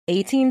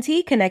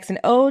AT&T connects an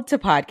ode to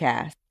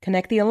podcasts.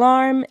 Connect the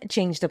alarm,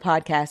 change the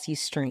podcast you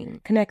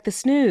stream. Connect the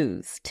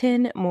snooze,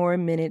 10 more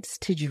minutes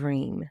to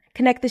dream.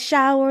 Connect the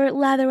shower,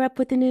 lather up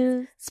with the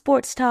news,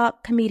 sports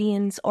talk,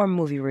 comedians, or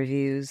movie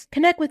reviews.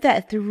 Connect with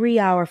that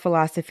 3-hour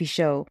philosophy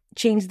show.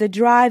 Change the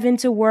drive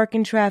into work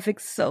and traffic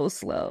so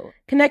slow.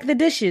 Connect the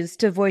dishes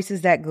to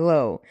voices that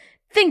glow.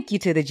 Thank you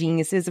to the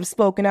geniuses of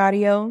spoken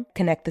audio.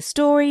 Connect the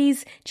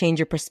stories, change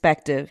your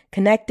perspective.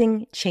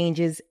 Connecting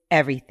changes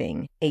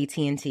everything.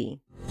 AT&T.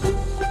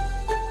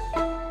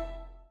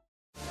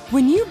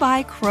 When you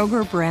buy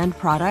Kroger brand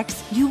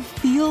products, you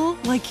feel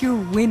like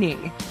you're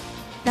winning.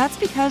 That's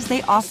because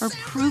they offer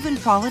proven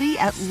quality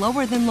at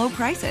lower than low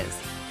prices.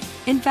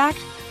 In fact,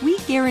 we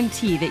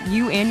guarantee that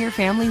you and your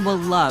family will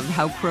love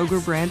how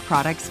Kroger brand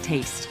products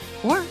taste,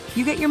 or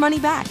you get your money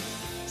back.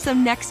 So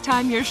next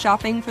time you're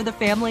shopping for the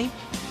family,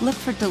 look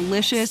for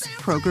delicious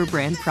Kroger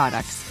brand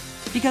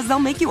products, because they'll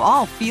make you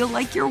all feel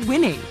like you're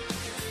winning.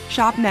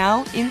 Shop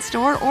now,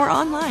 in-store, or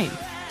online.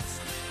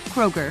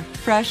 Kroger,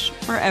 fresh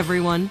for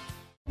everyone.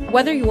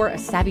 Whether you're a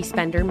savvy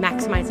spender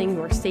maximizing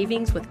your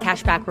savings with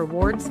cashback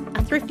rewards,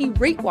 a thrifty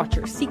rate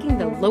watcher seeking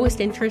the lowest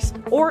interest,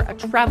 or a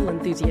travel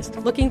enthusiast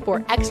looking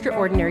for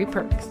extraordinary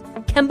perks,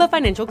 Kemba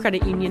Financial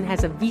Credit Union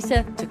has a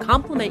visa to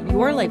complement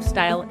your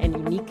lifestyle and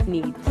unique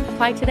needs.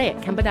 Apply today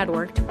at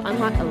Kemba.org to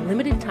unlock a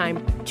limited-time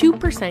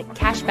 2%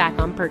 cash back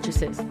on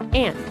purchases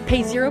and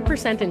pay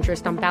 0%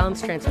 interest on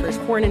balance transfers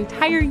for an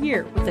entire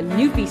year with a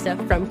new visa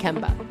from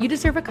Kemba. You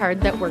deserve a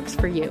card that works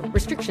for you.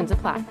 Restrictions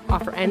apply.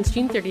 Offer ends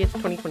June 30th,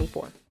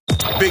 2024.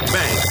 Big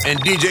Bang and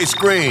DJ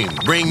Scream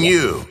bring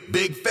you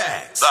Big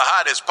Facts, the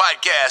hottest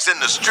podcast in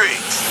the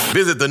streets.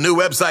 Visit the new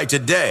website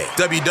today,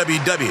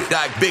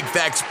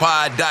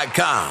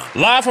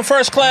 www.bigfactspod.com. Live from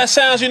First Class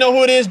Sounds, you know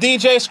who it is,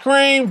 DJ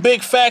Scream.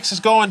 Big Facts is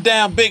going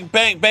down. Big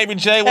Bang, Baby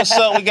J, what's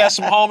up? We got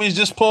some homies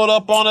just pulled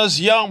up on us.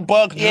 Young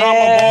Buck,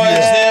 Drumma Boy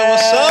is here.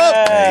 What's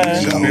up?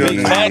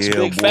 Big Facts,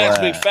 Big Facts,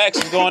 Big Facts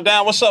is going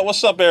down. What's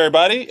up,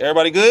 everybody?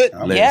 Everybody good?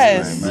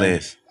 Yes.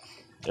 Bless.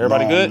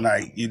 Everybody long good?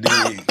 Night, you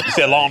did. You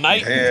said long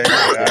night? Yeah,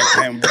 I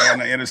came down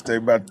the interstate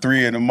about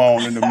 3 in the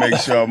morning to make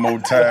sure I'm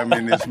on time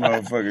in this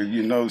motherfucker,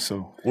 you know,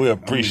 so. We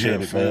appreciate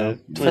it, man.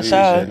 For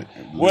sure.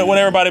 What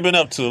everybody been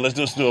up to? Let's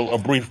just do a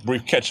brief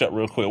catch up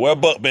real quick. Where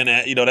Buck been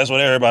at? You know, that's what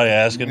everybody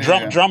asking.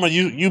 Drummer,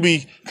 you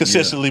be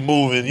consistently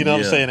moving, you know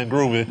what I'm saying, and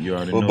grooving. You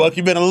already know. Buck,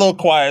 you been a little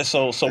quiet,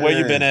 so where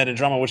you been at, and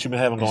Drummer, what you been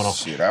having going on?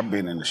 Shit, I've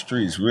been in the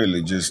streets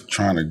really just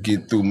trying to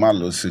get through my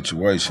little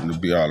situation, to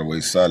be all the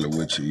way solid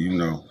with you, you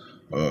know.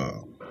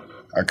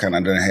 I kind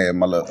of done had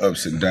my little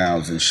ups and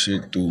downs and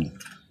shit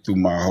through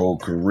my whole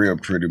career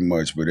pretty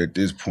much. But at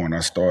this point,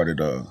 I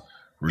started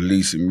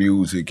releasing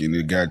music, and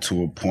it got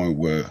to a point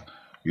where,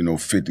 you know,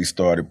 50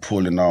 started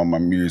pulling all my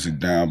music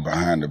down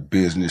behind the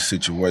business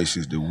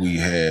situations that we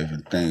have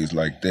and things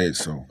like that.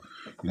 So,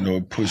 you know,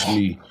 it pushed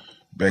me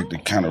back to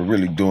kind of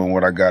really doing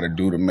what I got to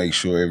do to make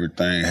sure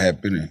everything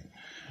happening.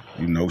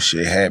 You know,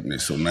 shit happening.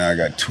 So now I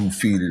got 2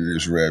 feet in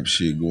this rap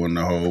shit going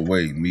the whole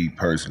way, me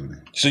personally.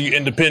 So you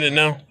independent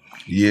now?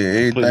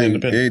 Yeah,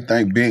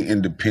 everything being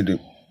independent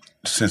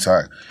since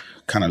I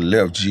kind of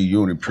left G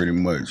Unit pretty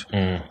much.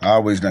 I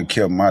always done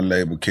kept my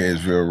label,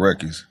 Cashville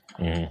Records.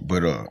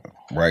 But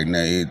right now,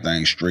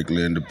 everything's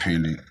strictly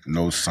independent.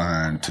 No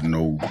sign to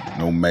no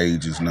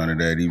majors, none of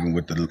that. Even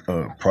with the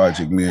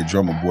project me and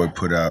Drumma Boy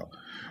put out,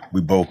 we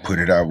both put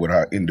it out with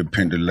our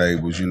independent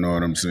labels, you know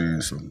what I'm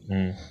saying? So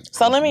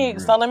let me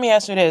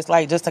ask you this,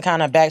 like, just to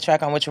kind of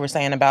backtrack on what you were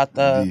saying about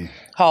the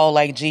whole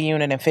like G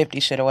Unit and 50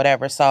 shit or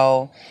whatever.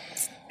 So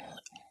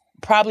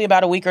probably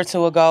about a week or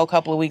two ago, a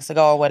couple of weeks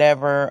ago or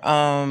whatever,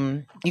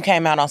 you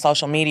came out on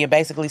social media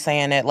basically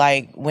saying that,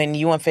 like, when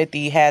you and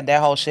 50 had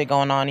that whole shit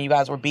going on and you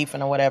guys were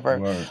beefing or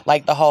whatever,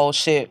 like, the whole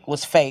shit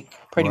was fake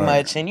pretty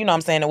much. And you know what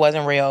I'm saying? It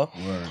wasn't real.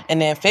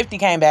 And then 50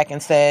 came back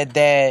and said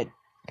that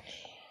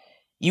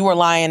you were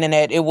lying and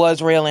that it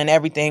was real and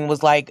everything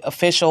was, like,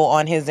 official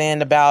on his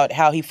end about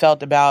how he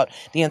felt about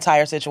the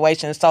entire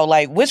situation. So,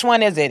 like, which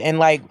one is it? And,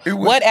 like,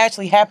 what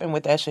actually happened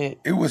with that shit?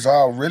 It was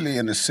all really,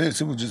 in a sense,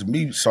 it was just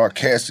me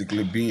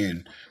sarcastically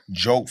being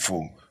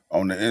jokeful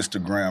on the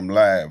Instagram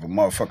Live. A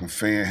motherfucking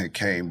fan had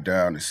came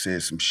down and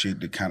said some shit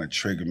that kind of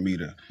triggered me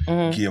to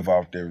give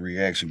off that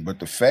reaction. But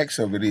the facts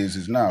of it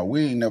is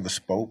we ain't never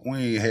spoke.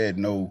 We ain't had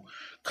no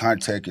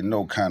contact in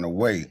no kind of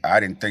way. I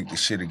didn't think the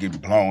shit would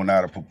get blown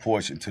out of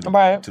proportion to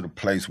the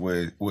place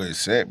where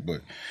it's at.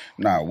 But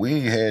we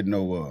ain't had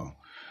no.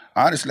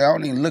 Honestly, I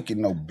don't even look at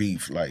no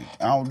beef. Like,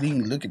 I don't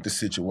even look at the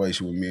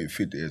situation with me and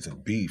 50 as a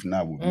beef,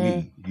 not with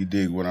me. You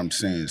dig what I'm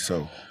saying?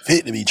 So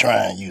 50 be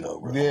trying you though,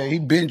 bro. Yeah, he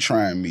been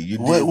trying me. You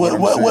dig what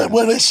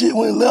that shit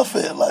went left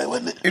at?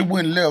 Like, it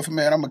went left,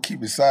 man. I'm gonna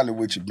keep it solid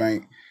with you,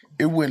 Bank.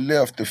 It went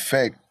left the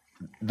fact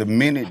the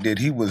minute that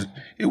it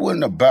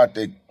wasn't about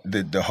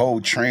the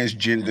whole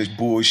transgender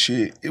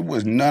bullshit. It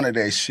was none of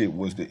that shit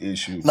was the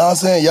issue. No, I'm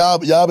saying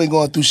y'all been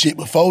going through shit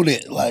before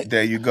that. Like,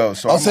 there you go.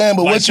 So I'm saying,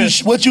 but what you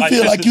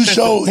feel like you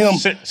showed him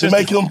to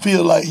make him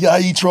feel like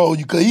he troll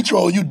you, cause he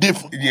troll you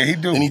different. Yeah, he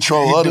do. And he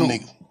troll other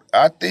niggas.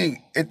 I think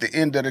at the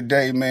end of the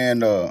day,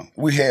 man,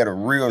 we had a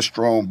real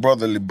strong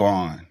brotherly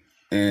bond.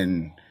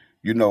 And,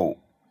 you know,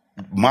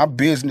 my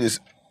business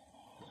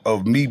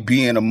of me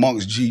being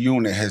amongst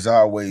G-Unit has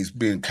always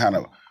been kind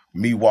of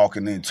me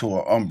walking into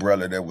an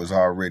umbrella that was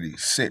already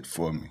set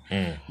for me.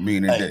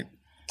 Meaning that...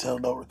 Tell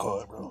don't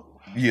record, bro.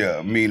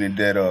 Yeah, meaning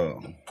that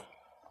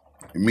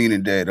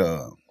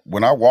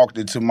when I walked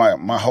into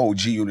my whole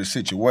G-Unit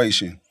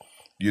situation,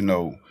 you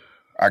know,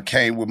 I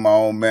came with my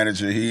own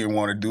manager. He didn't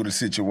want to do the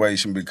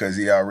situation because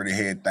he already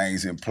had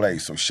things in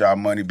place. So Sha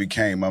Money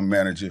became my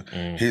manager.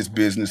 His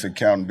business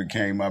accountant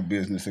became my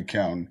business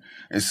accountant.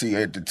 And see,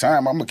 at the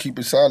time, I'm going to keep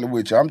it solid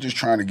with you. I'm just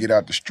trying to get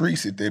out the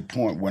streets at that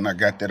point when I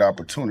got that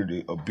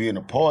opportunity of being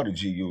a part of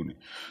G-Unit.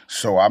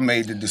 So I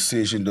made the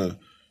decision to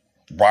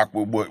rock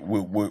with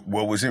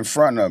what was in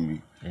front of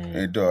me.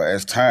 And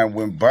as time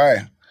went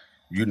by,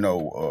 you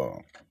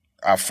know,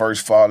 our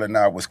first falling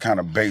out was kind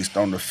of based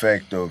on the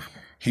fact of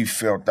he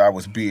felt I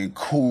was being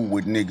cool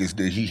with niggas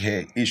that he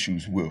had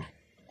issues with,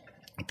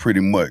 pretty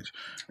much.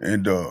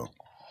 And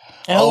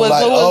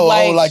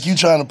like you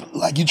trying to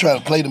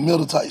play the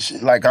middle type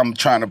shit. Like I'm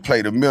trying to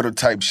play the middle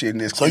type shit in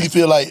this. So you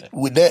feel like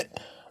with that,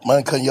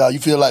 man, cutting y'all, you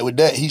feel like with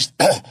that he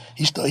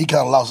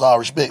kind of lost all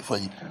respect for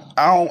you.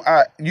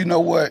 You know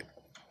what?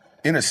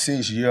 In a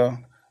sense, yeah,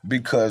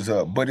 because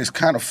but it's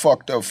kind of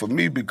fucked up for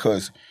me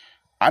because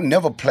I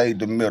never played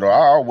the middle.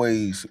 I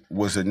always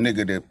was a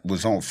nigga that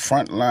was on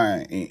front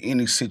line in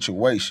any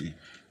situation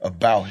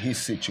about his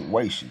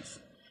situations.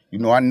 You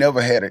know, I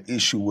never had an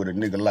issue with a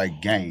nigga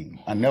like Game.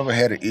 I never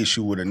had an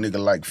issue with a nigga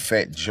like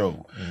Fat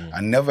Joe.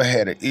 I never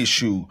had an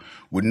issue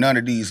with none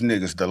of these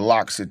niggas, the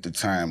Locks at the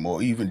time,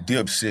 or even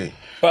Dipset.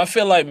 But I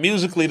feel like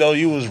musically, though,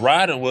 you was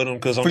riding with them,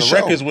 because on the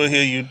records we'll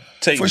hear you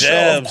take For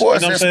jabs. sure, of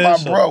course, you know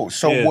that's my bro.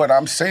 So what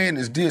I'm saying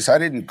is this, I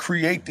didn't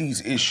create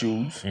these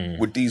issues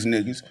with these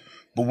niggas.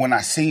 But when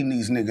I seen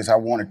these niggas, I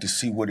wanted to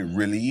see what it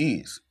really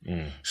is.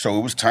 So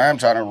it was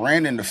times I done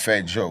ran into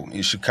Fat Joe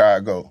in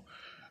Chicago.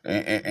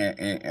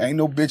 And ain't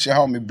no bitch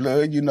and homie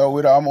blood. You know,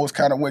 it almost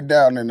kind of went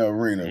down in the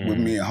arena with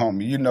me and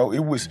homie. You know, it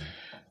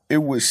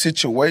was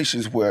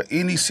situations where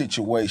any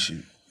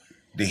situation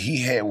that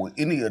he had with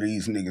any of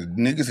these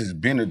niggas has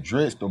been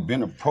addressed or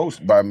been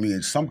approached by me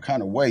in some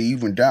kind of way,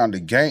 even down the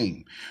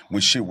game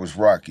when shit was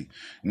rocky.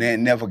 And they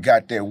never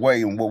got that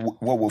way. And what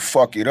would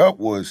fuck it up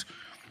was,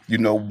 you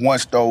know,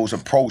 once those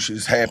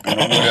approaches happened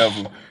or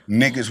whatever,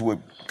 niggas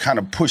would kind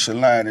of push a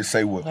line and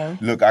say, well,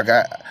 look,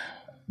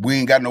 we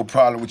ain't got no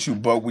problem with you,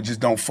 but we just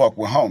don't fuck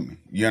with homie.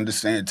 You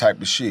understand, type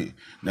of shit.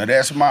 Now,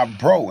 that's my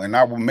bro, and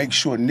I will make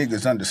sure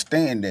niggas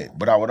understand that.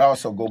 But I would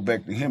also go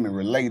back to him and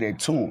relay that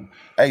to him.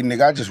 Hey,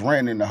 nigga, I just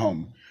ran into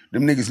homie.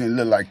 Them niggas didn't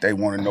look like they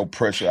wanted no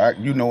pressure.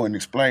 And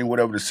explain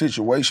whatever the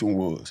situation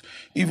was.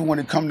 Even when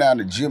it come down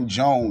to Jim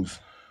Jones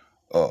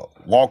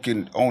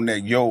walking on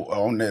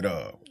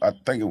that, I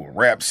think it was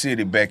Rap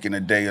City back in the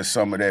day or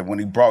some of that, when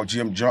he brought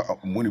Jim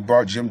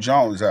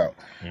Jones out.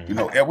 You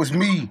know, that was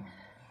me.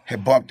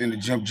 Had bumped into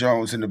Jim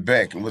Jones in the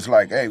back and was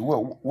like, hey,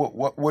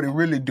 what it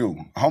really do?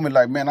 Homie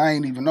like, man, I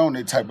ain't even on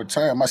that type of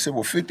time. I said,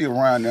 well, 50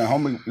 around there,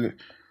 homie,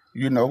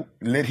 you know,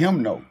 let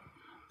him know.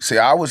 See,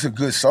 I was a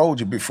good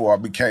soldier before I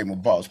became a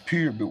boss,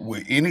 period, but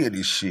with any of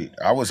this shit,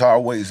 I was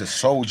always a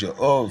soldier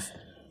of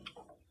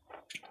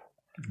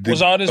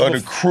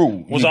the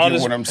crew. You get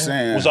what I'm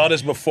saying? Was all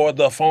this before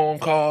the phone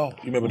call?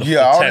 You remember the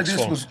all text of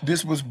phone?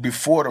 this was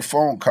before the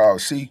phone call.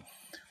 See,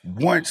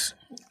 once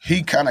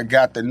he kind of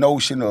got the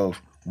notion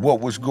of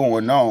what was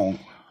going on,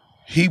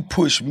 he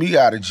pushed me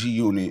out of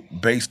G-Unit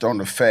based on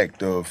the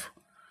fact of,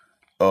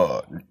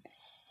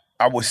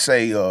 I would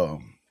say,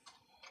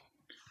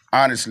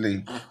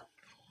 honestly,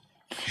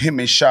 him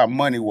and Sha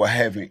Money were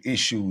having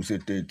issues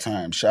at that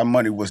time. Sha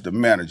Money was the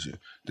manager.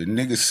 The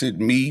nigga sit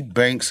me,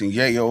 Banks, and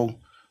Yayo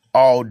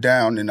all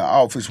down in the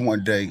office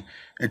one day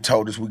and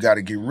told us we got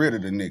to get rid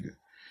of the nigga.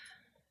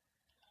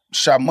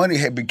 Sha Money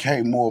had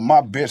became more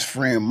my best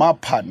friend, my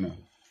partner,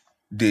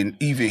 than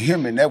even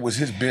him, and that was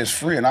his best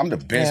friend. I'm the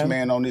best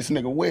man on this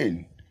nigga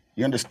wedding.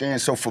 You understand?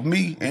 So for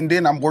me, and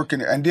then I'm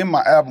working, and then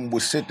my album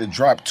was set to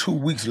drop 2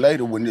 weeks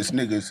later when this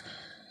nigga's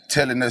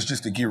telling us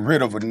just to get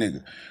rid of a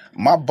nigga.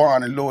 My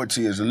bond and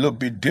loyalty is a little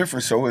bit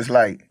different, so it's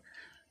like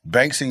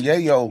Banks and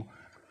Yayo,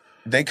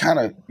 they kind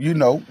of, you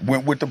know,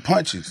 went with the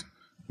punches.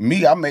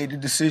 Me, I made the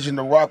decision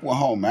to rock with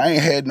homie. I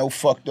ain't had no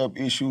fucked up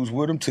issues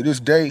with them. To this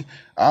day,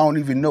 I don't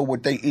even know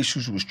what they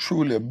issues was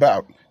truly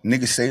about.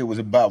 Niggas say it was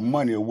about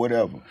money or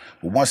whatever.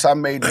 But once I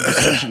made the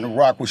decision to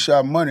rock with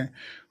Sha Money,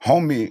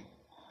 homie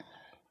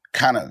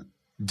kind of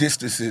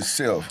distanced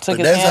himself. But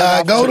that's how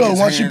I go though.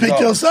 Once you pick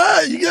your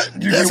side,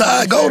 that's how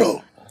I go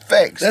though.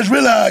 Facts. That's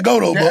really how I go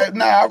though, bro.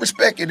 Nah, I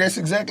respect it. That's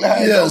exactly how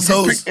it goes.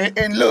 So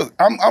and look,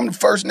 I'm the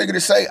first nigga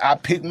to say I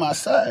picked my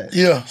side.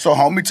 Yeah. So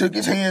homie took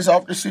his hands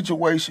off the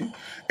situation,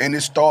 and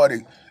it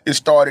started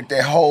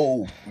that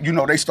whole, you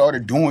know, they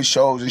started doing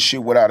shows and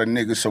shit without a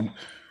nigga. So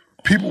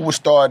people were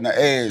starting to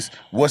ask,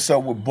 what's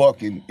up with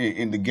Buck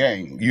in the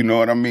game? You know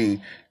what I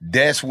mean?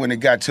 That's when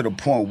it got to the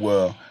point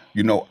where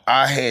you know,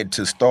 I had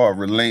to start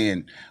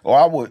relaying, or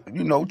I would,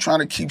 you know, trying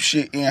to keep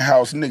shit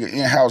in-house,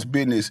 in-house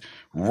business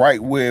right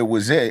where it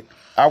was at.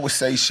 I would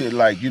say shit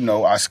like, you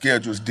know, our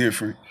schedule's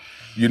different.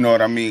 You know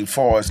what I mean?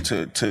 Far as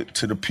to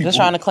the people. Just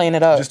trying to clean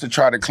it up. Just to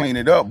try to clean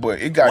it up,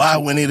 but it got Why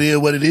when it is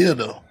what it is,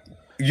 though?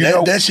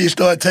 That shit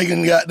started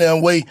taking the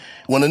goddamn way.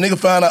 When a nigga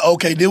found out,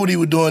 okay, did what he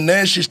was doing,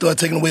 that shit started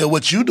taking away of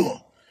what you doing.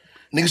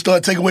 Nigga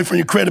started taking away from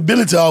your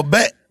credibility all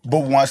back. But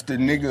once the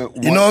nigga...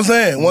 You know what I'm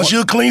saying? Once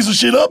you'll clean some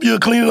shit up, you'll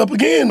clean it up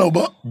again, though,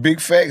 buck. Big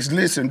facts.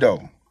 Listen,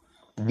 though.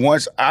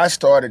 Once I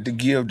started to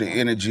give the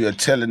energy of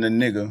telling the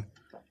nigga,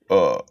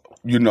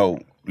 you know,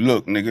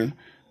 look, nigga,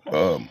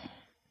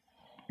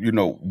 you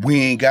know,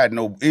 we ain't got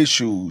no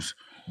issues.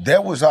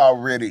 There was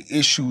already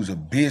issues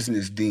of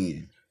business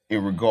then.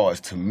 In regards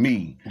to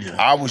me,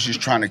 I was just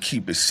trying to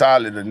keep it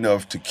solid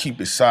enough to keep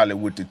it solid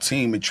with the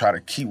team and try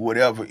to keep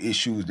whatever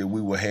issues that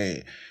we would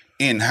have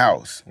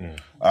in-house. All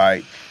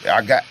right,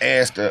 I got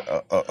asked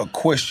a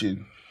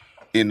question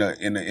in an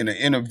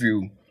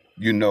interview.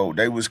 You know,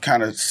 they was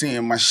kind of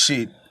seeing my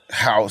shit,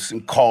 house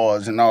and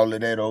cars and all of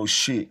that old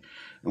shit.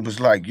 It was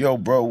like, yo,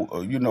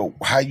 bro, you know,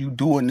 how you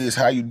doing this?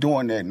 How you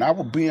doing that? And I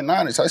was being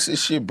honest. I said,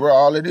 shit, bro,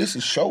 all of this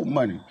is show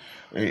money.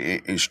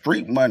 And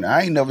street money.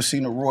 I ain't never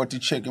seen a royalty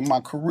check in my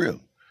career.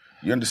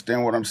 You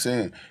understand what I'm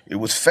saying? It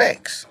was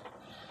facts.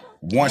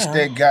 Once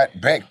that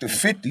got back to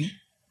 50,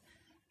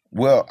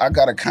 well, I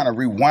got to kind of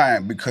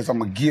rewind because I'm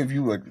going to give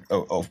you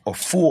a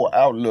full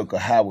outlook of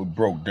how it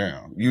broke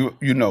down.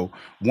 You know,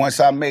 once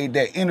I made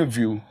that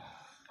interview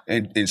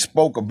and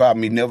spoke about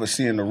me never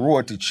seeing a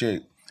royalty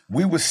check,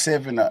 we were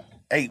 7 or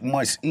 8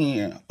 months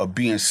in of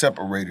being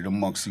separated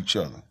amongst each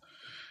other.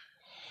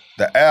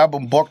 The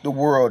album "Buck the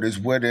World" is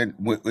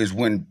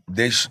when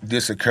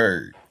this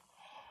occurred.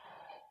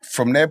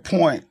 From that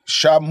point,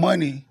 Sha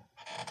Money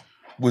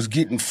was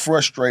getting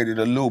frustrated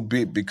a little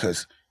bit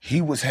because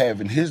he was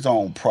having his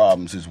own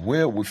problems as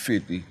well with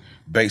 50,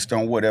 based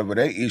on whatever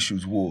their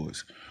issues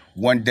was.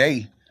 One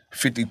day,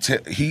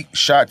 50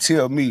 Sha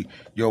tell me,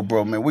 "Yo,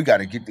 bro, man, we got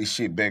to get this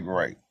shit back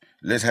right.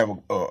 Let's have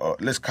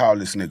let's call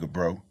this nigga,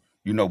 bro.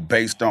 You know,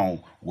 based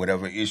on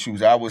whatever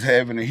issues I was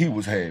having and he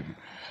was having."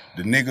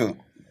 The nigga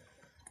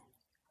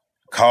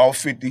called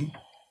 50.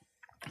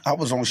 I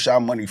was on Sha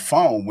Money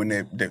phone when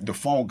the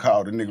phone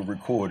call the nigga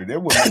recorded.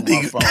 That wasn't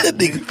my phone. That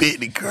nigga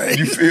 50 crazy.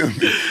 You feel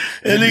me?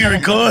 That nigga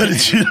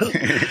recorded you.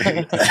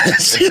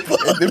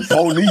 The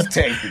police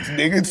tactics,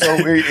 nigga. So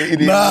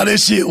nah, that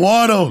shit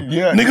water.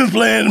 Yeah. Niggas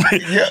playing.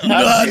 Yeah, you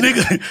know how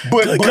nigga.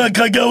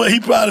 But go what he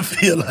probably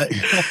feel like.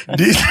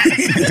 This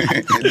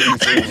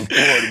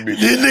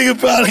nigga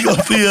probably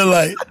gonna feel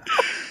like.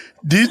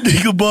 This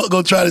nigga Buck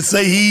gonna try to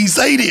say he ain't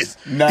say this.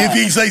 Nah. If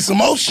he say some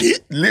more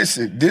shit.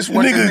 Listen, this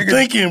what nigga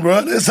thinking,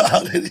 bro. That's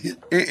all it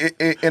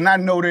is. And I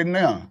know that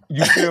now.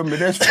 You feel me?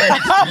 That's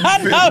fact. I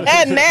know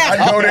that now.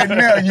 I know that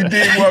now. You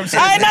did what I'm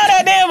saying. I know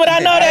that then, but I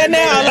know that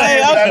now.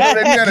 Like,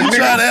 okay. You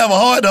trying to have a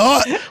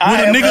heart-to-heart with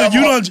a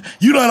nigga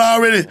you done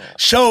already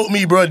showed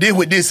me, bro, this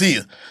what this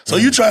is. So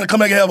you trying to come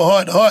back and have a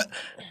heart-to-heart.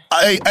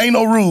 Ain't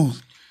no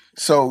rules.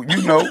 So,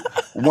 you know,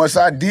 once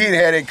I did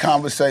have that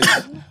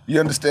conversation, you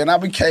understand, I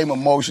became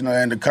emotional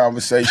in the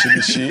conversation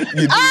and shit.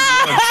 You know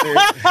what I'm saying?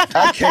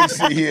 I can't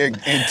sit here and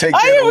take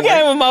that you away.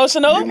 became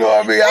emotional. You know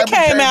what I mean? I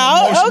came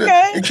out,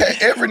 emotional. okay.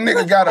 Every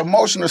nigga got an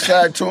emotional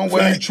side to him,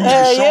 whether he chooses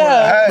to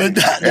show it.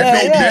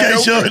 You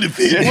can't show it to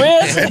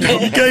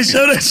 50. You can't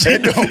show that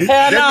shit to 50.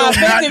 Hell no,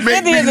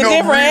 50 is a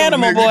different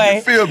animal, nigga, boy.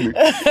 You feel me?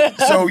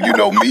 So, you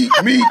know,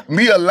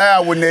 me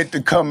allowing that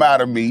to come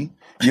out of me,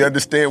 you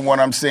understand what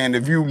I'm saying?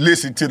 If you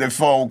listen to the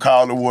phone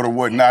call or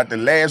whatnot, the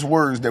last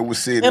words that were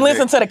said. And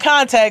listen to the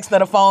context of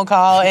the phone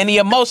call and the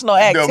emotional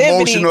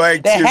activity.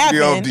 The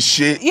that of the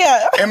shit.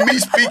 Yeah. And me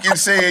speaking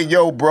saying,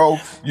 yo, bro,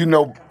 you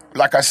know,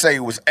 like I say,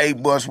 it was 8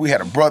 months. We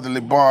had a brotherly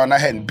bond. I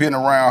hadn't been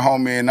around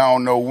homie and I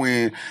don't know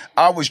when.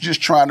 I was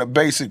just trying to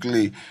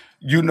basically,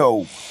 you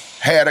know,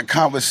 had a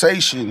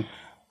conversation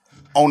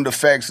on the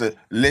facts of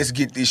let's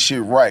get this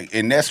shit right.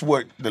 And that's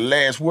what the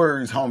last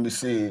words homie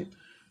said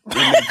in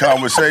that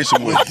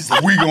conversation was,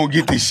 we gonna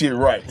get this shit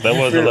right. That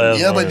was the last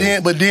Yeah,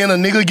 word. but then a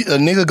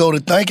nigga go to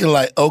thinking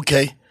like,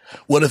 okay,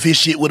 what if his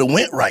shit would have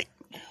went right?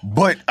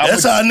 But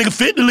that's how a nigga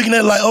fit to looking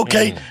at it like,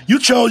 okay, you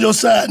chose your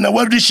side. Now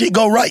what if this shit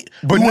go right?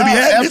 But now,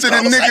 after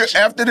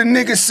the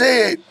nigga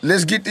said,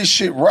 let's get this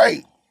shit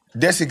right,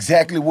 that's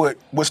exactly what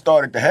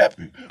started to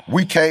happen.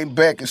 We came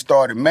back and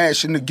started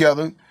mashing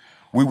together.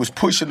 We was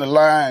pushing the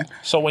line.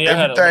 So when y'all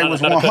everything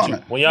was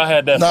 100. When y'all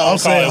had that phone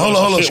call, hold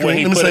on, when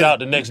he put it out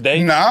the next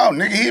day? No,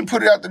 nigga, he didn't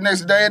put it out the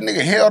next day. That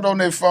nigga held on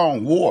that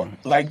phone, war,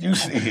 like you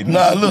said.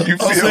 Nah, look, I'm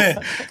saying,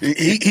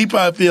 he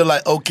probably feel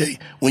like, okay,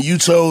 when you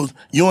chose,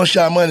 you and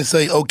Sha Money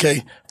say,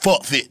 okay,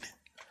 fuck 50.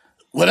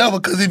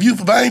 Whatever, because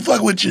if I ain't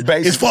fucking with you,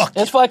 it's fuck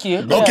you. It's fuck you.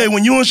 Yeah. Okay,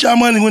 when you and Sha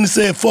Money, when they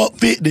said fuck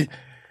 50,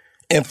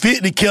 and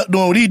 50 kept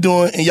doing what he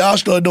doing, and y'all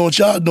started doing what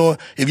y'all doing,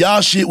 if y'all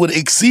shit would have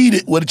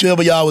exceeded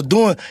whatever y'all was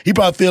doing, he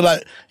probably feel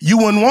like you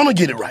wouldn't want to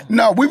get it right.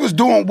 No, we was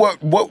doing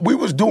what we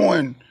was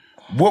doing,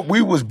 what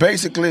we was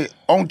basically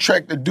on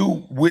track to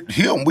do with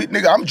him.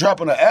 Nigga, I'm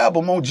dropping an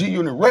album on G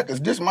Unit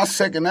Records. This is my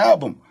second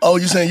album. Oh,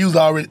 you saying you was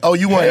already? Oh,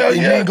 you want?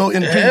 You didn't go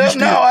independent?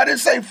 No, I didn't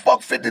say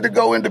fuck 50 to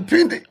go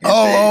independent.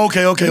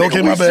 Okay,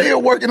 Nigga, my bad. We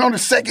still working on the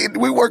second.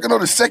 We working on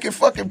the second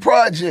fucking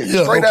project.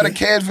 Yeah, Straight out of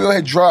Cashville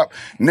had dropped.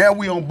 Now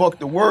we on Buck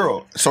the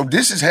World. So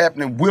this is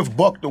happening with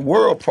Buck the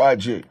World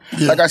project.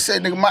 Yeah. Like I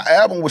said, nigga, my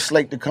album was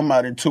slated to come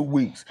out in 2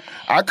 weeks.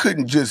 I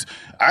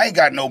ain't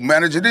got no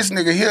manager. This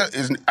nigga here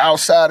is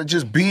outside of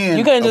just being.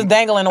 You couldn't just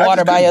dangle in the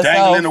water by yourself.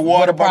 Dangle in the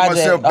water by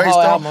myself based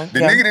on. The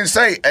nigga didn't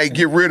say, hey,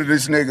 get rid of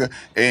this nigga.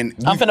 And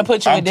I'm finna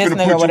put you with this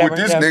nigga or whatever.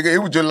 Nigga. It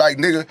was just like,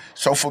 nigga.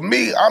 So for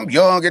me, I'm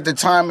young at the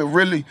time and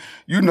really,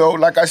 you know,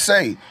 like I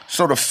say,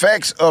 so the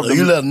facts of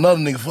you let another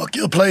nigga fuck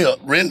your play up,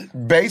 really?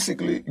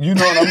 Basically, you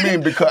know what I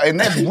mean? And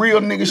that's real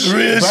nigga shit.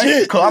 Real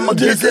shit. Because I'm going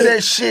to get to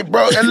that shit,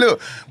 bro. And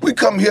look, we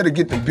come here to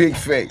get the big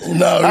facts.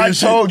 I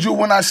told you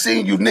when I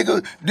seen you,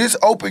 nigga, this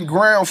open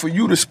ground for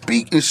you to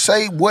speak and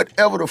say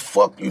whatever the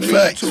fuck you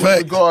need to in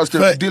regards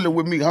to dealing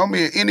with me,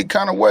 homie, in any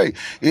kind of way.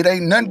 It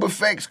ain't nothing but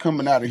facts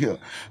coming out of here.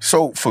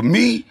 So for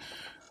me,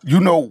 you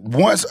know,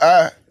 once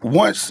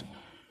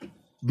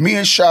me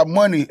and Shot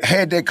Money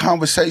had that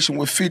conversation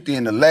with 50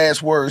 and the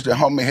last words that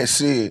homie had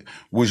said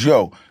was,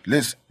 yo,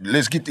 let's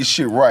get this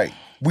shit right.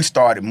 We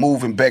started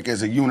moving back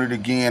as a unit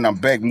again. I'm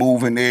back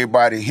moving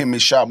everybody. Him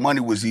and Shot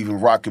Money was even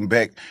rocking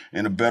back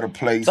in a better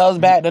place. So it's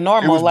back to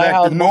normal, like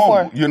how it was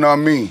before. You know what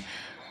I mean?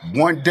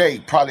 One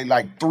day, probably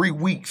like 3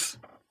 weeks,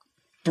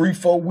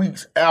 3-4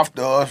 weeks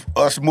after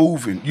us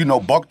moving, you know,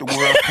 Buck the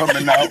World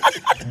coming out,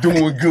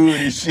 doing good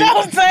and shit.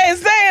 Don't say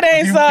it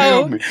ain't you so.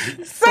 Feel me?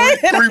 Say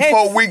it ain't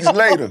 3-4 weeks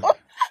later,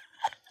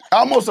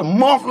 almost a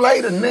month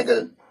later,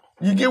 nigga.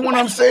 You get what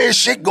I'm saying?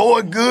 Shit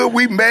going good,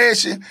 we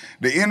mashing.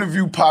 The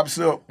interview pops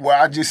up where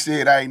I just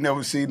said I ain't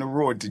never seen a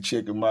royalty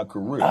check in my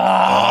career.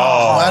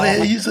 Why the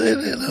hell you said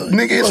that?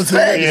 Nigga, it's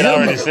fact. He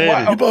already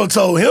said it. You both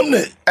told him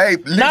that. Hey,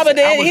 listen, no, but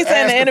then he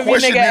said in the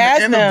interview, nigga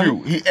asked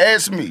him. He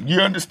asked me. You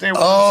understand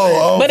what I'm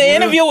saying? But the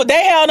interview,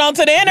 they held on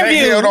to the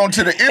interview. They held on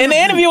to the interview. And the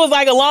interview was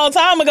like a long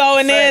time ago,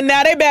 and then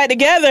now they back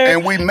together.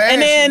 And we mad.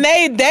 And then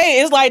they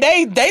it's like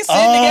they sit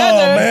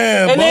together.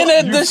 Man, and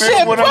then the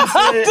shit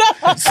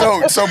popped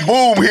up. So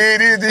boom, here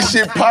it is. This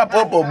shit pop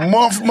up a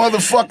month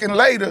motherfucking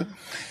later.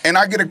 And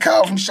I get a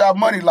call from Shot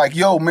Money like,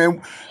 yo,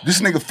 man,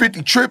 this nigga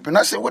 50 tripping.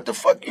 I said, what the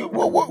fuck?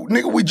 What,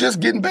 nigga, we just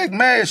getting back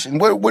mashing.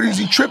 What is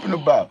he tripping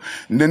about?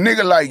 And the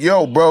nigga like,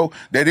 yo, bro,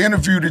 that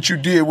interview that you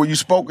did where you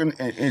spoke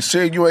and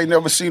said you ain't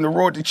never seen a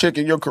royalty check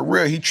in your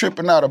career, he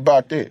tripping out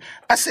about that.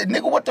 I said,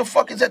 nigga, what the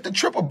fuck is that the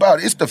trip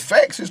about? It's the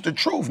facts. It's the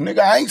truth, nigga.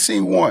 I ain't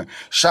seen one.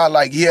 Shot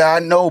like, yeah, I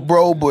know,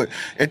 bro, but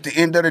at the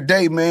end of the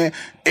day, man,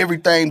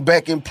 everything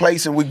back in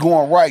place and we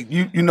going right.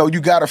 You know,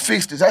 you got to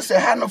fix this. I said,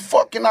 how the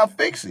fuck can I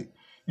fix it?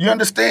 You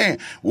understand?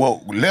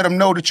 Well, let them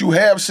know that you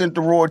have sent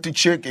the royalty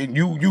check and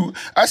you.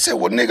 I said,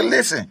 well, nigga,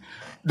 listen.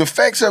 The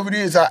facts of it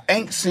is I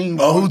ain't seen.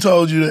 Oh, who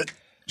told you that?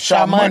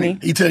 Shot Money.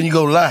 He telling you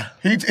go lie.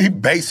 He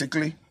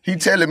basically, he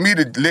telling me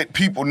to let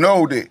people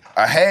know that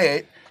I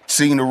had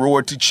seen the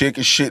royalty check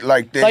and shit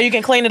like that. So you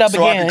can clean it up again.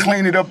 So I can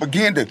clean it up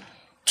again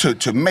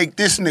to make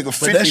this nigga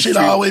 50. But that shit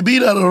always be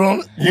there,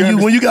 though.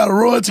 When you got a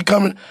royalty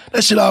coming,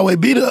 that shit always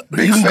be there.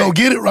 You can go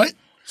get it, right?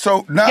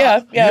 So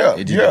now,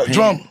 It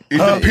depends.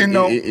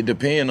 It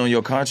depends on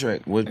your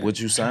contract, what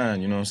you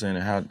sign. You know what I'm saying,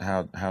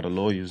 and how the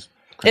lawyers.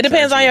 It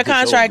depends on your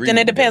contract, and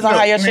it depends on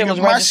how your shit was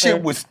registered. My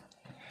shit was.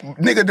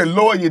 Nigga, the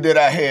lawyer that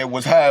I had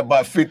was hired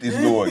by 50's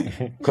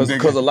lawyer. Because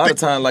a lot of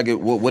times, like,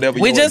 whatever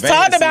we just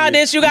talked about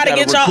this, you got to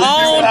get your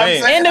own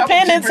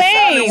independent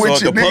team.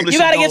 You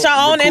got to get your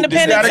own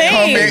independent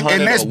team.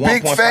 And that's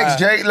big facts,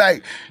 Jay.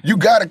 Like, you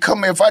got to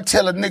come in. If I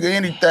tell a nigga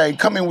anything,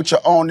 come in with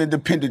your own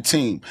independent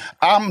team.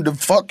 I'm the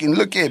fucking,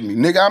 look at me,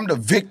 nigga, I'm the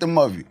victim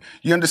of it.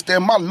 You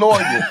understand? My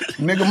lawyer,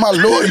 nigga, my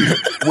lawyer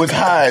was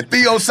hired.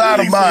 Theo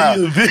Sotomayor.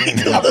 I'm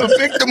the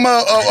victim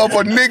of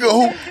a nigga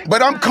who,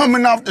 but I'm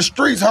coming off the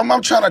streets. I'm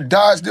trying to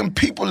dodge them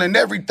people and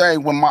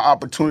everything when my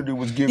opportunity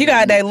was given. You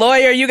got that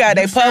lawyer, you got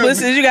that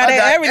publicist, you got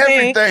that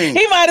everything.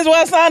 He might as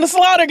well sign the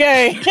Slaughter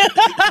Gang.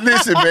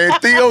 Listen, man,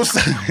 Theo,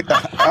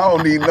 I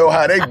don't even know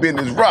how they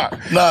business rock.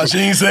 Nah, she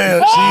ain't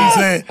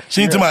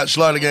talking about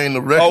Slaughter Gang, the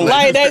record.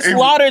 Like they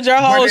slaughtered your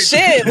whole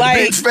shit. Like,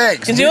 big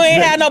facts. Cause you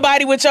ain't had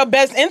nobody with your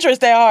best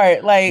interest at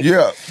heart. Like,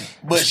 yeah,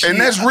 and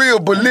that's real.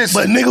 But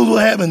listen, but niggas were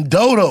having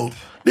dodo.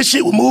 This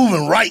shit was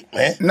moving right,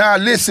 man. Nah,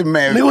 listen,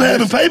 man. Nigga was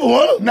having paper,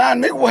 wasn't it? Nah,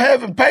 nigga was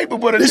having paper,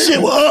 but this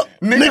shit was up.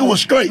 Nigga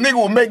was straight. Nigga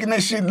was making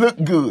that shit look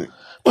good.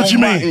 What you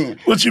mean?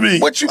 What you mean?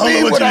 What you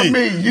mean? What I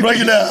mean? Break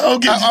it down. I'll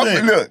get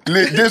you look,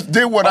 this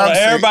what I'm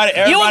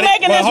saying. You was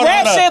making this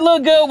rap shit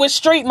look good with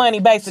street money,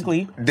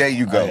 basically. There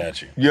you go. I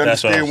got you. You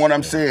understand what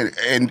I'm saying?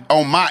 And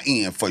on my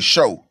end, for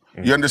sure.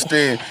 You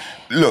understand?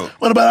 Look.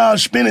 What about all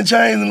spinning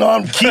chains and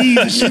all them keys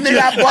and shit? Nigga,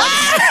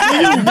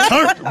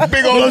 I bought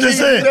big old keys.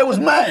 That was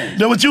mine.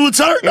 That what you were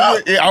turned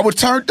up? I was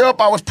turned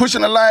up. I was pushing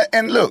the line.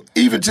 And look,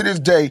 even to this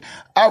day,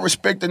 I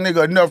respect the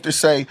nigga enough to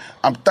say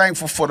I'm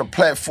thankful for the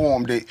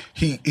platform that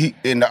he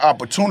and the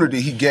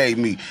opportunity he gave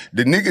me.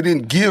 The nigga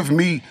didn't give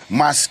me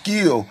my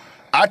skill.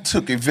 I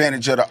took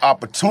advantage of the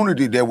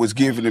opportunity that was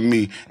given to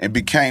me and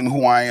became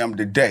who I am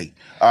today.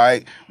 All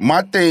right?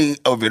 My thing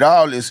of it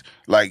all is,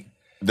 like,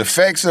 the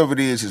facts of it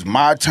is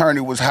my attorney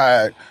was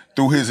hired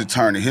through his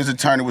attorney. His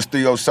attorney was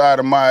Theo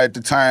Sotomayor at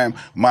the time.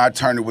 My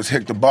attorney was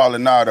Hector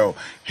Baldonado.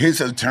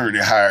 His attorney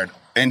hired,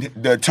 and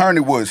the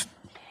attorney was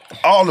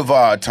all of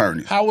our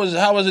attorneys. How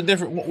was it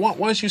different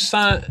once you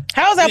signed?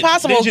 How is that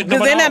possible? Because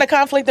isn't that a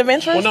conflict of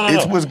interest? Well,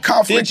 no. It was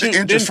conflict of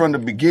interest from the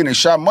beginning.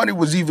 Shot Money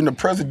was even the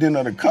president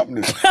of the company.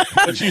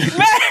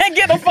 Man,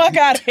 get the fuck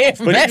out of here,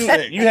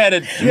 man. You had a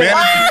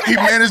he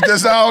managed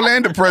us all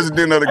and the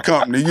president of the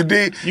company. You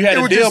did. You had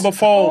a deal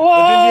before.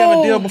 But didn't you have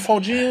a deal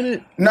before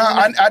G-Unit? No,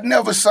 I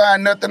never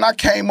signed nothing. I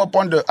came up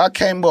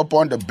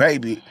under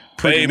Baby.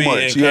 Pretty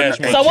much.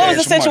 So what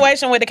was the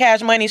situation with the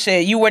Cash Money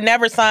shit? You were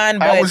never signed,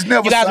 but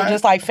you guys were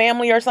just like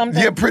family or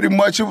something? Yeah, pretty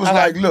much. It was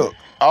like, look,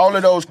 all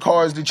of those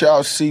cars that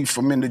y'all see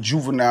from in the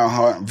Juvenile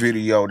Hunt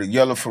video, the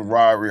yellow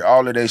Ferrari,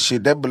 all of that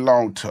shit, that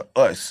belonged to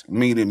us,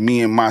 meaning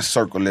me and my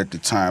circle at the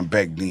time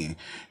back then.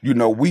 You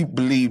know, we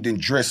believed in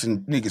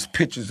dressing niggas'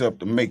 pictures up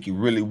to make it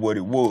really what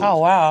it was. Oh,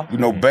 wow. You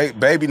know,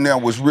 Baby now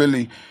was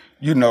really...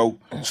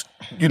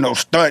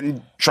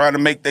 stunting, trying to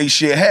make they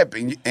shit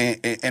happen.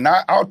 And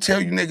I'll tell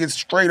you niggas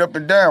straight up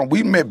and down,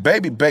 we met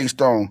Baby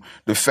based on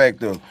the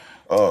fact of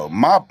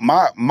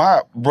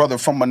my brother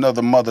from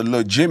another mother,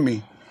 Lil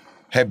Jimmy,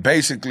 had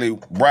basically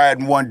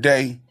riding one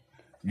day,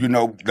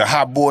 the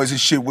Hot Boys and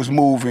shit was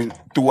moving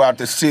throughout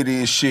the city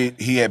and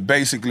shit. He had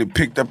basically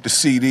picked up the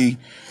CD.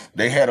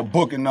 They had a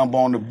booking number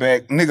on the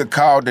back. Nigga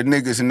called the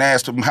niggas and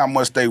asked them how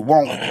much they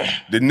want.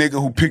 The nigga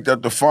who picked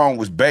up the phone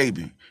was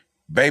Baby.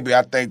 Baby,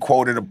 I think,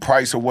 quoted a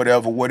price or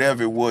whatever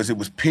it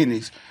was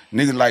pennies.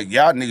 Niggas like,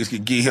 y'all niggas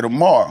could get here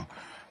tomorrow.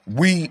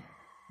 We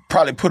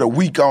probably put a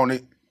week on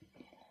it,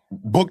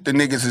 booked the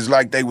niggas as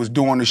like they was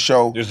doing the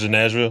show. This is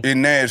Nashville?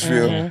 In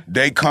Nashville. Mm-hmm.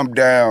 They come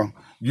down.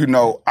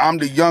 I'm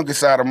the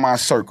youngest out of my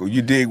circle.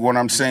 You dig what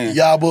I'm saying?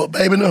 Y'all booked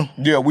Baby them?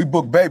 Yeah, we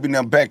booked Baby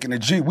them back in the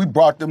G. We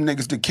brought them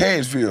niggas to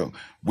Cashville.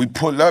 We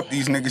pull up,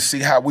 these niggas see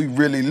how we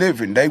really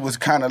living. They was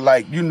kind of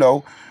like,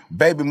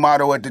 Baby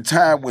motto at the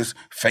time was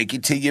fake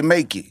it till you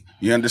make it.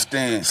 You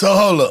understand? So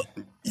hold up.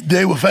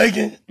 They were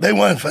faking? They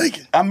weren't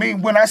faking. I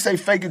mean, when I say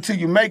fake it till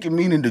you make it,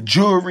 meaning the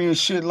jewelry and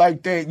shit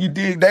like that, you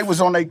dig? They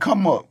was on they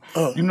come up.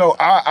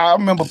 I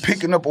remember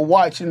picking up a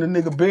watch in the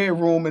nigga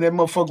bedroom and that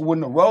motherfucker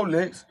wasn't a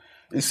Rolex.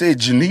 It said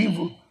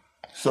Geneva.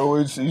 So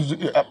man,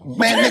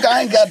 nigga,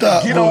 I ain't got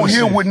to get on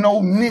here with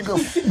no nigga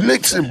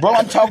flixing, bro.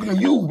 I'm talking to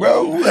you,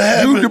 bro.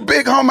 You the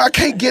big homie. I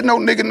can't get no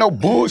nigga no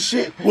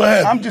bullshit. What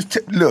happened? I'm just,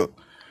 look,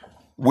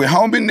 when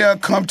homie now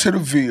come to the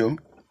Ville,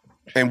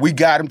 and we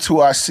got them to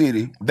our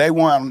city. They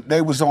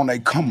was on their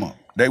come up.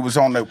 They was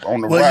on the what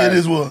ride. What year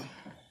this was?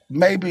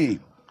 Maybe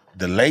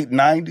the late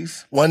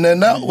 90s. Wasn't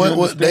that out?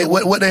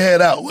 What they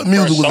had out? What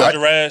music was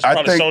that?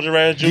 Probably Soldier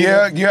Ass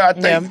Junior. Yeah, I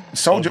think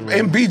Soldier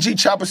and BG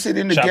Chopper City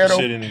in the Ghetto.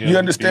 You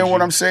understand BG.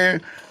 What I'm saying?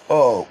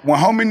 When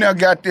homie now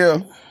got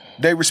there,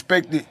 they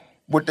respected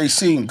what they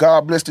seen.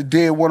 God bless the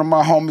dead. One of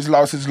my homies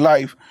lost his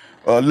life.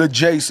 Lil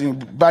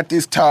Jason, about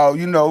this tall,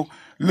 little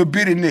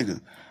bitty nigga.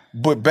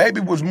 But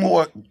Baby was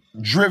more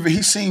driven.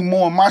 He seen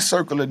more in my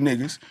circle of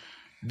niggas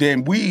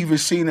than we even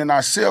seen in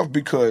ourselves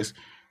because,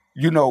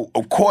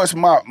 of course,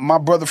 my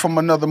brother from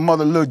another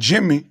mother, Lil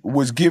Jimmy,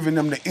 was giving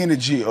them the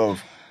energy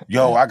of,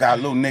 yo, I got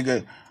a little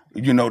nigga,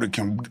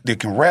 that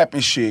can rap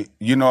and shit,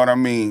 you know what I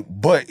mean?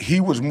 But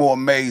he was more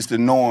amazed at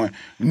knowing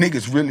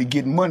niggas really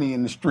getting money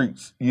in the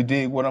streets, you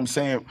dig what I'm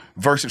saying?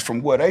 Versus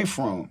from where they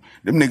from.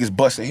 Them niggas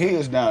busting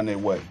heads down that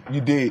way, you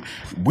dig?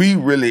 We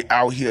really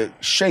out here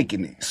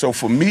shaking it. So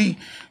for me,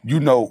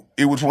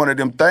 it was one of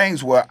them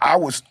things where I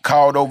was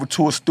called over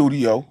to a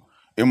studio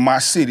in my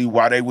city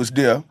while they was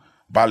there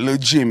by Lil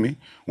Jimmy.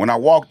 When I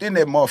walked in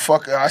that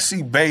motherfucker, I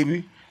see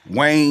Baby,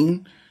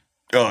 Wayne,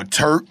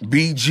 Turk,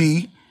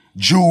 BG,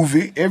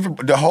 Juvie,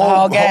 the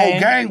whole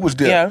gang was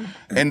there. Yeah.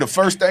 And the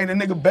first thing the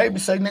nigga Baby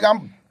say, nigga,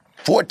 I'm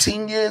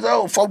 14 years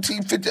old,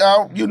 14, 15,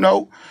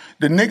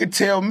 the nigga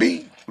tell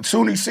me, as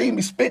soon as he see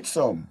me, spit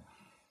something.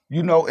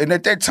 And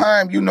at that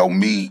time,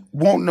 me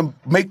wanting to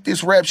make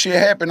this rap shit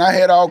happen, I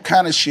had all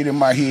kind of shit in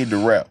my head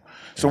to rap.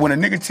 So when a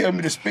nigga tell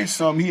me to spit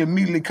something, he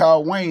immediately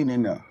called Wayne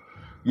in there.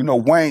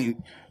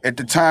 Wayne at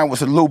the time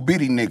was a little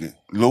bitty nigga,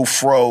 little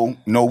fro,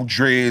 no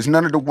dreads,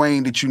 none of the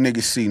Wayne that you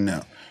niggas see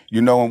now.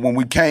 And when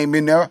we came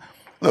in there,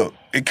 look,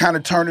 it kind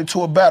of turned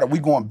into a battle. We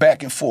going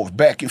back and forth,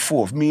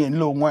 me and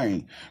Lil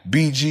Wayne,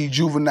 BG,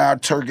 Juvenile,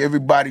 Turk,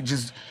 everybody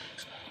just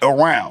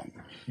around.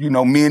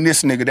 Me and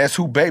this nigga, that's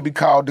who Baby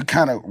called to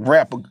kind of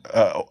rap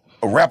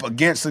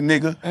against a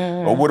nigga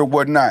or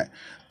whatnot.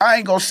 I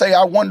ain't gonna say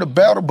I won the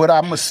battle, but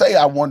I must say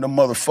I won the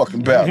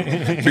motherfucking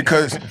battle.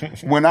 Because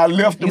when I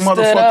left the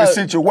motherfucking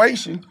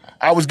situation,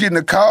 I was getting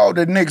a call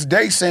the next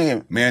day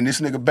saying, man, this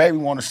nigga Baby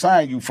want to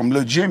sign you from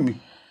Lil Jimmy.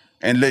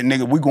 And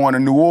nigga, we going to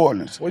New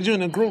Orleans. Was you in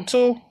the group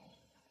too?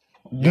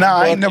 Nah,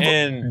 I ain't never.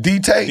 and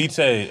D-Tay.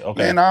 D-Tay,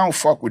 okay. Man, I don't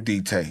fuck with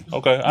D-Tay.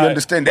 Okay, You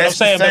understand? That's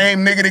the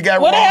same nigga that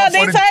got What the hell robbed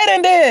for D-Tay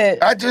done did?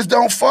 I just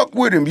don't fuck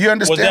with him. You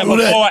understand? Was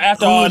that before or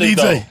after all this,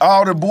 though?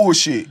 All the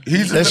bullshit.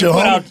 That's your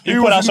homie? He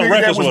put out some nigga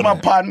records that was with my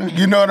him. partner.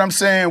 You know what I'm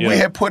saying? Yeah. We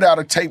had put out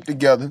a tape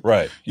together.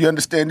 Right. You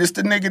understand? This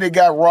the nigga that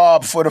got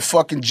robbed for the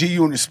fucking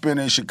G-Unit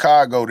spinner in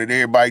Chicago that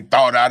everybody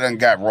thought I done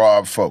got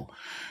robbed for.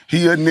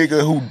 He a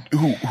nigga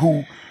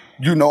who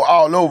you know,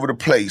 all over the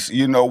place.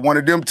 You know, one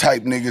of them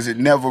type niggas that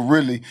never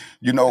really,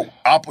 you know,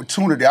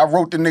 opportunity. I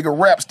wrote the nigga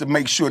raps to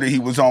make sure that he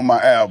was on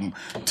my album,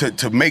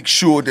 to make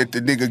sure that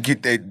the nigga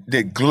get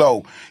that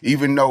glow.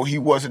 Even though he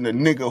wasn't a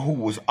nigga who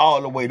was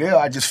all the way there,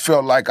 I just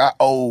felt like I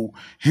owed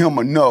him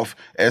enough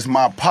as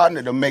my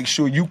partner to make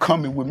sure you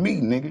coming with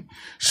me, nigga.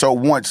 So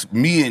once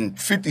me and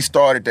 50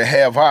 started to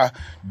have our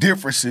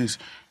differences,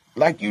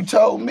 like you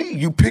told me,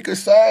 you pick a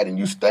side and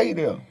you stay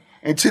there.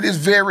 And to this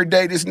very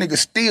day, this nigga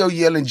still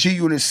yelling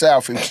G-Unit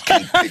South and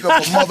can't pick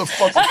up a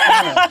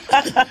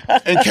motherfucking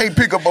phone. And can't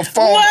pick up a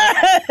phone.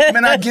 What?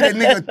 Man, I get a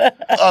nigga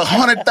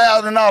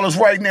 $100,000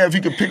 right now if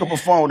he could pick up a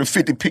phone and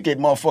 50 pick that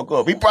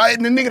motherfucker up. The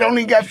nigga don't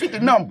even got 50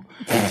 number.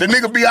 The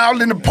nigga be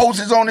all in the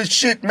posters on his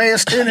shit, man,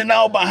 standing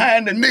out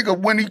behind the nigga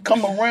when he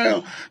come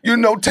around, you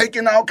know,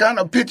 taking all kind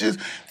of pictures.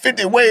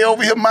 50 way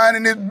over here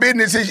minding his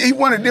business. He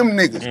one of them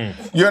niggas.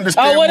 You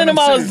understand? Oh, one of them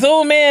all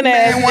zoom in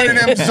ass. Man, one of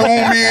them zoom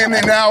in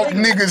and out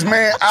niggas,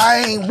 man.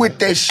 I ain't with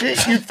that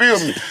shit. You feel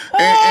me?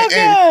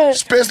 And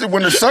especially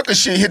when the sucker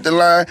shit hit the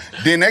line,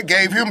 then that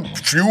gave him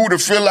fuel to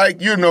feel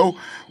like, you know,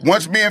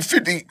 once me and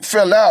 50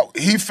 fell out,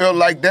 he felt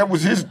like that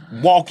was his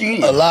walk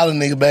in. A lot of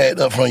niggas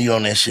backed up from you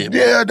on that shit, bro.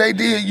 Yeah, they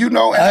did, you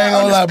know. I ain't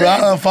gonna lie, bro.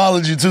 I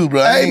unfollowed you too,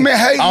 bro. Hey, man,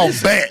 hey, I'll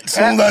listen. bet. As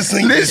soon as I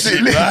seen this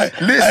shit, right?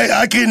 Listen. Hey,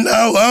 I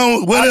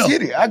don't, what else?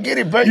 I get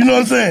it, baby. You know what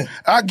I'm saying?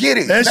 I get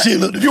it. That shit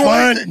look you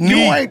fun. You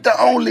ain't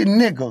the only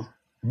nigga.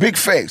 Big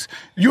facts.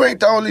 You ain't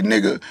the only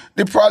nigga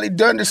that probably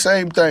done the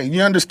same thing.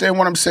 You understand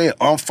what I'm saying?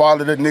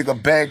 Unfollowed a nigga,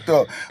 backed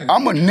up.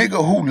 I'm a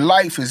nigga who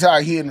life is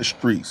out here in the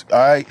streets, all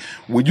right?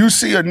 When you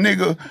see a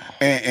nigga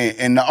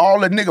and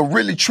all a nigga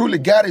really truly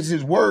got is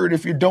his word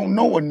if you don't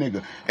know a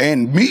nigga.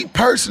 And me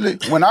personally,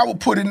 when I was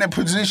put in that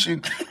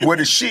position where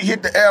the shit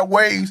hit the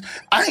airwaves,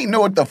 I ain't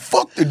know what the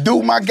fuck to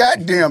do my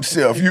goddamn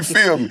self. You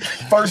feel me?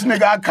 First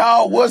nigga I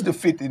called was the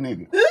 50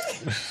 nigga.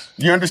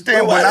 You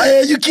understand? Why the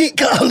hell you keep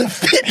calling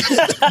 50?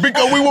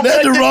 Because we were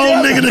That's back the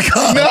wrong together. nigga to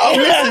call. No,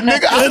 listen,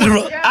 nigga.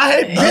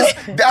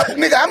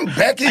 Nigga, I'm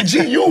back in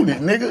G-Unit,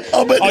 nigga.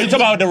 Oh, you talking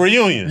about the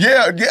reunion?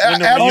 Yeah.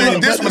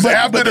 This was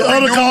after but the the other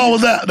reunion. call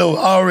was out though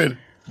already.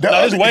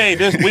 No,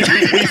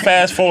 we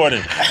fast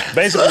forwarding.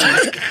 Basically,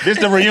 this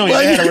the reunion.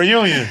 Well, They had a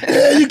reunion.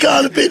 Yeah, you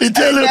called the 50,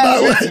 tell him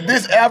about Listen,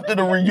 this after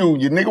the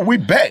reunion, nigga. We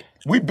back.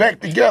 We back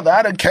together.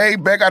 I done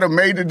came back. I done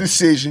made the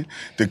decision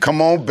to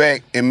come on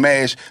back and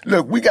mash.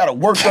 Look, we got to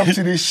work up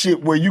to this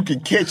shit where you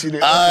can catch it.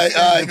 All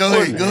right,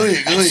 go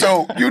ahead.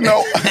 So, you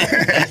know.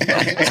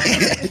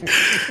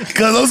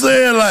 Because I'm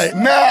saying, like,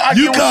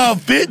 you call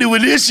 50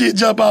 when this shit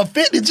jump out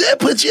 50, just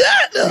put you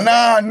out there.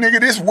 Nah, nigga,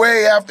 this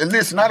way after.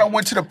 Listen, I done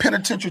went to the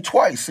penitentiary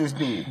twice since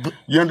then.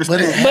 You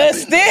understand? But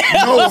still.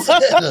 No,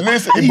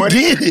 listen. He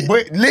did it.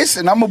 But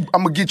listen, I'm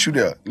gonna get you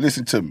there.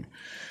 Listen to me.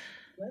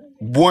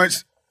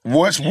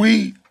 Once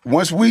we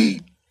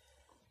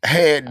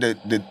had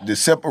the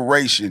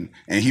separation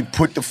and he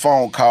put the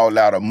phone call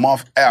out a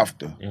month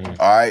after, all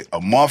right? A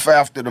month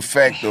after the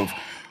fact of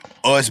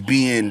us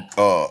being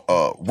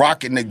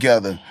rocking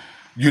together,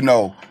 you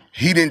know,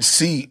 he didn't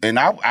see, and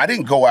I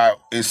didn't go out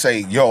and say,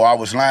 yo, I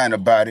was lying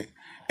about it,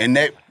 and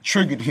that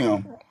triggered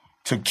him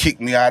to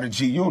kick me out of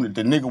G-Unit.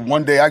 The nigga,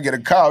 one day I get a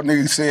call,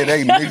 nigga said,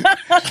 hey, nigga,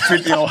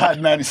 50 on Hot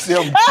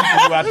 97, kicking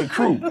you out the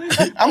crew.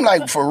 I'm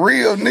like, for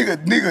real,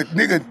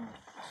 nigga,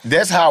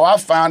 that's how I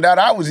found out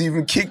I was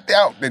even kicked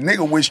out. The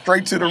nigga went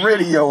straight to the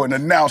radio and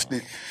announced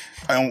it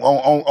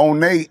on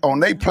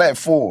they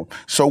platform.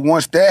 So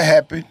once that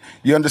happened,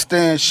 you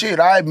understand, shit,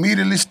 I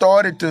immediately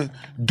started to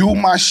do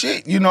my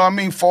shit, you know what I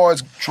mean, far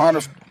as trying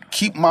to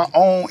keep my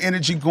own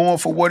energy going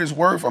for what it's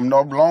worth. I'm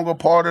no longer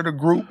part of the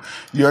group.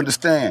 You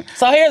understand?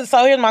 So here's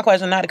my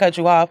question, not to cut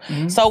you off.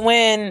 Mm-hmm. So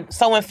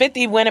when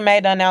 50 went and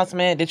made the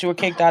announcement that you were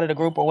kicked out of the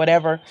group or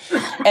whatever,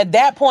 at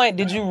that point,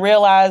 did you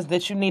realize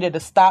that you needed to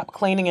stop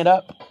cleaning it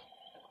up?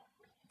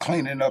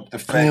 Cleaning up the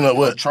fact. Cleaning up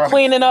what?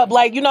 Cleaning up,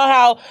 like, you know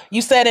how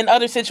you said in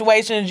other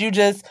situations you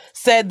just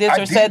said this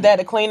or said that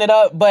to clean it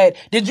up, but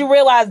did you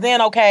realize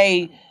then,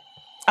 okay,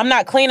 I'm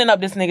not cleaning up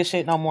this nigga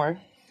shit no more?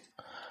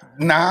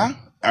 Nah.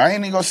 I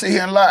ain't even gonna sit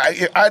here and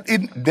lie.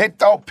 That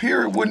thought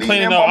period wouldn't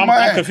even in my mind.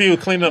 I'm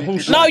confused. Cleaning up who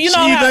shit? No, you know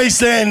how they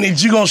saying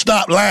that you gonna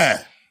stop lying.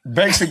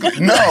 Basically,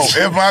 no.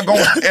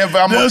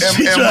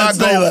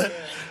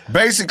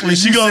 Basically,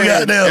 she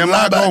said,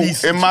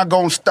 am I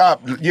gonna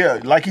stop? Yeah,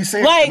 like he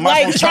said,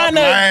 like trying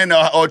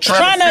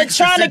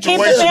to keep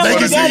the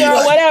family together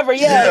or whatever.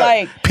 Yeah,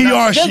 like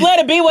PR just shit. let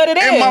it be what it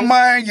is.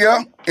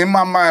 In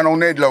my mind, on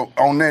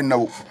that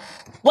note,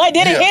 Like,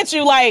 did it hit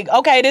you like,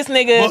 okay, this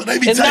nigga But they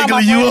be is not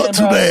my tangling you friend, up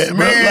too bro. bad, bro.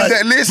 Man,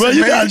 Like, listen, bro,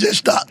 you man. gotta just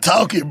stop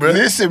talking, bro.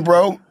 Listen,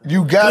 bro,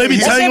 you got They be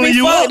tangling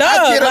you up.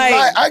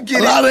 I get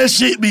A it. lot of that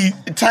shit be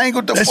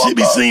Tangled the that fuck shit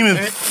be up. seeming.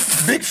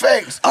 Big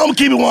facts. I'm gonna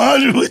keep it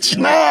 100 with you.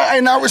 Nah,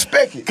 and I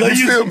respect it. Cause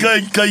You feel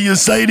me? you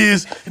say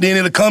this, and then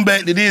it'll come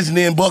back to this, and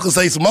then Buck will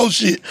say some more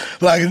shit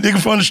like a nigga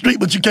from the street,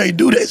 but you can't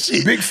do that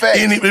shit. Big facts.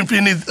 And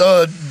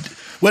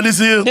what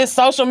this is? This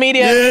social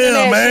media, Yeah,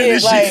 internet man, shit,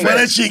 this like, shit, man,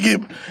 that shit get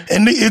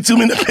and it's too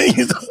many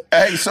opinions.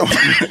 Hey, so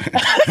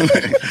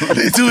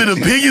There's too many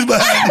opinions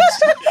behind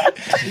this.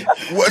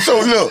 Well,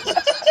 so look,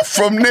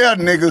 from there,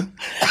 nigga,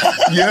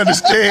 you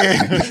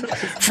understand?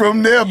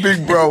 From there,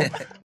 big bro.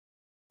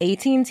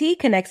 AT&T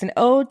connects an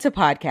ode to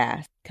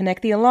podcast.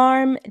 Connect the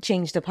alarm,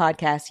 change the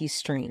podcast you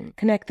stream.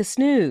 Connect the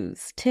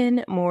snooze,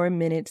 10 more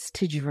minutes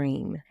to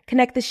dream.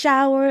 Connect the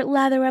shower,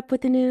 lather up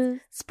with the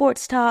news,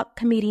 sports talk,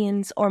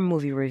 comedians, or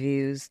movie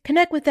reviews.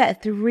 Connect with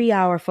that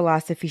 3-hour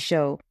philosophy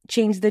show.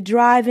 Change the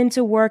drive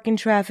into work and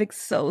traffic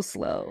so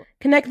slow.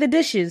 Connect the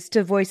dishes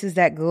to voices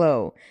that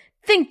glow.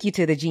 Thank you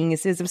to the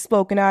geniuses of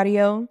spoken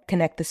audio.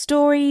 Connect the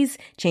stories,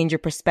 change your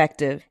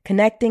perspective.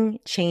 Connecting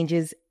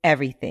changes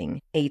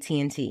everything.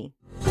 AT&T.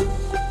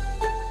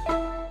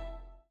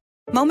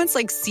 Moments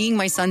like seeing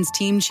my son's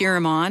team cheer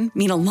him on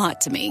mean a lot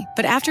to me.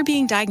 But after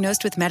being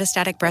diagnosed with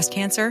metastatic breast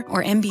cancer,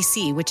 or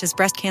MBC, which is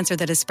breast cancer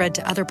that has spread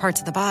to other parts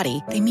of the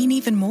body, they mean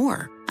even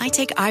more. I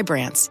take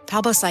Ibrance,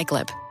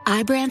 palbociclib.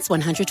 Ibrance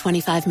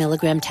 125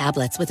 milligram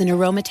tablets with an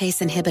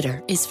aromatase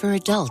inhibitor is for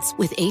adults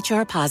with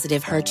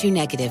HR-positive,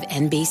 HER2-negative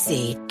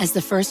MBC as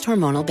the first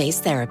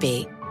hormonal-based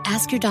therapy.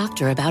 Ask your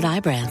doctor about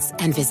Ibrance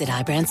and visit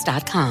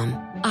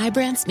Ibrance.com.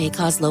 Ibrance may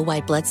cause low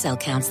white blood cell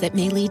counts that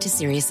may lead to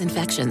serious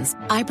infections.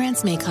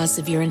 Ibrance may cause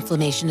severe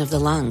inflammation of the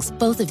lungs.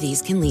 Both of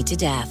these can lead to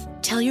death.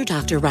 Tell your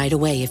doctor right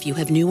away if you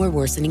have new or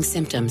worsening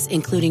symptoms,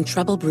 including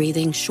trouble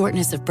breathing,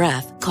 shortness of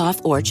breath,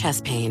 cough, or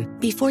chest pain.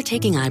 Before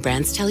taking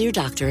Ibrance, tell your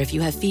doctor if you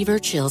have fever,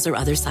 chills, or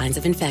other signs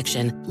of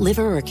infection,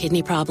 liver or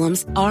kidney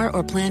problems, are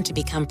or plan to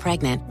become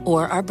pregnant,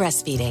 or are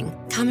breastfeeding.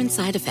 Common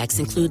side effects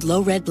include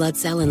low red blood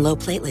cell and low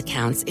platelet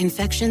counts,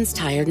 infections,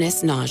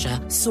 tiredness,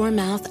 nausea, sore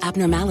mouth,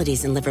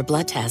 abnormalities in liver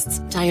blood tests,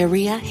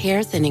 diarrhea,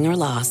 hair thinning or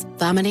loss,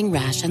 vomiting,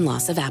 rash, and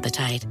loss of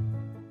appetite.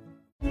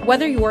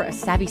 Whether you're a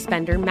savvy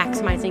spender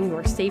maximizing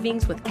your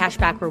savings with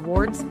cashback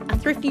rewards, a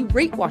thrifty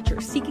rate watcher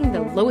seeking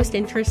the lowest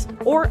interest,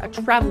 or a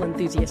travel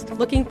enthusiast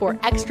looking for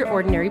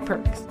extraordinary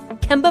perks,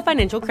 Kemba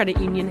Financial Credit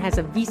Union has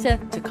a visa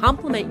to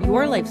complement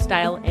your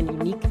lifestyle and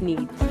unique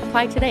needs.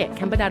 Apply today at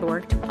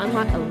Kemba.org to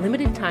unlock a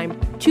limited time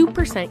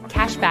 2%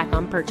 cash back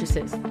on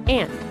purchases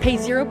and pay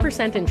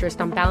 0% interest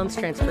on balance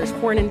transfers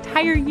for an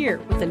entire year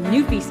with a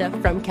new visa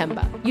from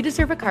Kemba. You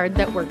deserve a card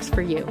that works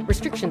for you.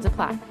 Restrictions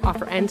apply.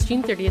 Offer ends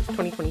June 30th,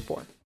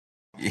 2024.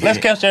 Let's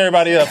catch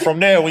everybody up. From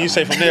there, when you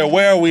say from there,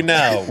 where are we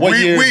now? What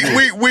year is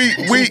it?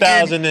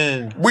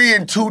 We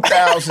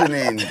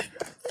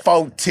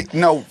 2014.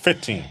 No,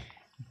 15.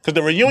 Because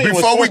the reunion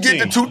before was 14. we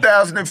get to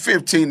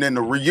 2015 and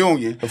the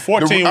reunion, The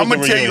 14 I'm was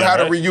gonna the tell you reunion, how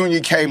right? the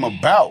reunion came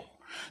about.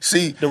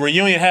 See, the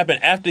reunion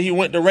happened after he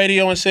went to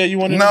radio and said you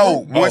wanted to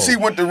no, do it? once he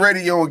went to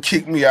radio and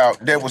kicked me out,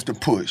 that was the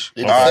push.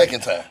 The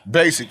second time.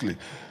 Basically,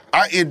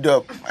 I end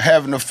up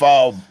having to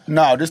file.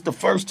 No, this the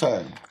first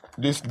time.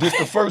 This the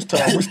first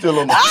time. We still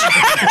on the.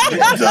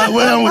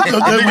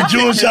 They with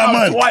you and Shot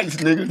Money. Twice,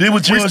 nigga. They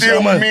with you we and still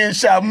Shot Money. me and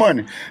Shot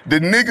Money. The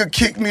nigga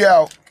kicked me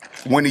out.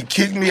 When he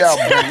kicked me out,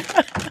 baby,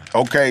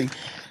 okay,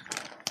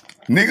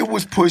 nigga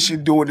was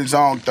pushing, doing his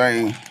own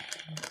thing.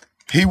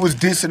 He was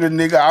dissing a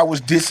nigga. I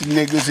was dissing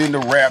niggas in the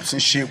raps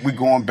and shit. We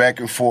going back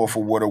and forth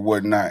or what or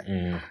whatnot.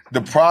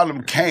 The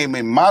problem came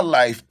in my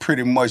life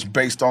pretty much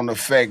based on the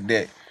fact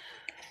that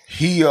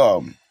he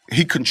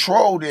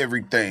controlled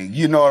everything.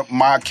 You know,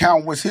 my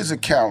account was his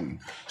account.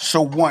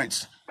 So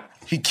once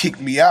he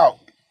kicked me out,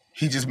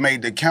 he just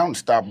made the accountant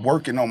stop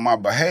working on my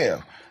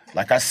behalf.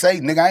 Like I say,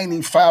 nigga, I ain't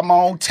even filed my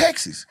own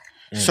taxes.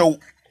 So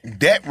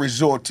that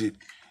resulted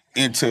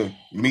into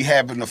me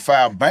having to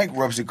file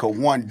bankruptcy because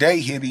one day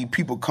here these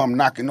people come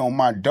knocking on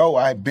my door.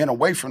 I had been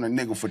away from the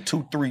nigga for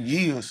 2-3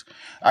 years.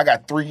 I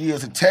got 3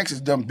 years of taxes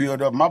done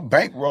built up. My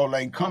bankroll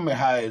ain't coming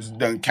high as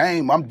done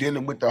came. I'm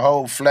dealing with the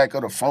whole flack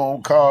of the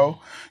phone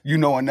call, you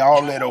know, and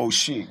all that old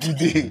shit. You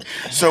dig?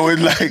 So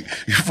it's like,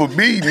 for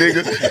me,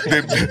 nigga,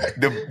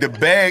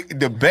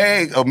 the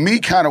bag of me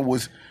kind of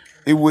was,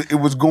 it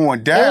was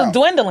going down. It was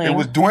dwindling. It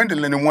was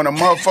dwindling, and when a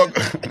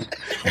motherfucker,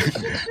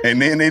 and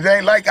then it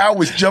ain't like I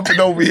was jumping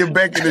over here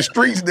back in the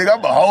streets, nigga.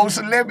 I'm a whole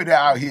celebrity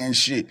out here and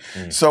shit.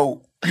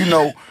 So, you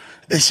know,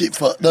 that shit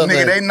fucked up.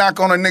 Nigga, they knock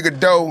on a nigga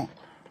door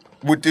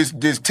with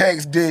this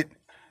tax debt,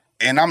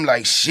 and I'm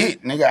like,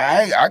 shit, nigga,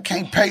 I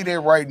can't pay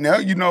that right now,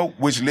 you know,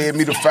 which led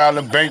me to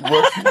filing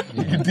bankruptcy.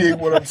 You dig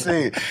what I'm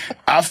saying?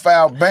 I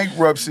filed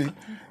bankruptcy,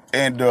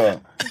 and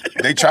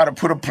they try to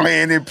put a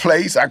plan in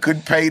place. I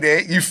couldn't pay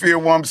that. You feel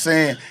what I'm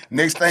saying?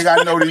 Next thing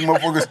I know, these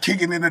motherfuckers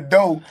kicking in the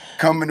door,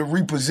 coming to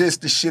repossess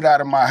the shit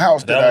out of my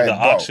house that I had was the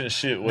bought. auction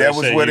shit. That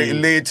was what it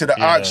led to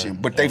the auction.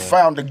 But they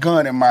found a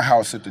gun in my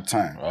house at the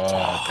time.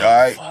 All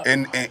right?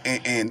 And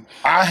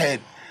I had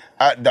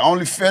the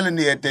only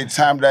felony at that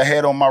time that I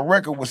had on my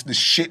record was the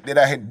shit that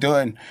I had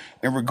done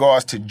in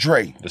regards to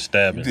Dre. The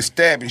stabbing. The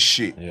stabbing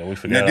shit. Yeah, we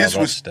forgot Now, this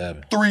about was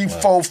stabbing. 3,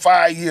 4,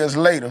 5 years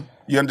later.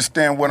 You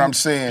understand what I'm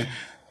saying?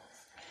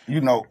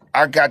 You know,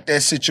 I got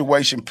that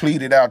situation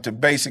pleaded out to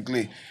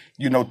basically,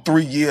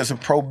 3 years of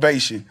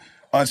probation,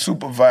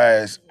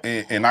 unsupervised,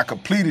 and I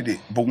completed it.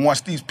 But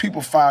once these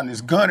people found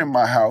this gun in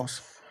my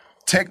house,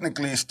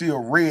 technically it's still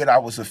read I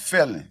was a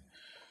felon.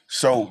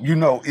 So,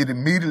 it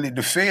immediately,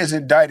 the feds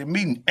indicted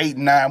me 8,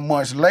 9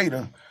 months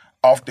later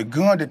off the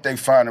gun that they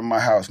found in my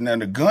house. Now,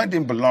 the gun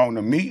didn't belong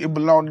to me. It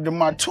belonged to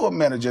my tour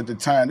manager at the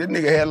time. That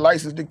nigga had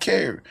license to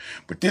carry.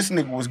 But this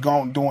nigga was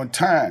gone doing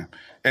time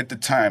at the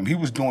time. He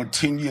was doing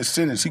 10-year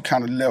sentence. He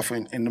kind of left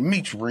in the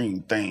meat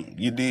ring thing,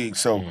 you dig?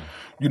 So,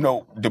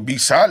 to be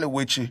solid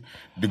with you,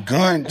 the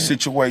gun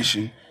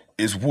situation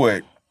is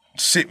what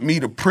sent me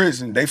to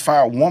prison. They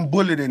found one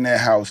bullet in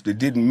that house that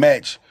didn't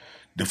match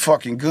the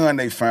fucking gun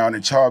they found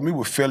and charged me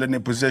with felon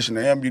in possession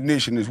of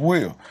ammunition as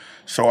well.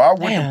 So I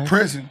went to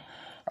prison.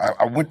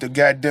 I went to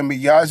goddamn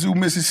Yazoo,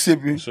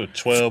 Mississippi. So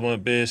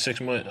 12-month bid,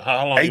 6 months.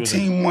 How long?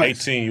 18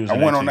 months. 18. You was I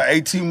went on an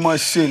 18-month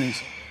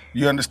sentence.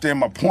 You understand?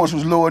 My points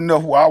was low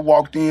enough where I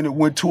walked in and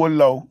went to a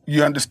low.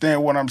 You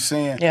understand what I'm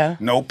saying? Yeah.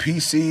 No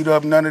PC'd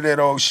up, none of that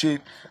old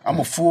shit. I'm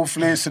a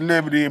full-fledged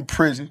celebrity in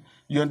prison.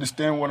 You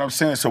understand what I'm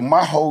saying? So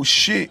my whole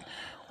shit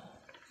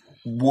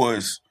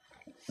was,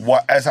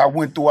 as I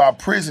went through our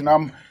prison,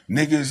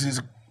 niggas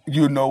is,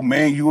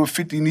 man, you and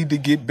 50 need to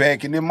get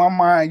back. And in my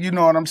mind, you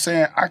know what I'm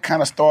saying? I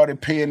kind of started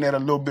paying that a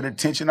little bit of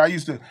attention. I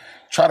used to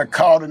try to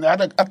call the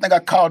nigga. I think I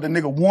called the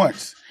nigga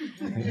once.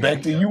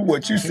 Back to you,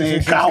 what you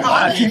said.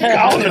 I keep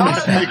calling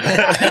this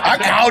nigga. I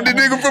called the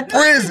nigga from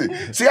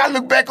prison. See, I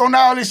look back on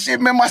all this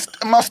shit, man,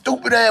 my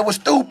stupid ass was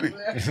stupid.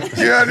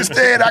 You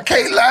understand? I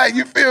can't lie,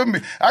 you feel me?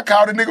 I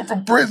called the nigga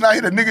from prison. I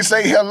hear the nigga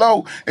say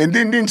hello and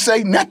then didn't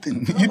say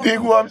nothing. You dig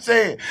what I'm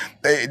saying?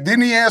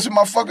 Didn't he answer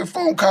my fucking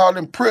phone call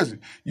in prison?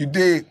 You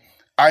dig?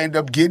 I ended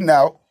up getting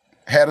out.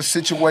 Had a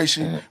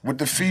situation with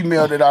the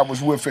female that I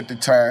was with at the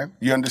time.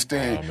 You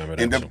understand?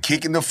 Ended up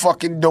kicking the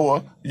fucking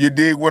door. You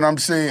dig what I'm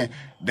saying?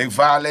 They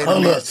violated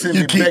me and sent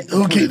me back to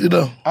Who kicked the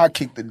door? I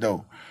kicked the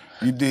door.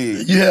 You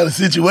did. You had a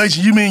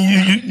situation. You mean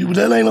you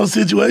that ain't no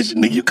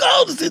situation? Nigga, you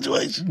caused the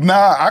situation.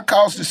 Nah, I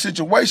caused the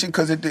situation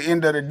because at the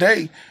end of the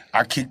day,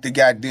 I kicked the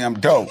goddamn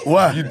door.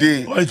 Why? You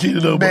did. Why you kicked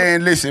the door?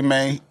 Man, listen,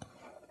 man.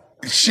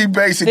 She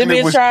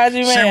basically was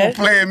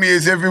playing me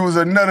as if it was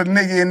another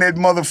nigga in that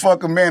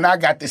motherfucker, man. I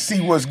got to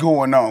see what's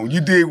going on. You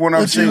dig what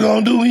I'm saying? What you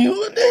gonna do when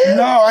you in there?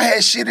 No, I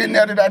had shit in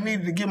there that I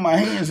needed to get my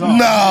hands on.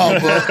 No,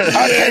 bro.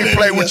 I can't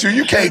play with you.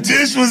 You can't.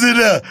 This was in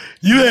there.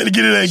 You had to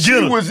get in there and get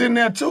her. She was in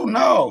there too.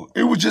 No,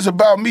 it was just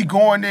about me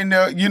going in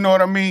there, you know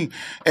what I mean?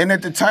 And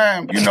at the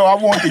time, I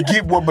wanted to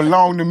get what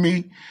belonged to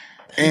me.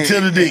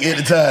 Until the dick at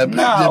the time.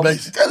 No,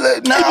 keep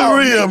it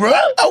real, bro.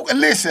 Oh,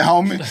 listen,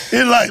 homie. It's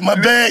like my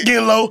bag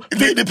getting low,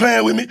 50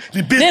 playing with me,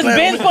 the bitch This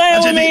playing bitch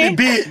playing with me.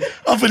 The bitch,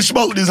 I'm finna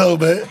smoke this hoe,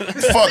 man.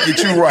 Fuck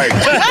it, you right.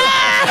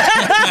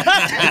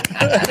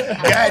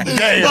 God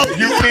damn.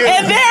 You feel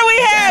And there we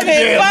have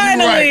it,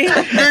 finally.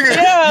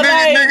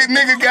 Right.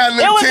 Nigga got a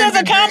little it was tender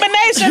just a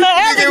combination of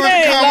everything. It was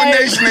a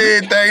combination of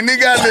everything. Nigga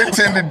got a little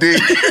tender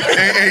dick.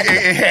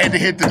 It had to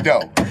hit the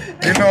dough.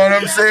 You know what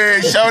I'm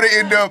saying? Shorty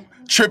ended up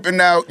tripping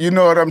out, you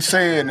know what I'm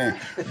saying? And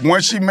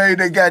once she made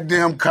that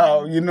goddamn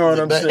call, you know what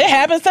I'm saying? It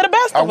happens to the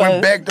best of us. I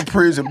went back to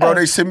prison, bro.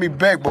 They sent me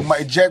back, but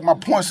it jacked my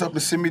points up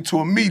and sent me to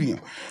a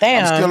medium.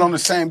 Damn. I'm still on the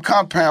same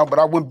compound, but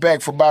I went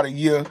back for about a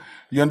year,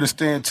 you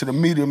understand, to the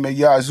medium in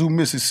Yazoo,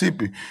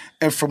 Mississippi.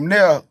 And from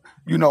there,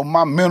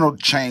 my mental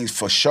changed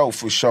for sure.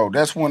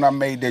 That's when I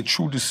made that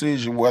true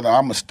decision whether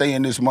I'm going to stay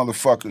in this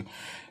motherfucker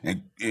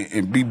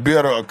and be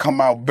better or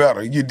come out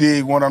better. You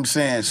dig what I'm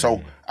saying?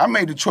 So I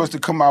made the choice to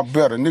come out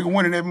better. Nigga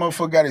went in that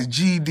motherfucker, got his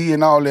GED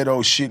and all that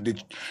old shit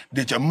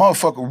that your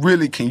motherfucker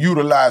really can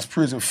utilize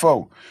prison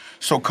for.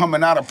 So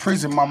coming out of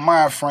prison, my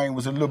mind frame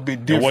was a little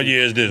bit different. And what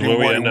year is this? Where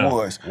we at now?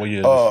 Was. What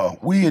year is this?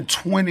 We in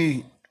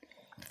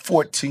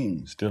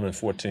 2014. Still in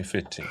 14,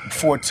 15.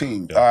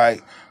 14, all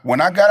right.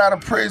 When I got out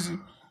of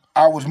prison,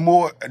 I was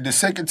the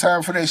second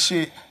time for that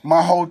shit,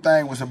 my whole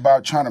thing was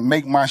about trying to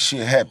make my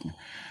shit happen.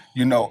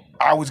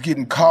 I was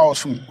getting calls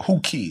from Who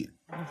Kid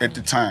at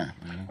the time,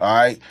 all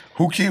right?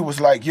 Who Kid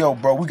was like, yo,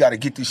 bro, we got to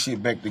get this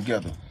shit back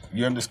together.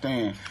 You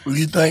understand? Well,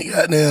 you think,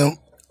 goddamn,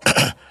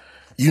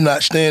 you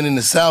not staying in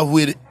the South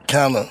with it,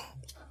 kind of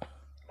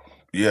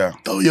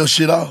throw your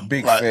shit off?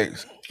 Big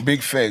facts.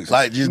 Big facts.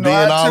 Like just being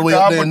all the way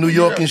up there in New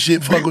York and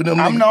shit, fuck with them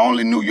niggas. I'm the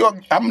only New York,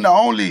 I'm the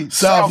only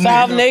South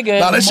nigga.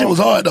 Nah, that shit was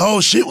hard. The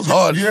whole shit was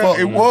hard as fuck.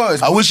 It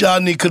was. I wish y'all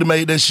niggas could have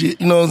made that shit.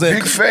 You know what I'm saying?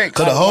 Big facts.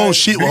 Because the whole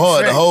shit was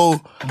hard. The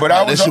whole. But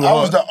I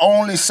was the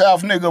only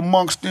South nigga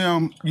amongst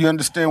them. You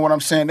understand what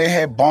I'm saying? They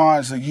had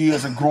bonds of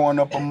years of growing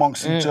up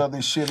amongst each other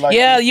and shit like that.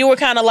 Yeah, you were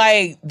kind of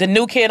like the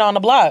new kid on the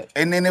block.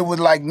 And then it was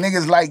like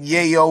niggas like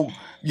Yayo,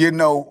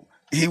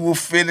 he was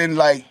feeling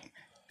like,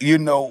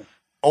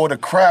 or the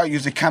crowd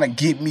used to kind of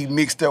get me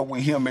mixed up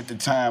with him at the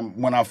time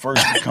when I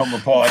first become a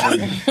part of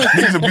it.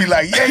 Niggas would be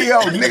like,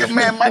 Yayo, nigga,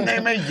 man, my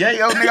name ain't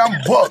Yayo, nigga,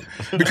 I'm Buck.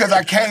 Because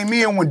I came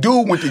in when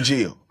dude went to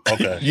jail.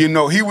 Okay. You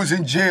know, he was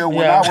in jail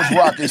when I was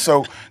rocking,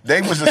 so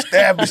they was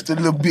established a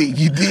little bit,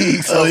 you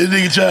dig? So this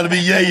nigga trying to be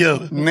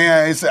Yayo.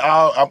 Man, it's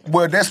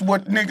well, that's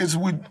what niggas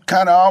would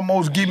kind of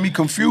almost get me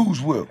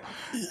confused with.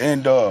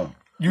 And,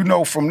 you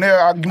know, from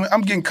there,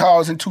 I'm getting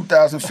calls in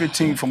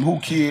 2015 from Who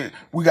Kid,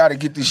 we got to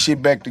get this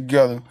shit back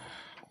together.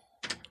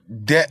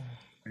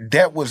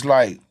 That was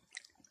like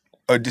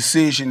a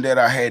decision that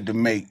I had to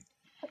make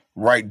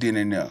right then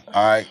and there,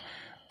 all right?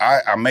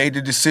 I made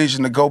the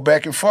decision to go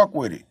back and fuck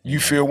with it.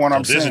 You feel what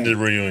I'm saying? This is the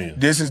reunion.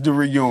 This is the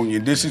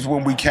reunion. This is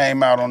when we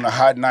came out on the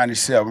Hot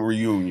 97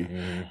 reunion.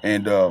 Mm-hmm.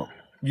 And,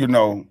 you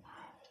know,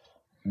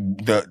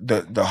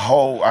 the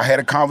whole, I had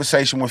a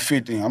conversation with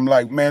 50. I'm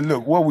like, man,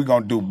 look, what we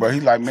gonna do, bro? He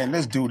like, man,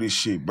 let's do this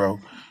shit, bro.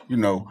 You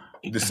know,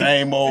 the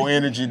same old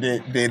energy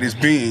that it's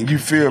been, you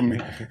feel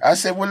me? I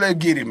said, well, let's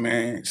get it,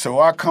 man. So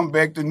I come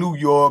back to New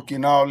York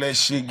and all that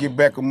shit, get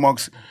back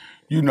amongst,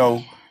 you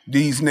know,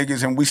 these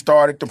niggas, and we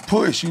started to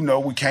push. You know,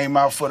 we came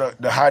out for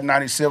the Hot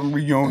 97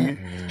 reunion.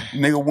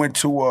 Mm-hmm. Nigga went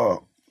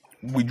to,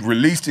 we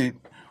released it.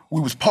 We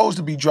was supposed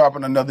to be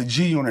dropping another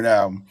G-Unit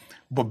album,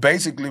 but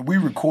basically we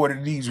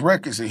recorded these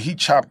records and he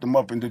chopped them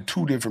up into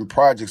 2 different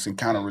projects and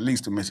kind of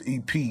released them as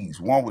EPs.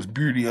 One was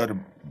Beauty and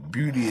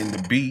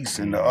the Beast,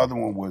 and the other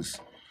one was,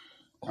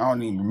 I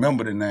don't even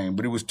remember the name,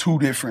 but it was 2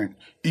 different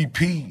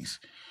EPs.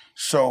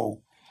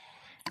 So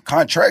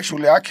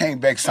contractually, I came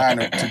back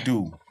signed up to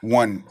do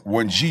one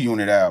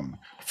G-Unit album,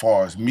 as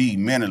far as me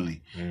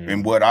mentally,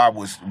 and what I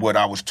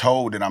was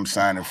told that I'm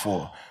signing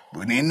for.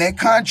 But in that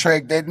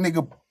contract, that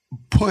nigga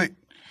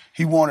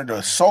he wanted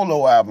a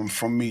solo album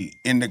from me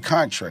in the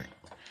contract.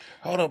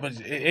 Hold up, but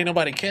ain't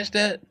nobody catch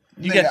that?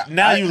 You got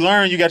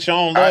your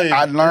own lawyer.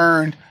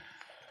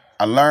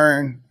 I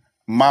learned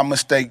my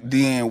mistake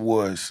then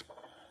was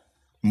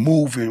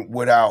moving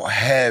without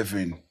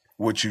having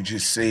what you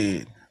just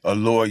said, a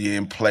lawyer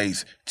in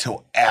place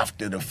till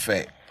after the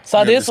fact.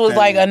 So this was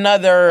like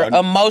another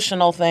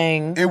emotional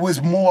thing. It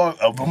was more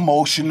of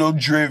emotional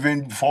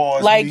driven for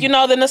us. Like, you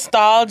know, the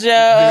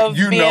nostalgia of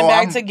being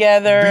back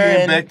together.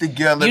 Being back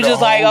together. You just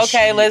like,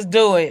 okay, shit. Let's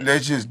do it.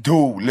 Let's just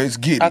do it. Let's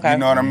get it. You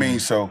know what I mean?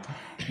 So,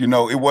 you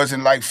know, it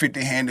wasn't like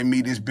 50 handed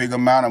me this big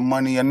amount of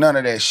money or none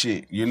of that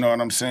shit. You know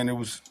what I'm saying? It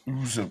was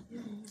a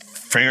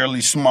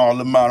fairly small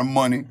amount of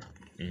money.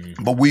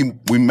 But we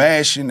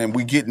mashing and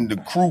we getting the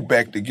crew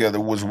back together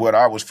was what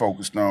I was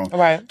focused on.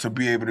 Right. To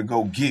be able to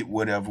go get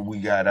whatever we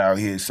got out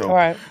here.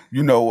 So,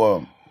 you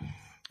know,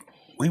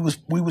 we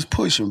was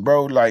pushing,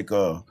 bro. Like,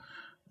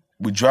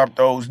 we dropped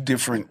those 2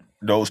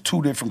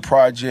 different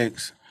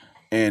projects,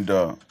 and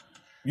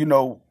you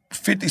know,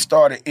 50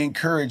 started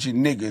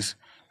encouraging niggas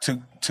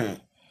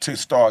to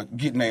start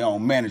getting their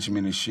own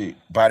management and shit.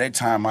 By that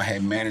time, I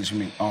had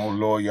management, own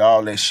lawyer,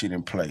 all that shit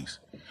in place.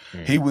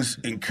 He was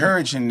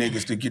encouraging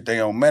niggas to get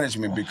their own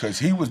management because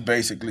he was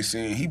basically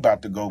saying he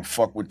about to go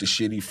fuck with the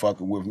shit he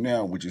fucking with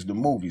now, which is the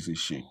movies and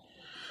shit.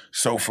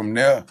 So from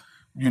there,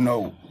 you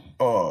know,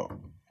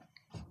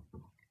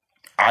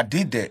 I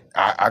did that.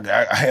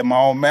 I had my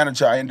own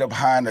manager. I ended up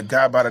hiring a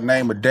guy by the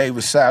name of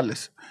David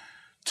Salas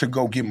to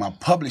go get my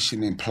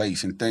publishing in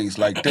place and things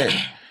like that.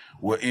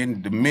 Well,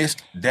 in the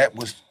midst, that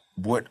was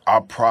what our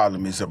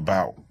problem is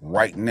about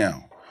right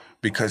now.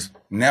 Because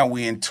now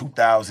we're in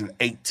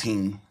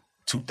 2018,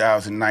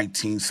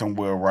 2019,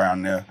 somewhere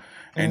around there.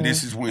 And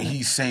this is when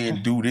he's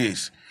saying, do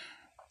this.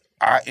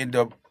 I end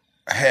up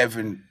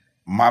having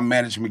my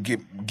management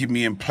get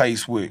me in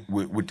place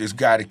with this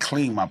guy to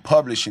clean my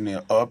publishing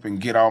up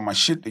and get all my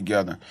shit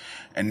together.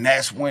 And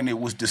that's when it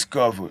was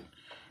discovered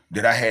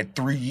that I had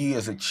 3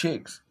 years of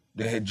checks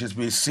that had just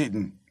been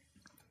sitting.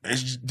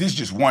 This is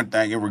just one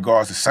thing in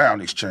regards to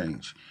Sound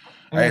Exchange.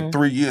 I had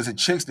 3 years of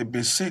checks that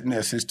been sitting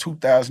there since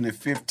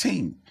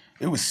 2015.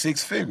 It was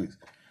 6 figures.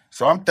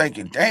 So I'm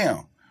thinking,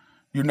 damn,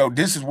 you know,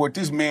 this is what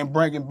this man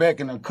bringing back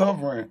and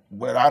uncovering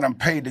what I done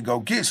paid to go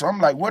get. So I'm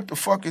like, what the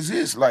fuck is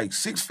this? Like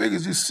 6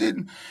 figures just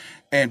sitting.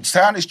 And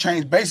Sound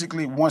Exchange,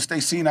 basically, once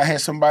they seen I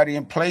had somebody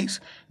in place,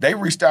 they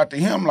reached out to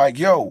him like,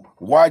 yo,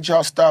 why'd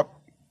y'all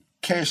stop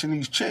cashing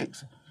these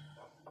checks?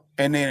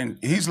 And then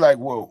he's like,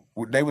 well,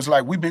 they was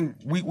like,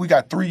 we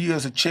got 3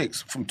 years of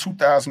checks from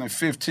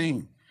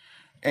 2015.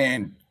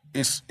 And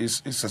it's a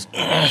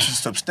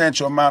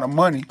substantial amount of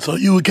money. So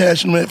you were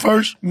cashing them at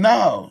first?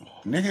 No,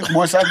 nigga.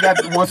 Once I got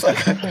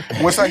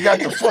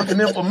the fucking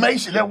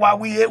information, that's why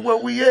we at where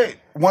we at.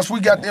 Once we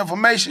got the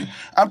information,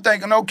 I'm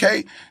thinking,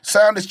 okay,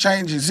 Sound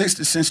Exchange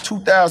existed since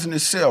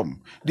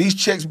 2007. These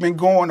checks been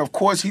going. Of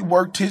course, he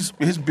worked his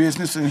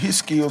business and his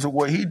skills of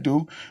what he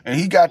do, and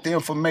he got the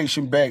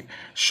information back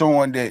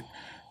showing that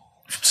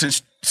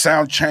since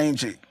Sound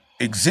Exchange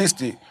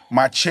existed,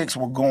 my checks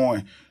were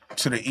going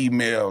to the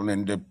email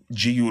and the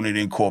G-Unit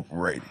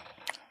Incorporated.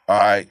 All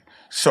right.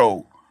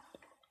 So,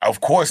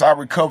 of course, I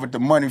recovered the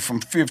money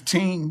from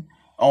 15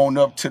 on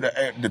up to the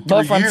 3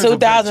 But from years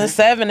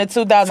 2007 to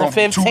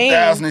 2015. From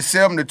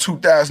 2007 to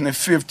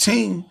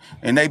 2015,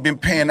 and they've been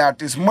paying out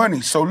this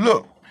money. So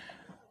look,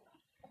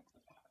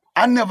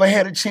 I never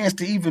had a chance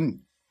to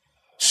even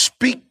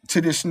speak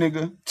to this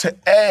nigga to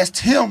ask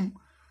him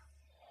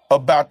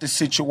about the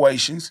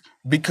situations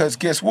because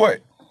guess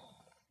what?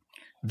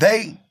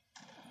 They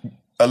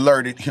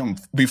alerted him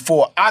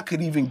before I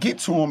could even get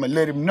to him and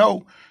let him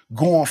know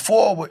going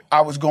forward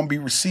I was gonna be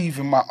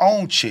receiving my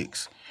own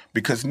checks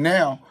because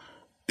now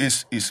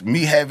it's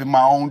me having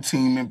my own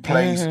team in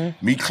place,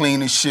 me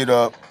cleaning shit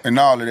up and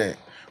all of that.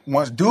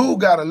 Once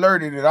dude got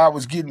alerted that I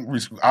was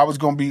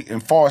gonna be,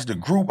 as far as the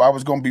group, I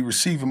was gonna be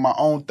receiving my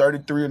own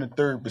 33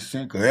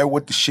 1/3%, because that's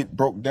what the shit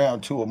broke down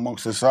to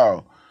amongst us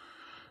all.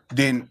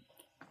 Then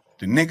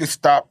the nigga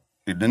stopped.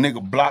 The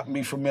nigga blocked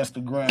me from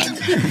Instagram. the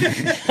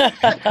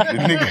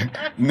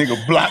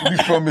nigga blocked me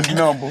from his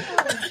number.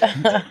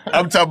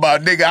 I'm talking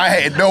about nigga, I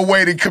had no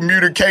way to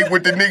communicate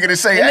with the nigga to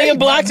say, the hey, nigga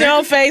blocked you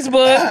on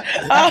Facebook.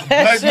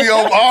 Blocked me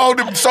on all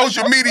the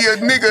social media.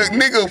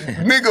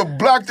 Nigga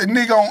blocked the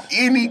nigga on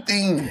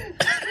anything.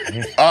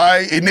 All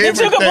right, and that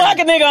you can block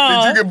a nigga on.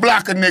 That you can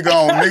block a nigga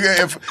on.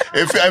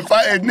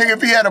 Nigga,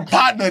 if he had a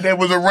partner that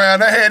was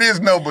around, I had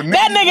his number. Nigga,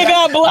 that nigga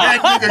got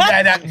blocked.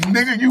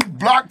 Nigga, you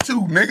blocked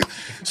too, nigga.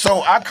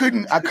 So I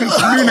couldn't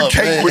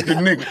communicate with the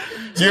nigga.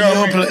 You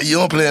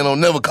don't plan on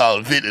never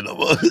calling 50 no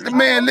more.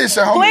 Man,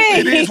 listen, homie,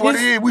 it is what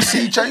it is. We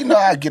see each other. You know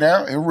how I get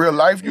out in real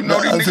life. You know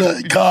these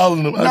niggas.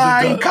 Calling them.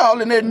 I ain't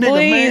calling that nigga,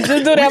 Please, man.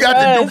 just do that we got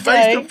for to do us,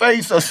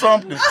 face-to-face or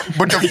something.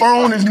 But the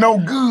phone is no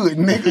good,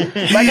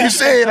 nigga. Like you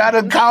said, I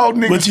done called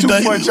niggas too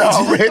much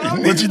already.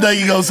 What you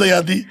think you gonna say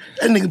out there?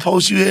 That nigga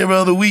post you every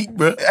other week,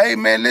 bro. Hey,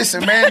 man,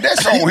 listen, man,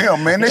 that's on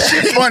him, man. That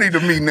shit funny to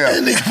me now.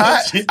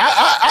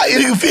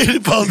 Nigga 50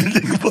 posted,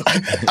 nigga.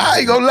 I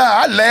ain't gonna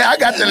lie. I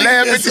got to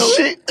laugh at the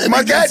shit.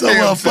 My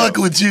goddamn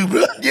fucking with you,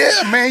 bro.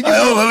 Yeah, man.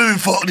 Hold on, let me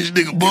fuck this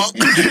nigga Buck.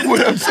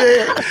 What I'm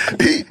saying?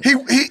 He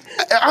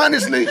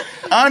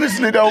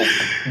honestly though,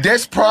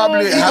 that's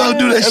probably he gonna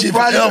do that shit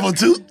forever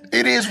too.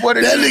 It is what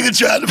it that is. That nigga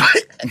trying to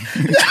make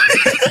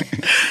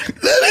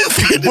that nigga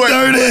fit the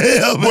dirty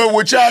hell. But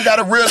what y'all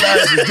gotta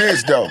realize is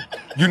this though,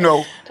 you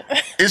know.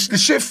 It's the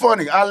shit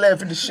funny. I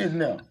laugh at the shit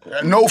now.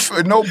 No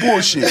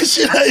bullshit. That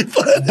shit ain't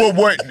funny.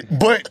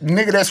 But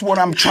nigga, that's what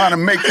I'm trying to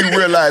make you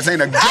realize.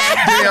 Ain't a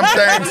goddamn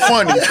thing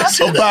funny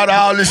about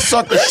all this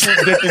sucker shit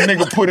that the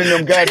nigga put in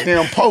them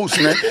goddamn posts,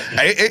 man.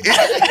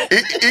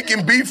 It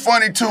can be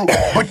funny too,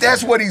 but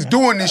that's what he's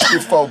doing this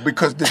shit for.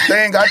 Because the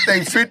thing I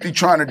think 50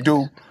 trying to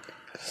do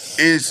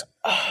is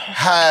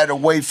hide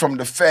away from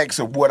the facts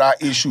of what our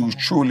issues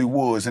truly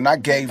was, and I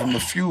gave him the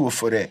fuel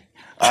for that.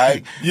 All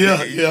right.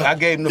 Yeah. I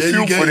gave him the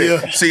fuel for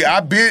that. Yeah. See,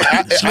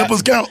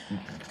 slippers count.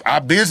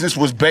 Our business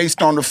was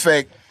based on the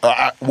fact.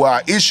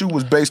 Our issue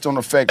was based on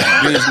the fact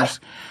of business.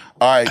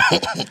 All right,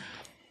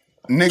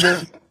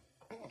 nigga,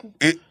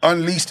 it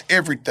unleashed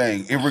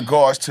everything in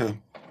regards to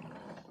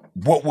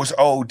what was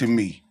owed to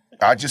me.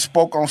 I just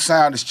spoke on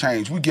Sound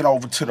Exchange. We get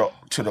over to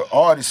the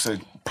artists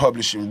and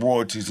publishing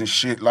royalties and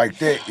shit like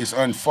that. It's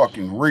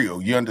unfucking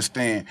real. You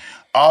understand?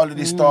 All of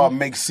this started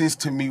make sense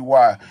to me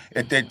why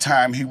at that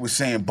time he was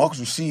saying Bucks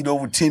received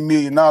over $10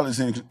 million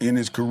in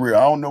his career. I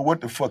don't know what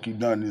the fuck he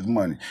done with his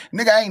money.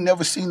 Nigga, I ain't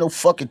never seen no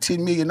fucking $10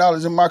 million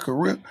in my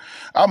career.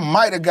 I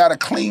might have got a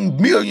clean $1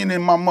 million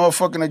in my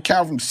motherfucking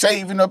account from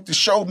saving up the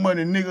show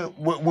money, nigga,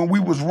 when we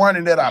was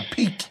running at our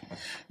peak.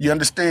 You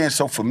understand?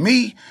 So for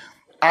me,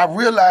 I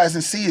realize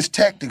and see his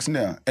tactics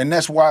now. And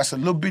that's why it's a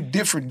little bit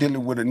different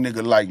dealing with a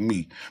nigga like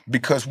me.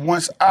 Because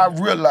once I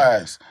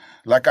realize,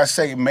 like I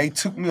say, it may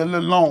took me a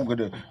little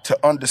longer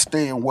to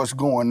understand what's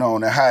going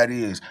on and how it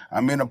is.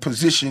 I'm in a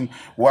position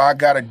where I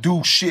gotta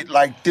do shit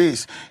like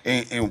this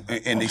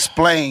and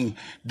explain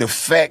the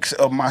facts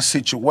of my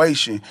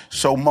situation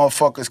so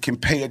motherfuckers can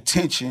pay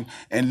attention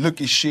and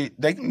look at shit.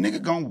 They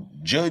nigga gonna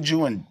judge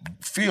you and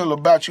feel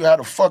about you how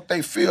the fuck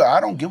they feel.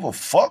 I don't give a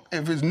fuck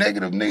if it's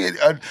negative,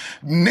 nigga.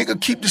 Nigga,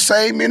 keep the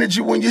same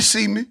energy when you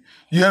see me.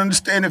 You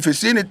understand? If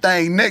it's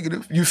anything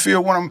negative, you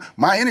feel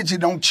my energy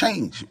don't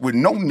change with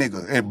no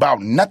nigga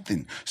about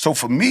nothing. So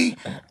for me,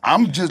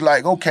 I'm just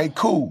like, okay,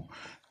 cool.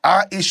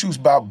 Our issues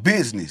about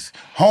business.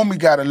 Homie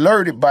got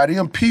alerted by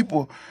them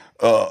people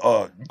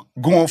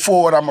going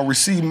forward, I'm going to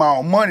receive my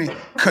own money,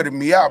 cutting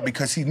me out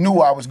because he knew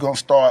I was going to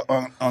start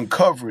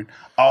uncovering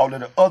all of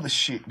the other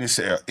shit that's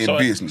in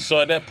business. So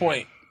at that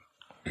point,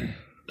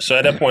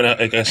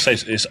 I can say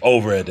it's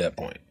over at that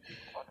point.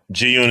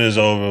 G-Unit is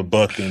over,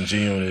 Buck and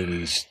G-Unit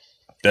is...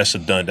 That's a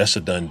done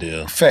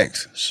deal.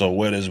 Facts. So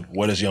where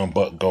does Young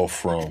Buck go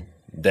from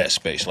that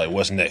space? Like,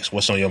 what's next?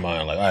 What's on your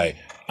mind? Like, all right,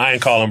 I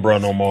ain't calling bro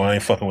no more. I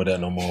ain't fucking with that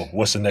no more.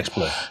 What's the next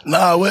play?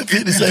 Nah, what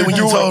 50 say when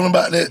you told him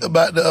about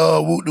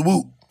the whoop the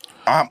whoop?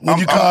 When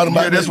you called him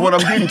about that's what I'm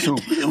getting to.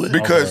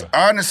 Because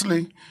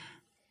honestly,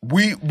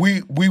 we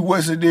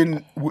wasn't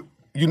in.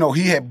 You know,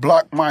 he had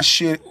blocked my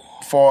shit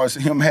as far as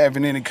him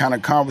having any kind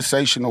of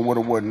conversation or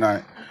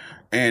whatnot,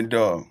 and.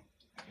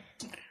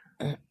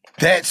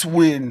 That's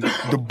when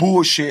the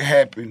bullshit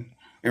happened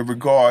in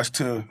regards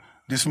to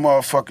this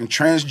motherfucking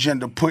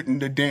transgender putting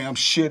the damn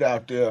shit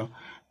out there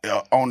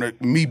on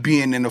me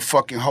being in a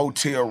fucking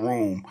hotel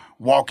room,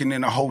 walking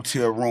in a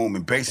hotel room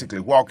and basically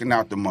walking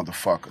out the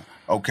motherfucker,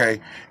 okay?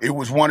 It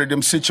was one of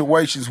them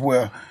situations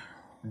where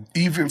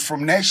even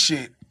from that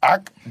shit,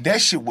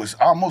 that shit was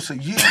almost a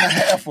year and a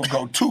half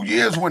ago, 2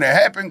 years when it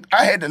happened.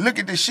 I had to look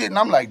at this shit and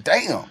I'm like,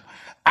 damn.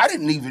 I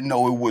didn't even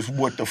know it was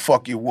what the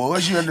fuck it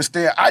was. You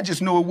understand? I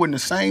just knew it wasn't the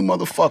same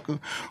motherfucker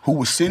who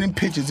was sending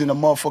pictures in a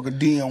motherfucker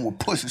DM with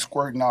pussy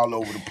squirting all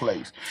over the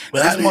place.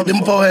 But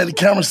them folks had the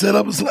camera set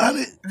up or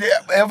something? Yeah,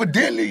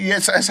 evidently,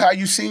 yes, that's how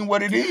you seen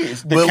what it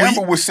is. The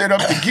camera was set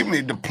up to give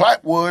me, the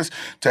plot was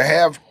to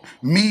have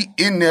me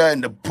in there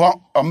and the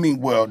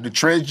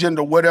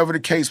transgender, whatever the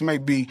case may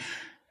be,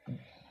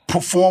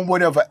 perform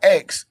whatever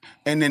acts,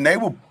 and then they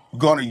were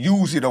gonna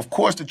use it, of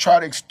course, to try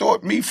to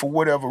extort me for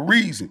whatever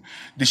reason.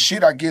 The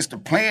shit, I guess, the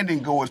plan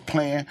didn't go as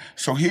planned.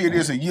 So here it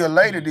is, a year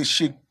later, this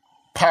shit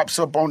pops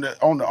up on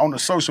the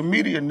social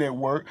media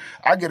network.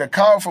 I get a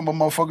call from a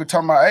motherfucker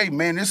talking about, hey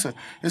man, it's a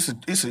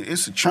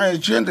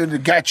transgender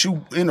that got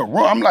you in a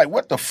room. I'm like,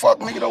 what the fuck,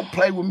 nigga? Don't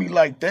play with me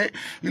like that.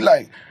 You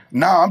like,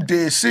 nah, I'm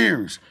dead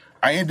serious.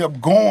 I end up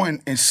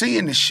going and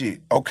seeing this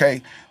shit.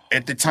 Okay,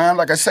 at the time,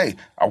 like I say,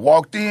 I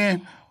walked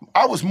in.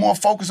 I was more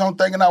focused on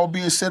thinking I was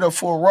being set up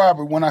for a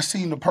robbery when I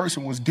seen the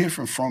person was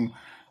different from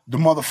the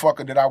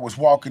motherfucker that I was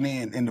walking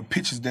in and the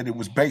pictures that it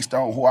was based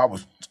on who I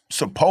was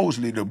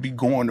supposedly to be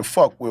going to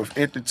fuck with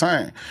at the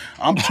time.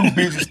 I'm too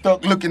busy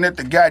stuck looking at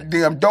the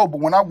goddamn door, but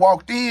when I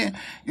walked in,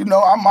 you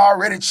know, I'm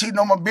already cheating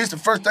on my bitch. The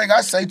first thing I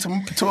say to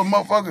a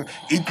motherfucker,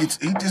 eat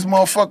this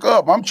motherfucker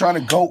up. I'm trying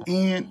to go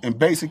in and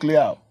basically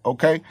out,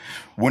 okay?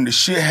 When the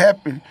shit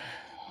happened,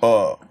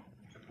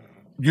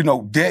 you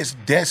know,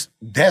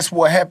 that's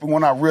what happened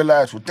when I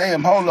realized, well,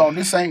 damn, hold on,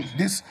 this ain't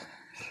this.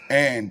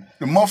 And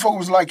the motherfucker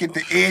was like at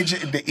the edge,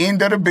 at the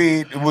end of the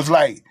bed. It was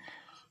like,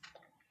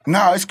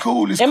 nah, it's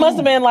cool, it's cool. It must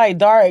have been like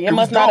dark. It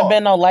must not have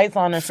been no lights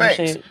on or some Facts.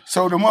 shit.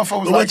 So the motherfucker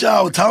was But like, what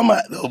y'all was talking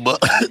about though,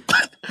 but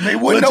it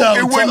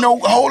wasn't no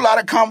whole lot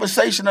of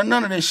conversation or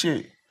none of that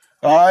shit.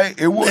 All right?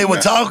 They were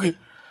talking?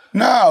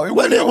 No, it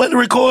wasn't. What the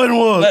recording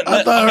was?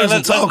 I thought I heard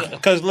some talking.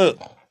 Because look,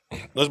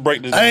 let's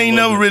break this down. I ain't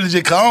never really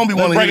just call. I don't be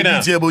wanting to hear the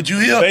detail, but you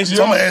here,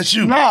 so I'm gonna ask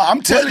you. Nah,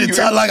 I'm telling you.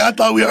 Like I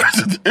thought we heard.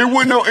 It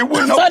wasn't no.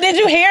 So did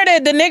you hear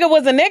that the nigga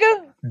was a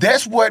nigga?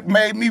 That's what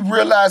made me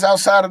realize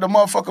outside of the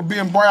motherfucker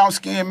being brown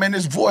skinned, man,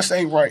 this voice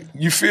ain't right.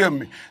 You feel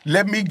me?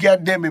 Let me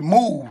goddamn it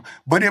move.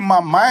 But in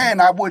my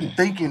mind, I wasn't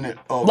thinking it.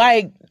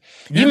 Like,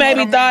 you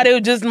maybe thought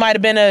it just might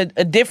have been a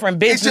different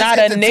bitch, not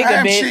a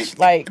nigga bitch.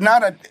 Like,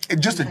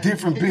 just a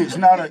different bitch,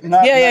 not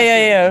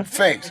Yeah.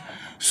 Facts.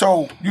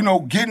 So, you know,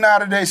 getting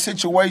out of that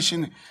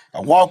situation, I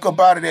walk up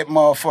out of that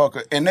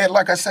motherfucker, and that,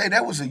 like I say,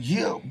 that was a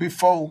year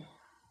before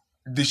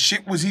the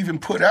shit was even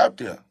put out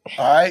there.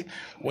 All right.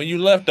 When you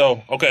left,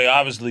 though, okay,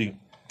 obviously,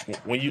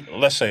 when you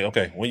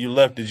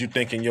left, did you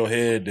think in your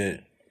head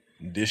that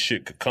this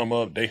shit could come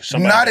up?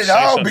 Not at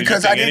all,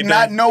 because I did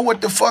not know what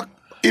the fuck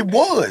it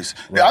was.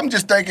 Right. I'm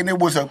just thinking it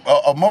was a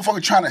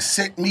motherfucker trying to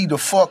set me the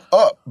fuck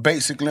up,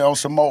 basically, on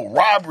some old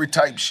robbery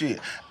type shit.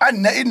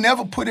 It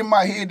never put in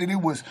my head that it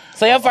was.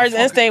 So your first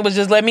instinct was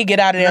just let me get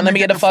out of there and let me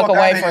get the fuck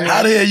away from you.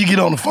 How the hell you get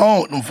on the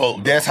phone with them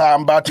folks? That's how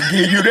I'm about to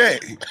give you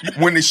that.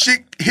 When the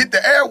shit hit the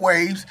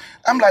airwaves,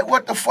 I'm like,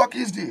 what the fuck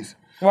is this?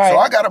 Right. So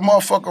I got a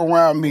motherfucker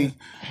around me.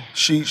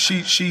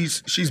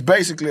 She's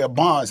basically a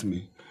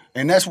bondsman.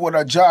 And that's what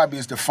her job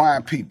is, to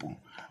find people.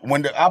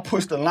 When I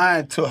push the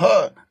line to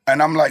her,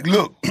 and I'm like,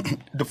 look,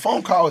 the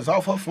phone call is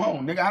off her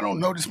phone. Nigga, I don't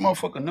know this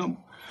motherfucker number.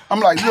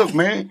 I'm like, look,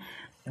 man,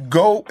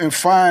 go and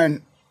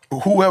find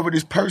whoever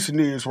this person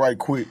is right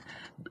quick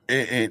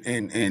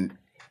and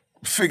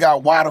figure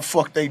out why the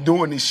fuck they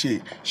doing this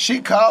shit. She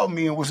called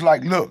me and was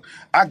like, look,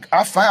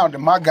 I found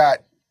him. I got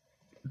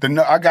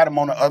him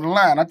on the other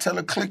line. I tell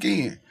her, click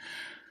in.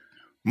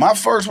 My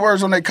first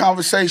words on that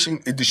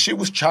conversation, the shit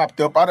was chopped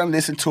up. I done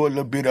listened to a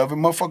little bit of it.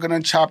 Motherfucker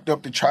done chopped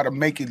up to try to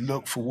make it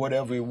look for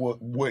whatever it was,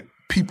 what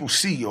people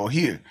see or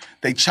hear.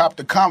 They chopped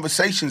the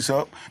conversations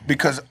up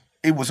because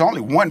it was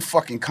only one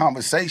fucking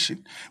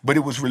conversation, but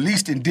it was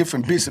released in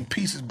different bits and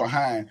pieces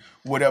behind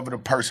whatever the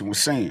person was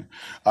saying.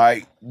 All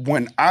right,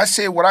 when I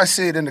said what I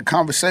said in the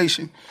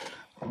conversation,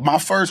 my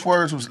first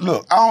words was,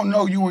 look, I don't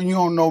know you and you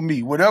don't know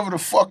me. Whatever the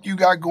fuck you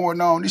got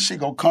going on, this shit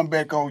gonna come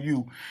back on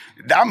you.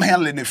 I'm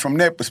handling it from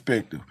that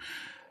perspective.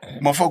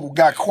 Motherfucker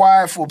got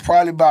quiet for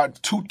probably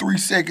about 2-3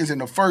 seconds,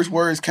 and the first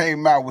words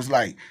came out was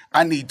like,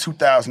 I need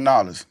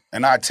 $2,000,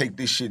 and I take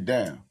this shit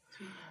down.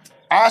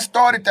 I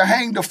started to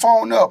hang the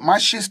phone up. My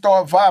shit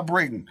started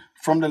vibrating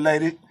from the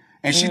lady,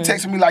 and she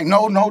texted me like,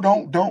 no,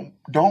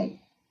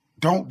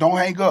 don't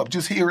hang up.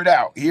 Just hear it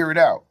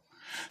out.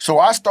 So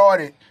I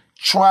started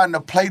trying to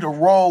play the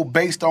role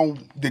based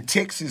on the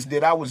texts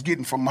that I was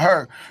getting from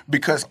her,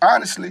 because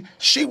honestly,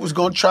 she was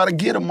gonna try to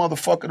get a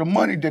motherfucker the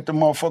money that the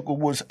motherfucker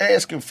was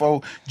asking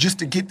for just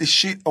to get the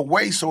shit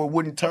away so it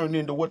wouldn't turn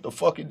into what the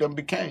fuck it done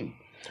became.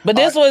 But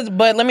this was,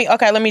 but let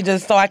me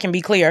just, so I can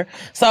be clear.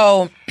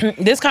 So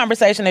this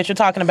conversation that you're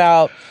talking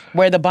about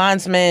where the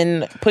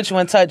bondsman put you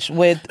in touch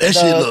with that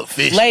shit look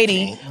fishy,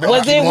 lady,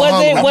 was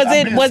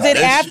it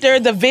after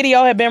the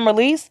video had been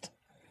released?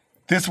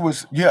 This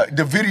was,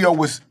 the video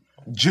was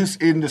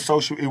just in the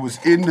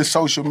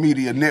social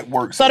media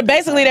network. So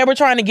basically they were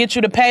trying to get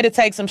you to pay to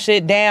take some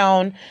shit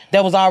down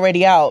that was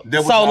already out.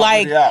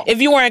 If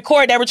you were in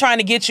court, they were trying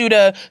to get you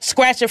to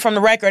scratch it from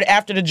the record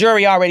after the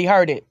jury already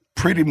heard it.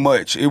 Pretty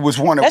much. It was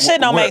one of that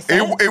shit don't make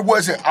sense. It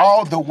wasn't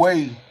all the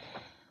way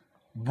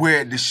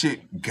where the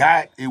shit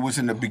got. It was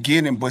in the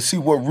beginning. But see,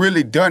 what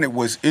really done it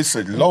was it's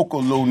a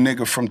local little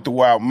nigga from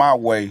throughout my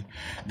way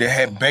that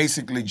had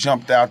basically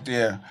jumped out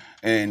there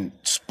and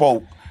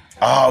spoke.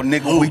 Oh,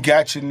 nigga, we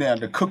got you now.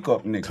 The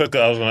cook-up nigga.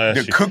 I was going to ask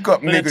you. The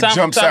cook-up nigga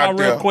jumps out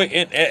there. Real quick,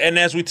 and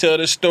as we tell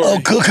this story. Oh,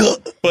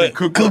 cook-up. But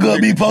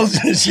cook-up be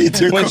posting shit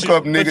too. The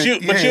cook-up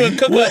nigga. But you and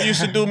cook-up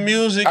used to do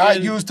music. I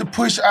used to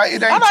push. I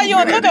thought you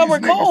and cook-up were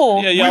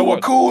cool. Yeah, we were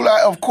cool.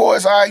 Of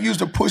course, I used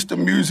to push the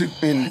music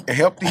and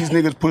help these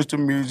niggas push the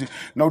music.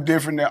 No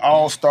different than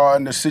All-Star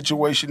in the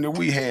situation that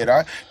we had.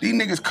 These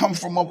niggas come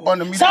from up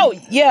under me. So,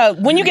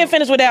 when you get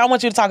finished with that, I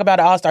want you to talk about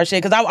the All-Star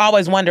shit, because I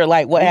always wonder,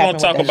 like, what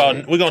happened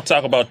We're going to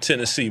talk about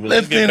Tennessee, but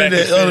let's get back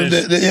the other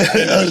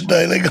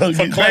thing. They gonna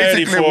for get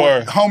clarity basically,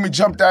 for homie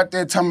jumped out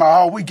there talking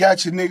about, oh, we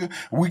got you, nigga.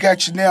 We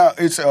got you now.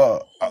 It's a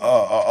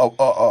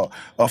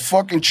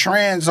fucking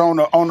trans on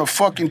a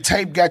fucking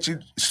tape got you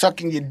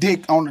sucking your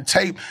dick on the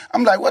tape.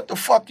 I'm like, what the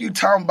fuck you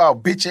talking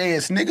about, bitch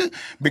ass nigga?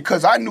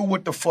 Because I knew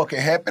what the fuck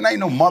had happened. Ain't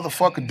no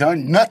motherfucker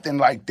done nothing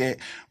like that.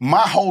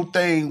 My whole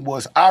thing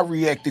was I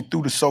reacted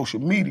through the social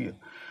media.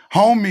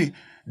 Homie,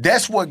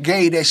 that's what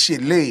gave that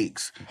shit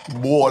legs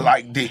more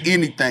like than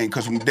anything.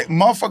 Because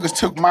motherfuckers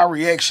took my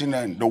reaction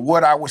and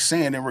what I was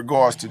saying in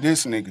regards to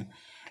this nigga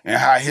and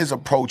how his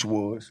approach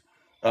was.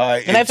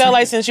 And they felt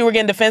like since you were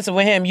getting defensive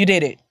with him, you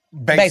did it.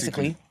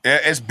 Basically.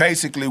 It's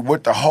basically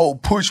what the whole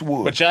push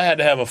was. But y'all had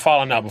to have a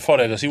falling out before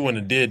that because he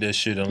wouldn't have did that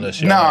shit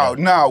unless y'all...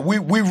 No, we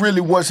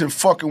really wasn't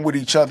fucking with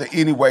each other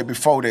anyway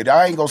before that.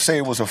 I ain't gonna say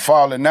it was a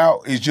falling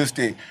out. It's just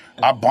that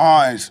our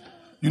bonds,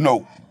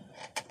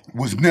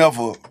 was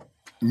never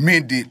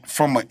mended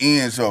from the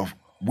ends of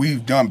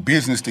we've done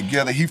business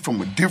together. He from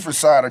a different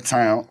side of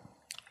town,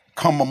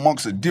 come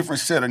amongst a different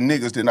set of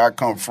niggas than I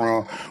come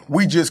from.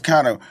 We just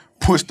kind of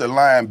push the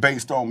line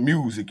based on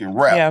music and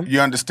rap. Yeah.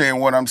 You understand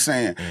what I'm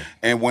saying? Mm.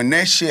 And when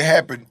that shit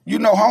happened,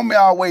 homie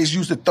always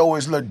used to throw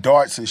his little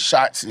darts and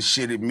shots and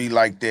shit at me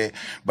like that.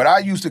 But I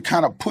used to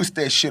kind of push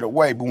that shit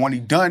away. But when he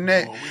done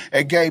that,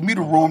 it gave me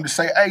the room to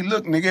say, hey,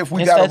 look, nigga, if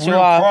we got a real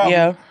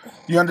problem,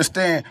 you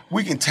understand,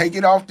 we can take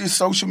it off this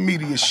social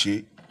media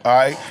shit. All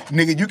right,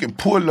 nigga, you can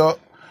pull up.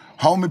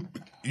 Homie,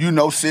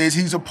 says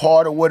he's a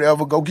part or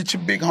whatever. Go get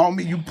your big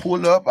homie. You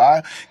pull up.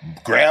 I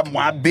grab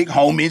my big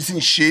homies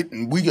and shit,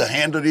 and we can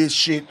handle this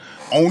shit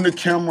on the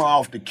camera,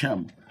 off the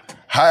camera.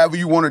 However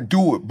you want to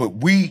do it. But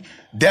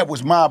that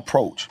was my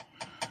approach.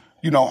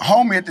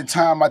 Homie at the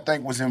time, I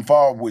think, was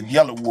involved with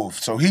Yellow Wolf.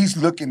 So he's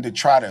looking to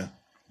try to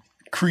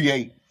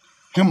create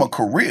him a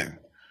career.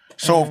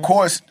 So, of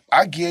course,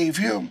 I gave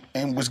him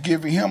and was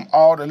giving him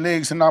all the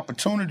legs and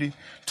opportunity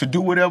to do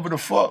whatever the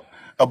fuck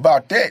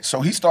about that.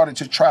 So he started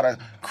to try to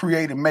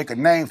create and make a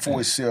name for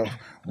himself.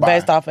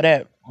 Based off of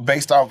that.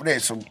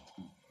 So,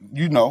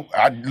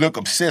 I look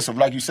obsessive.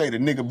 Like you say, the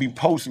nigga be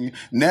posting.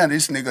 Now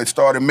this nigga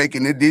started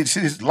making it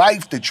his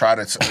life to try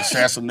to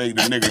assassinate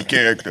the nigga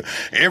character.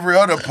 Every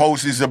other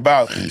post is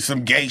about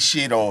some gay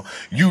shit or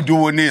you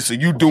doing this or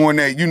you doing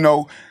that,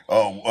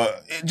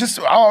 just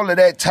all of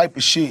that type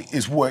of shit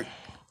is what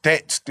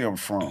that stemmed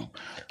from.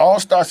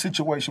 All-Star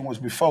situation was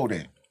before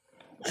that.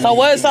 So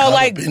what? So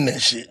like,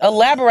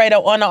 elaborate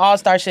on the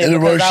All-Star shit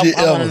because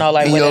I want to know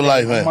like in your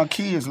life, man. My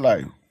kids'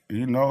 life.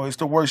 It's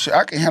the worst shit.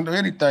 I can handle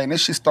anything. That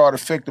shit started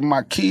affecting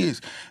my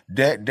kids.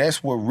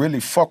 That's what really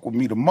fuck with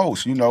me the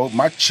most.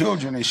 My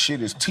children and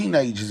shit is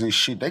teenagers and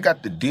shit. They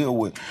got to deal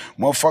with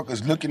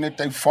motherfuckers looking at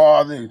their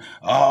father and,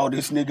 oh,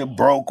 this nigga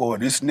broke or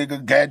this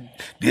nigga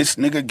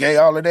gay,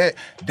 all of that.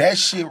 That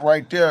shit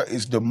right there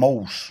is the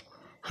most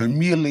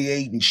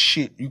humiliating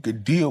shit you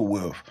could deal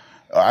with.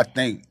 I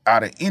think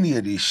out of any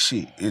of this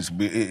shit is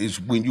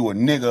when you a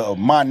nigga of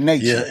my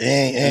nature. Yeah,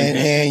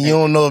 and you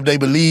don't know if they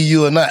believe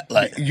you or not.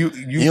 Like you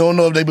don't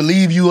know if they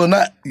believe you or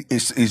not.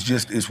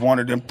 It's one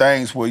of them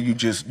things where you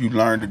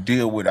learn to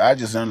deal with it. I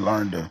just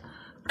learned to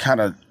kind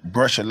of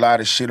brush a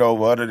lot of shit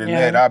over. Other than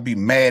that, I'd be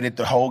mad at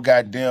the whole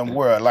goddamn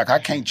world. Like I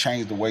can't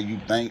change the way you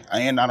think,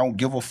 and I don't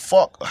give a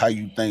fuck how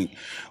you think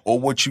or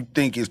what you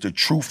think is the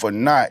truth or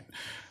not.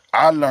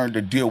 I learned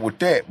to deal with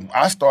that.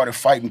 I started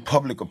fighting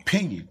public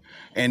opinion.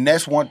 And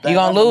that's one thing.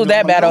 You're going to lose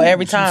that battle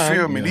every time. You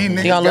feel me? These niggas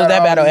You're going to lose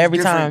that battle every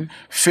time.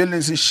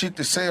 Feelings and shit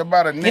to say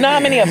about a nigga. You know how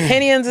many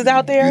opinions is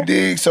out there? You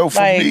dig? So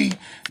for me,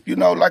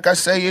 like I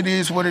say, it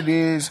is what it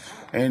is.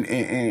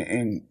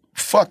 And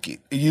fuck it.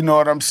 You know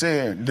what I'm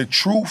saying? The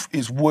truth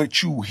is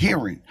what you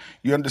hearing.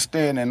 You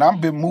understand? And I've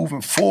been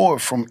moving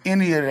forward from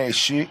any of that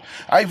shit.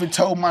 I even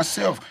told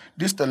myself,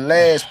 this the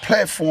last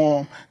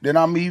platform that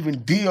I'm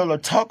even deal or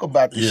talk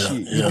about this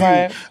shit. You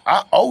dig?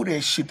 I owe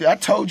that shit. I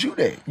told you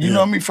that. You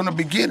know what I mean? From the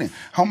beginning.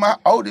 Homie, I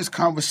owe this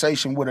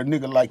conversation with a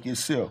nigga like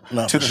yourself.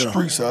 To the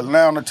streets of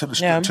Atlanta, to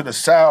the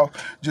South,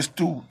 just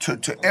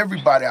to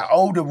everybody. I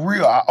owe the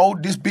real. I owe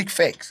this big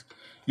facts.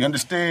 You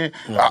understand?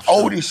 I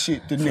owe this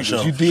shit to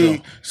niggas. You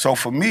dig? So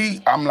for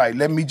me, I'm like,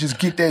 let me just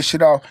get that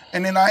shit off.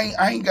 And then I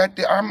ain't got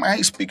that. I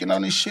ain't speaking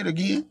on this shit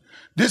again.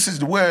 This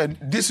is where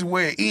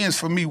it ends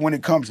for me when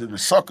it comes to the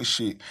sucker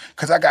shit.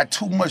 Cause I got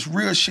too much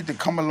real shit to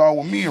come along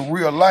with me in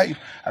real life.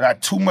 I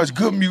got too much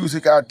good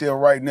music out there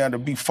right now to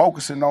be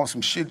focusing on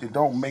some shit that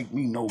don't make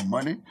me no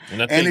money.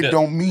 And it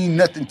don't mean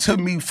nothing to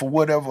me for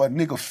whatever a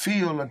nigga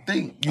feel or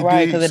think. You right,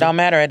 dig? because it don't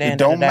matter at the end of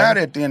the day. It don't matter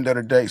at the end of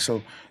the day.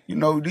 So, you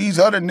know, these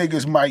other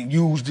niggas might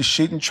use the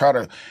shit and try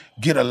to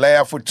get a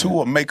laugh or two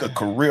or make a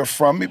career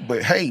from it.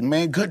 But hey,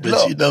 man, good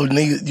luck. But you know,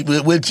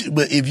 nigga,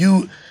 but if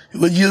you...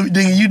 But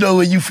you know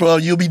where you from,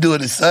 you'll be doing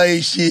the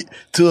same shit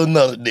to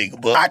another nigga,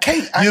 but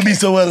you'll be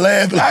somewhere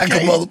laughing like a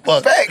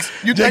motherfucker. Facts.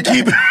 You just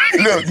keep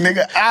it look,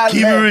 nigga,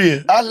 keep it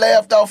real. I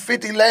laughed off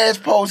 50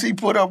 last posts he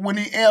put up when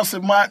he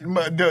answered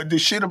the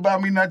shit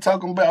about me not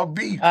talking about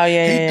beef. Oh,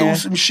 yeah, he threw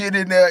some shit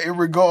in there in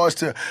regards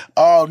to,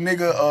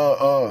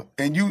 nigga,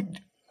 and you...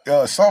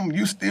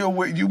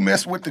 you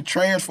mess with the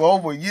trans for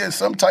over a year,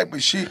 some type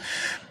of shit.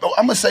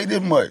 I'm gonna say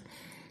this much.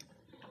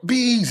 Be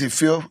easy,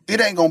 Phil.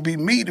 It ain't gonna be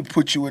me to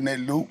put you in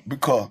that loop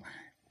because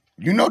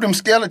you know them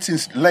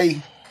skeletons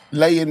lay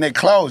in that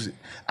closet.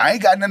 I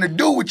ain't got nothing to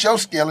do with your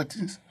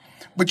skeletons,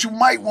 but you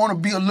might want to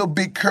be a little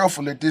bit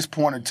careful at this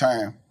point in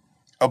time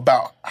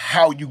about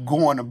how you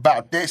going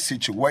about that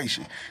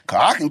situation.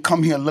 Cause I can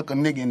come here and look a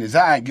nigga in his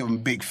eye and give him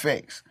big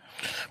facts.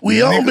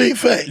 We own big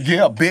facts.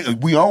 Yeah,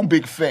 we own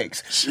big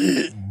facts.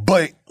 Shit.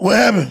 But what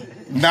happened?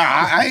 Nah,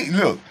 I ain't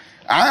look.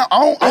 I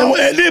don't.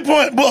 At this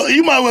point, boy,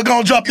 you might well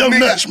gonna drop your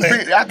nuts,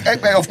 man.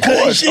 Of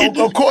course,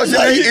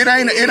 it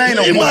ain't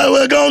a you might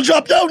well gonna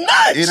drop your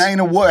nuts. It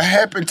ain't a what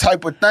happened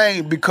type of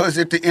thing because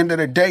at the end of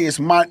the day, it's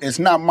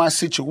not my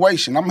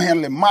situation. I'm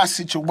handling my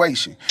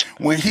situation.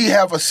 When he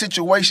have a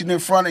situation in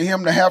front of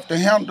him to have to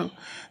handle,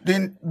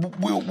 then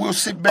we'll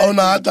sit back. Oh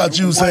no, I thought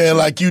you were saying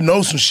like you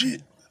know some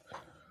shit.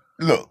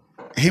 Look,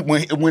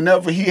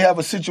 whenever he have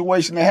a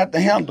situation to have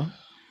to handle,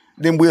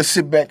 then we'll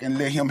sit back and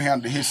let him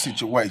handle his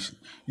situation.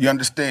 You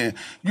understand?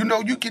 You know,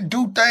 you can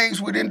do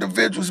things with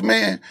individuals,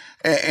 man,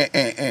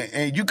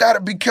 and you gotta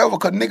be careful,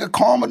 cause nigga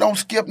karma don't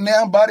skip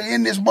now body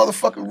in this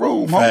motherfucking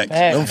room,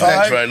 homie.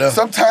 Facts right now.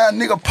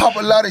 Sometimes nigga pop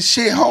a lot of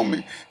shit,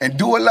 homie, and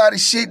do a lot of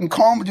shit, and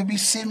karma just be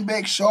sitting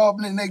back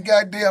sharpening that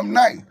goddamn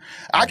knife.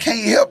 I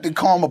can't help that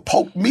karma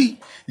poke me.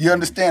 You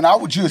understand? I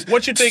would just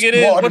What you think it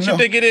is? What you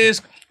think it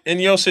is in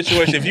your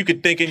situation? If you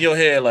could think in your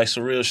head like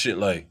some real shit,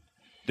 like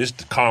this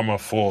the karma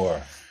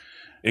for.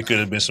 It could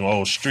have been some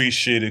old street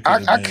shit.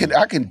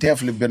 I can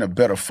definitely been a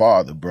better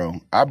father,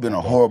 bro. I've been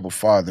a horrible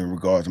father in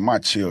regards to my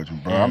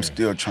children, bro. I'm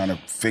still trying to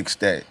fix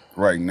that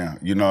right now.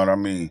 You know what I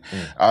mean?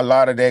 A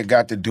lot of that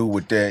got to do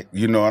with that.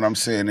 You know what I'm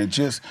saying? And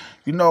just,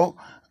 you know,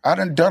 I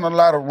done a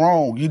lot of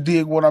wrong. You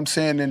dig what I'm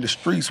saying in the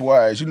streets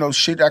wise. You know,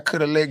 shit I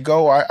could have let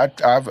go. I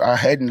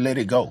hadn't let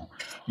it go.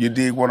 You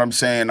dig what I'm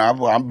saying?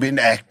 I've been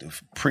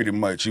active pretty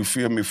much, you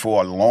feel me,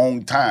 for a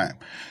long time.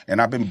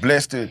 And I've been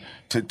blessed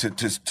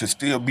to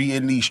still be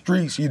in these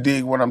streets, you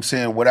dig what I'm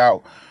saying,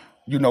 without,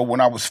 you know,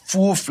 when I was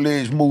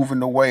full-fledged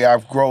moving the way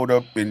I've grown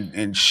up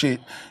and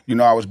shit, you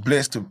know, I was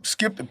blessed to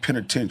skip the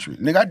penitentiary.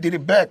 Nigga, I did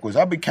it backwards.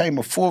 I became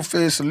a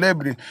full-fledged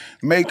celebrity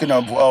making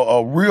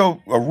a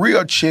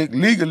real check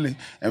legally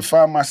and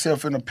found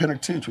myself in a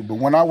penitentiary. But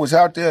when I was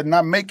out there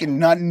not making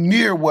not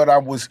near what I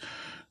was,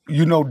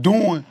 you know,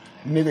 doing,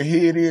 nigga,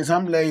 here it is.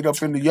 I'm laid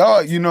up in the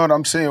yard, you know what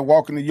I'm saying,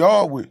 walking the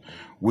yard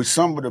with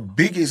some of the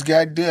biggest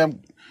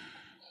goddamn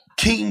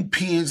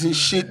kingpins and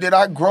shit that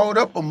I growed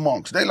up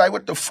amongst. They like,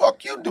 what the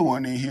fuck you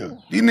doing in here?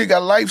 These niggas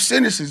got life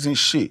sentences and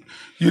shit.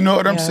 You know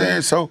what I'm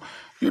saying? So,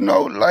 you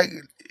know, like,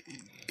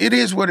 it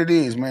is what it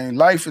is, man.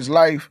 Life is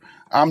life.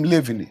 I'm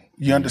living it.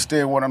 You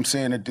understand what I'm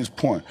saying at this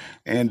point?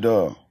 And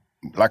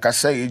like I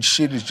say,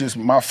 shit is just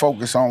my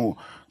focus on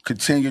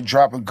continue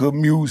dropping good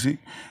music.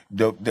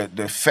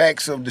 The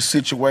facts of the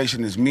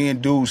situation is me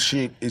and Dude's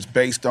shit is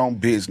based on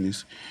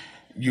business.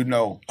 You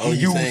know. Oh,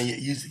 you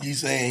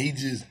saying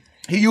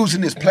he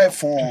using his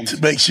platform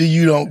to make sure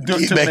you don't get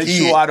back in. To make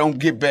sure I don't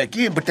get back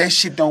in. But that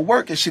shit don't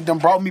work. That shit done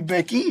brought me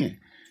back in.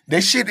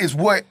 That shit is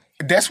what.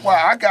 That's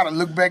why I gotta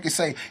look back and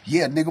say,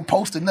 yeah, nigga,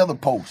 post another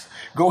post.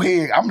 Go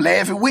ahead. I'm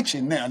laughing with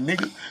you now,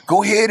 nigga.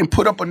 Go ahead and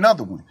put up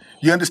another one.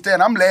 You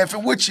understand? I'm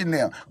laughing with you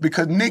now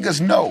because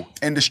niggas know,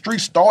 and the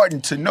street's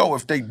starting to know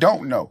if they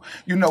don't know.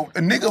 You know,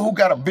 a nigga who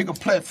got a bigger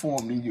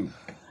platform than you,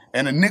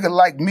 And a nigga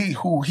like me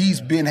who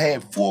he's been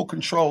had full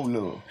control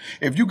of.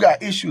 If you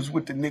got issues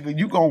with the nigga,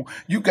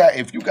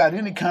 if you got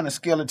any kind of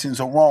skeletons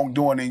or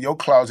wrongdoing in your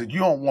closet you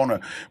don't want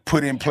to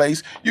put in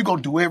place, you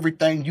gonna do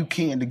everything you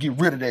can to get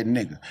rid of that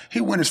nigga.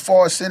 He went as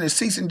far as sending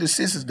cease and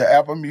desist to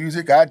Apple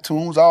Music,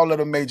 iTunes, all of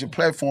the major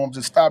platforms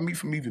to stop me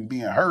from even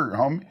being heard,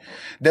 homie.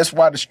 That's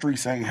why the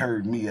streets ain't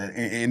heard me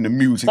in the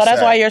music So that's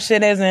side. why your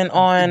shit isn't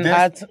on.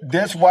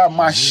 That's why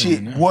my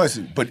shit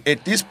wasn't. But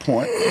at this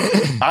point,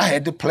 I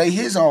had to play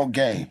his own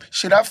game.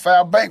 Shit, I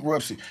filed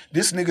bankruptcy.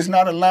 This nigga's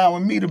not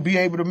allowing me to be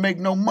able to make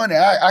no money.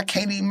 I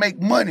can't even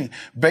make money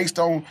based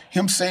on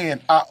him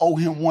saying I owe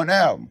him one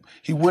album.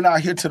 He went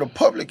out here to the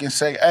public and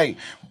say, hey,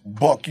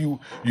 Buck, you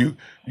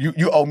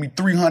owe me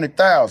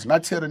 $300,000. I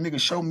tell the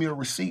nigga, show me a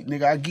receipt,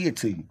 nigga, I give it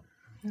to you.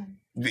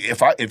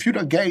 If you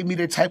done gave me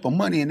that type of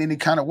money in any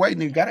kind of way,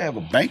 nigga, gotta have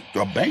a bank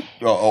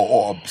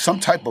or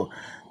some type of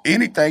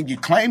anything you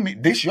claim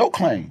it. This your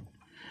claim.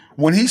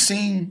 When he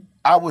seen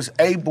I was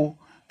able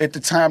at the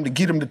time to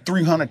get him to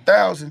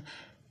 $300,000,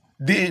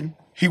 then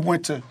he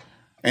went to,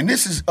 and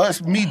this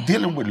is me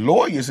dealing with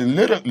lawyers and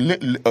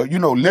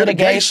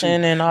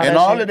litigation and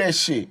all of that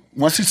shit.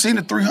 Once he seen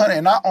the $300,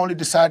 and I only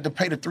decided to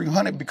pay the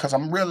 $300 because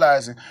I'm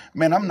realizing,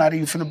 man, I'm not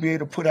even finna be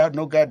able to put out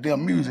no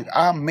goddamn music.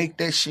 I'll make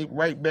that shit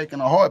right back in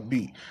a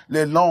heartbeat,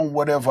 let alone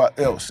whatever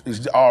else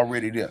is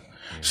already there.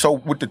 So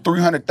with the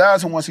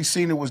 $300,000, once he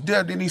seen it was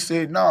there, then he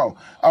said, no,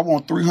 I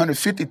want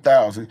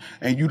 $350,000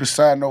 and you to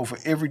sign over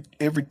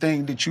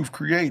everything that you've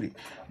created.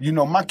 You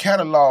know, my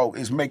catalog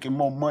is making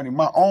more money.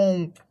 My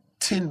own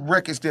 10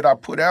 records that I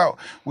put out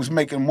was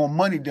making more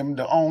money than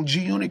the own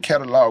G-Unit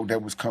catalog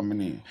that was coming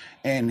in.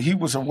 And he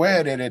was aware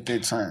of that at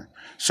that time.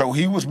 So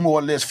he was more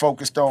or less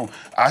focused on,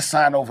 I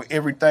signed over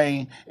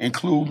everything,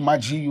 including my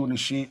G-Unit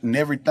shit and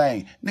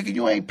everything. Nigga,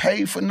 you ain't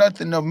paid for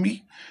nothing of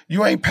me.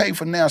 You ain't paid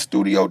for now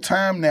studio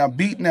time, now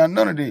beat, now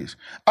none of this.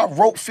 I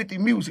wrote 50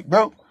 music,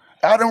 bro.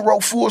 I done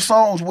wrote full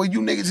songs where you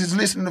niggas is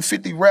listening to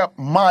 50 rap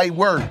my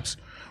words.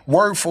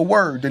 Word for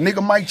word. The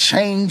nigga might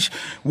change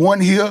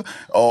one here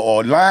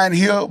or line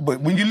here,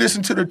 but when you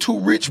listen to the Too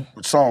Rich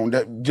song,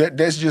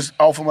 that's just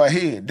off of my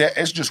head.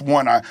 That's just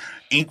one I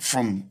inked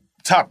from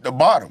top to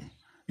bottom.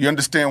 You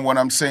understand what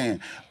I'm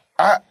saying?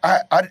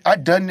 I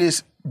done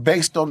this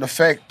based on the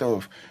fact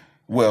of,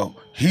 well,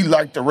 he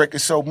liked the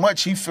record so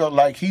much, he felt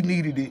like he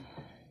needed it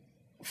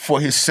for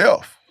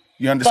himself.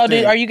 You understand?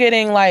 So are you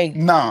getting like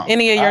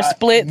any of your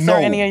splits or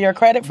any of your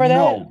credit for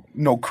that?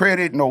 No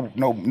credit, no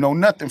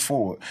nothing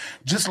for it.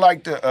 Just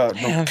like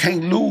the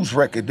Can't Lose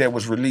record that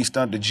was released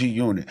under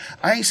G-Unit.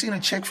 I ain't seen a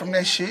check from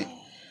that shit.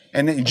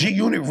 And then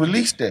G-Unit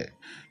released that.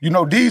 You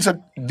know, these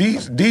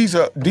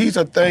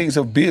are things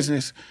of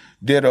business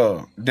that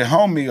the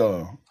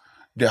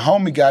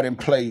homie got in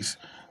place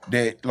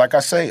that, like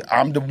I say,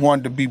 I'm the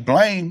one to be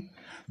blamed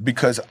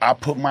because I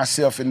put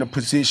myself in the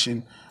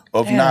position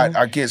of not,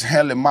 I guess,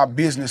 handling my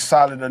business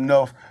solid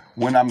enough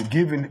when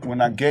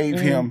I gave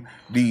him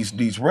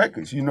these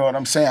records. You know what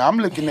I'm saying? I'm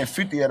looking at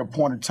 50 at a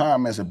point in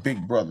time as a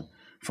big brother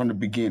from the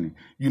beginning.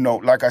 You know,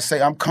 like I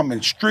say, I'm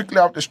coming strictly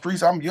off the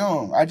streets. I'm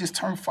young. I just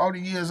turned 40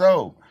 years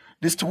old.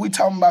 We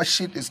talking about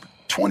shit that's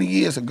 20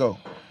 years ago.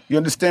 You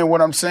understand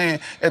what I'm saying?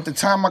 At the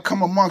time I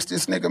come amongst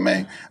this nigga,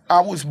 man, I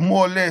was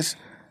more or less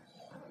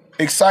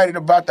excited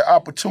about the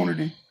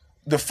opportunity.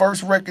 The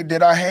first record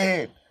that I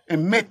had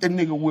and met the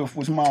nigga with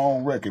was my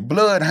own record.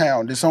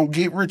 Bloodhound, it's on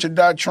Get Rich or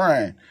Die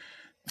Trying.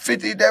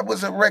 50, that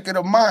was a record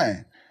of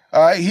mine.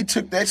 All right, he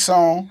took that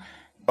song,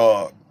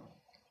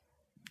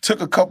 took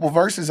a couple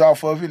verses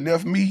off of it,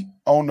 left me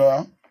on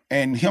there,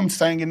 and him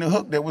singing the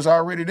hook that was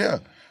already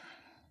there.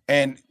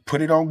 And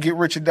put it on Get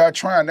Rich or Die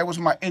Trying. That was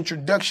my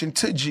introduction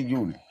to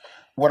G-Unit.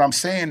 What I'm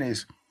saying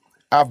is,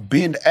 I've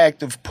been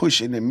active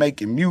pushing and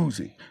making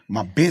music.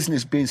 My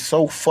business been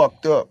so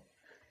fucked up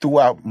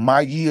throughout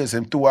my years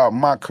and throughout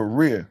my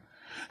career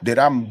that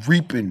I'm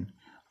reaping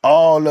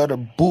all of the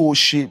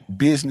bullshit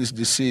business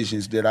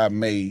decisions that I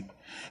made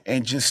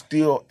and just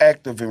still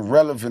active and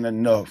relevant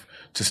enough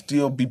to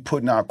still be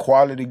putting out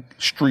quality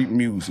street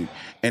music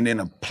and in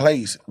a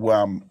place where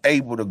I'm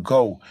able to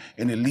go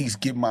and at least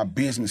get my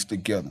business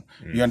together.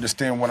 You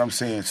understand what I'm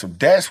saying? So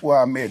that's where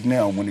I'm at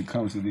now when it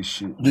comes to this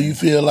shit. Do you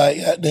feel like,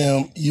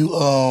 goddamn, you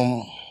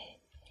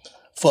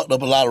fucked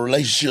up a lot of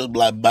relationships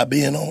by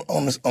being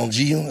on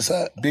G-Unit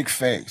side? Big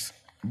facts.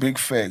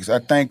 I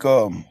think,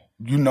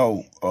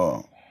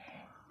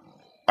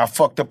 I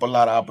fucked up a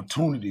lot of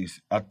opportunities,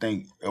 I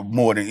think,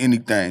 more than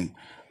anything.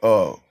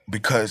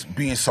 Because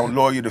being so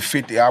loyal to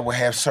 50, I would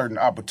have certain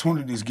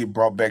opportunities get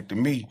brought back to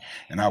me,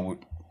 and I would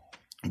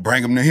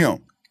bring them to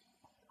him.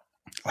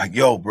 Like,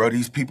 yo, bro,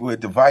 these people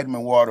at the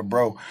Vitamin Water,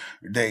 bro,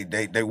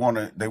 they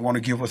wanna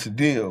give us a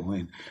deal.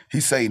 And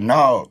he say,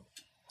 no,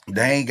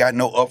 They ain't got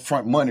no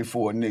upfront money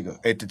for a nigga.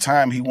 At the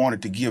time, he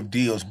wanted to give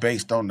deals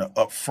based on the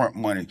upfront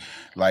money,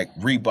 like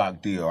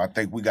Reebok deal. I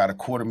think we got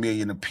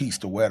 $250,000 a piece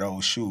to wear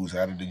those shoes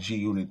out of the G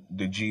Unit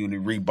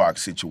Reebok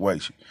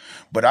situation.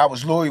 But I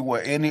was loyal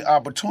with any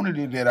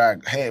opportunity that I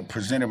had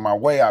presented my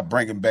way, I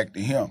bring it back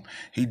to him.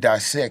 He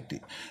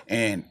dissected.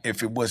 And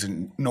if it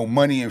wasn't no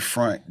money in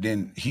front,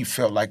 then he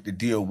felt like the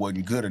deal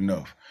wasn't good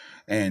enough.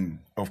 And,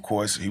 of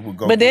course, he would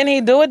go... But then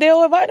he do a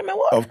deal with Vitamin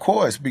Water? Of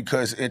course,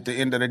 because at the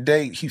end of the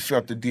day, he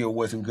felt the deal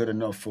wasn't good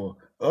enough for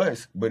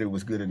us, but it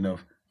was good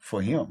enough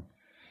for him.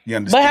 You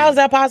understand? But how is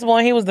that possible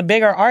when he was the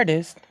bigger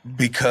artist?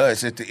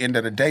 Because at the end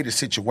of the day, the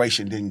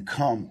situation didn't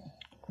come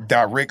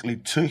directly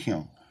to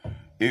him.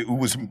 It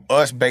was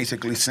us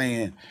basically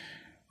saying,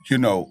 you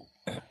know,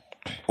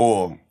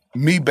 or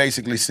me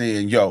basically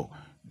saying, yo,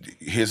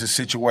 here's a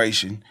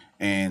situation,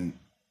 and...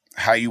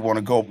 how you want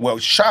to go. Well,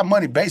 Shy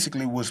Money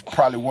basically was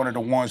probably one of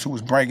the ones who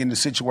was bringing the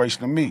situation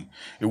to me.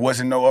 It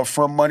wasn't no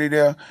upfront money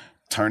there.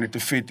 Turn it to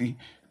 50.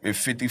 If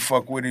 50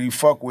 fuck with it, he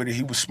fuck with it.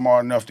 He was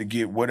smart enough to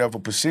get whatever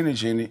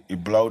percentage in it.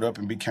 It blowed up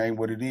and became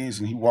what it is,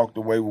 and he walked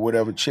away with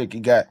whatever check he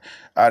got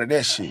out of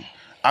that shit.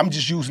 I'm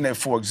just using that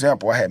for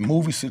example. I had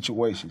movie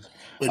situations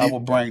I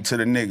would bring to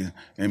the nigga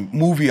and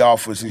movie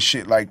offers and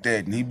shit like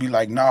that, and he'd be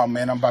like, nah,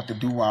 man, I'm about to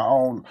do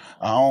our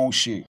own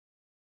shit.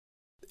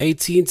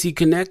 AT&T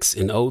connects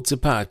an ode to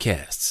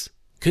podcasts.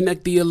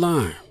 Connect the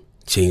alarm.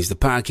 Change the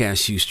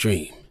podcast you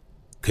stream.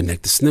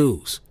 Connect the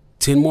snooze.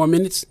 10 more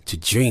minutes to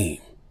dream.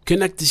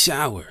 Connect the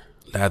shower.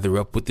 Lather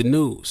up with the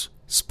news,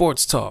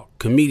 sports talk,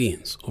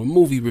 comedians, or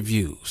movie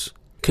reviews.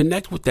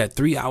 Connect with that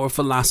 3-hour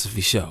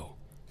philosophy show.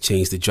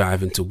 Change the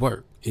drive into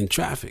work in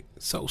traffic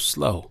so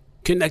slow.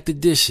 Connect the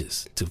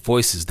dishes to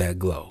voices that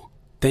glow.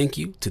 Thank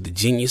you to the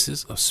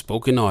geniuses of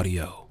spoken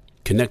audio.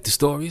 Connect the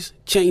stories.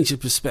 Change your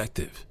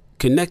perspective.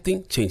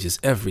 Connecting changes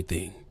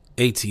everything.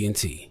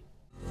 AT&T.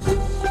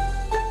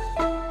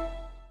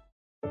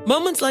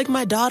 Moments like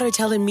my daughter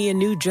telling me a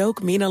new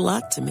joke mean a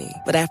lot to me.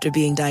 But after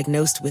being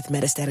diagnosed with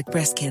metastatic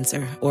breast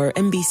cancer, or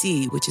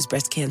MBC, which is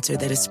breast cancer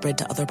that is spread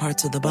to other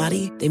parts of the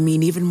body, they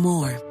mean even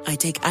more. I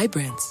take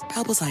Ibrance,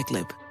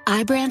 palbociclib.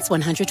 Ibrance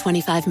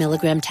 125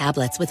 milligram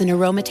tablets with an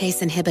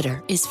aromatase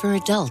inhibitor is for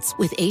adults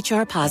with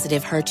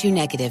HR-positive,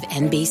 HER2-negative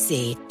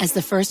NBC as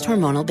the first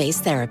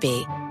hormonal-based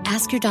therapy.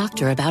 Ask your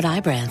doctor about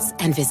Ibrance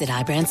and visit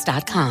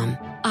Ibrance.com.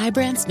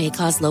 Ibrance may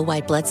cause low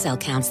white blood cell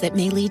counts that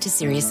may lead to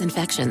serious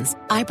infections.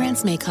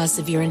 Ibrance may cause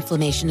severe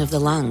inflammation of the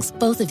lungs.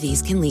 Both of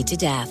these can lead to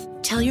death.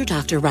 Tell your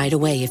doctor right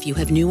away if you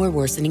have new or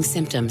worsening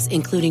symptoms,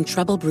 including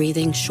trouble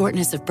breathing,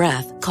 shortness of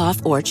breath,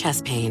 cough, or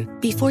chest pain.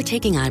 Before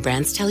taking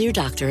Ibrance, tell your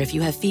doctor if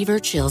you have fever,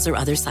 chills, or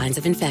other signs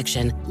of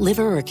infection,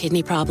 liver or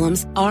kidney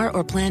problems, are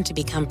or plan to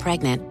become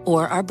pregnant,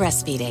 or are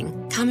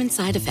breastfeeding. Common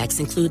side effects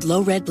include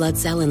low red blood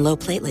cell and low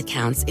platelet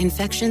counts,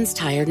 infections,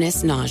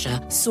 tiredness,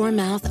 nausea, sore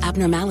mouth,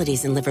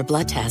 abnormalities in liver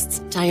blood tests,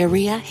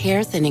 diarrhea,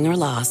 hair thinning or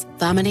loss,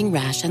 vomiting,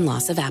 rash, and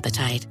loss of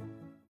appetite.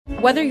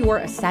 Whether you're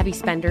a savvy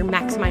spender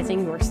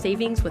maximizing your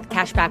savings with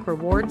cashback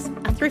rewards,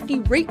 a thrifty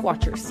rate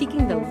watcher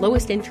seeking the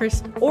lowest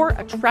interest, or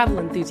a travel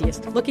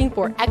enthusiast looking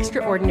for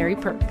extraordinary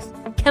perks,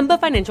 Kemba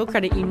Financial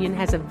Credit Union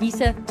has a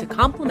visa to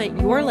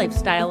complement your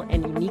lifestyle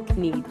and unique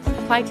needs.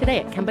 Apply today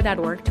at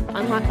Kemba.org to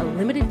unlock a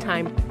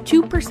limited-time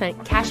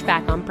 2% cash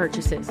back on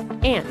purchases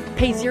and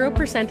pay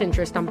 0%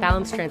 interest on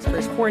balance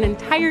transfers for an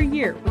entire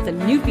year with a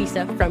new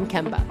visa from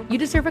Kemba. You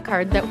deserve a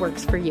card that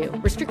works for you.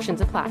 Restrictions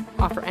apply.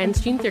 Offer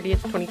ends June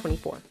 30th,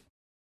 2024.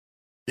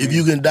 If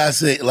you can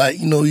dissect, like,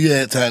 you know, you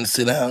had time to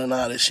sit down and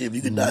all that shit, if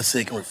you can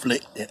dissect and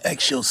reflect and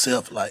ask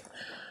yourself, like,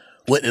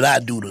 what did I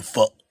do to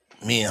fuck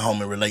me and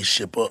homie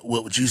relationship up?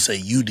 What would you say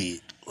you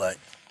did? Like,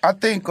 I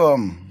think,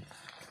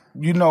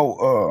 you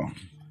know,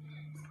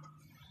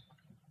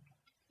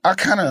 I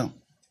kind of,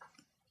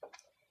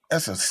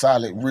 that's a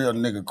solid, real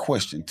nigga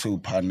question too,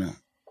 partner.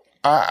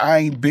 I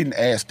ain't been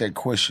asked that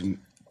question,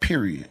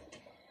 period.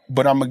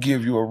 But I'm going to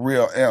give you a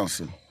real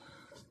answer.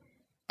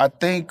 I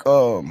think,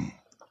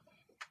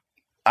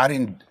 I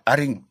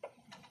didn't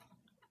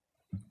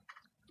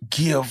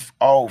give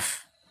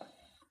off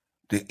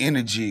the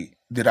energy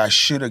that I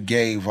should have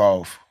gave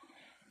off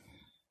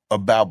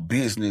about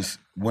business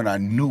when I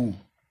knew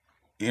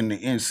in the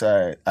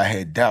inside I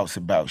had doubts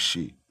about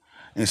shit.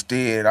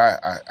 Instead,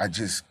 I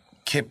just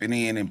kept it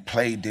in and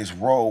played this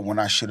role when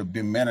I should have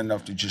been man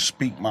enough to just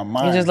speak my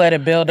mind. You just let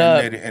it build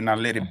up. And I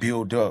let it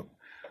build up.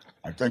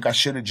 I think I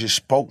should have just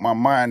spoke my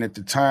mind at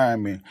the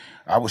time, and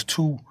I was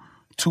too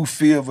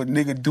fear of a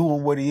nigga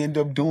doing what he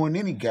ended up doing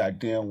any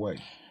goddamn way.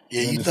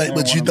 Yeah, you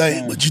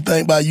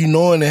think by you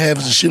knowing and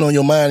having some shit on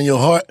your mind and your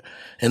heart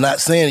and not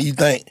saying it, you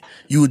think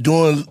you were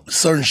doing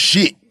certain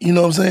shit. You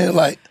know what I'm saying?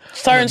 Like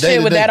certain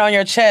shit with that on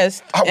your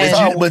chest.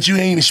 But you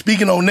ain't even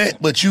speaking on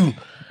that, but you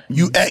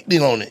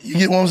acting on it. You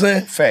get what I'm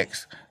saying?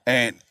 Facts.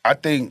 And I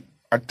think,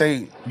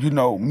 you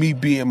know, me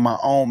being my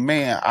own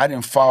man, I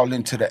didn't fall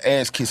into the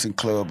ass-kissing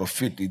club of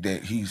 50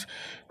 that he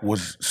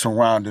was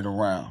surrounded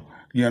around.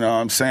 You know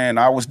what I'm saying?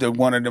 I was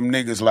one of them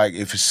niggas, like,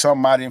 if it's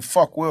something I didn't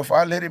fuck with,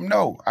 I let him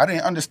know. I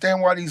didn't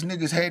understand why these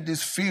niggas had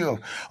this feel.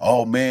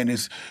 Oh, man,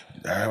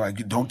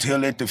 don't tell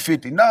that to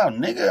 50. Nah,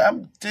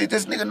 nigga,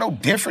 this nigga no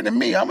different than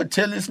me. I'm going to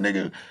tell this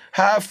nigga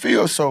how I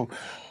feel. So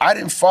I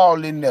didn't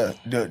fall in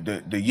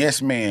the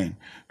yes man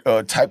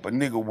type of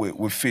nigga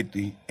with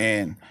 50.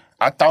 And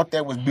I thought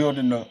that was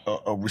building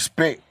a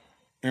respect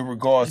in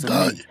regards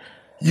to me.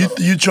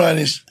 You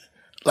trying to...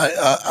 Like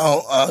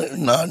I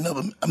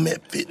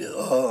met 50,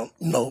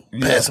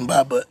 passing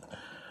by, but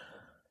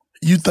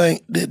you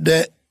think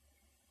that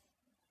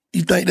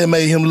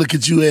made him look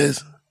at you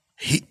as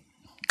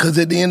because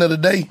at the end of the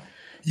day,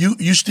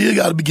 you still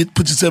got to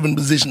put yourself in a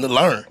position to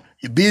learn.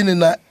 Your business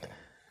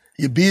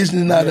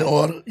not in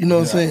order. You know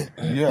what I'm saying?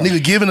 Yeah.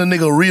 Nigga giving a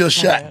nigga a real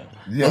shot.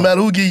 Yeah. No matter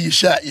who give you a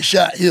shot, your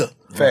shot here.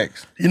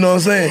 Facts. You know what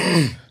I'm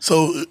saying?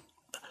 So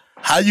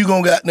how you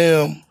gonna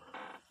goddamn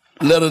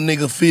let a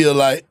nigga feel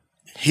like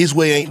his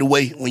way ain't the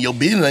way when your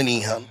business ain't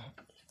even handled?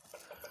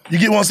 You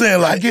get what I'm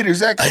saying? Like, I get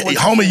exactly what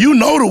you're homie, saying. you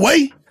know the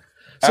way.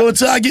 So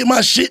until I get my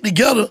shit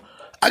together,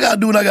 I gotta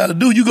do what I gotta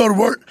do. You go to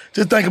work,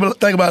 just think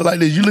about it like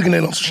this. You looking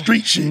at it on some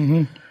street shit.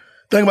 Think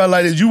about it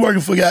like this. You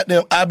working for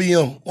goddamn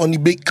IBM, one of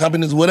these big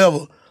companies,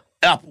 whatever,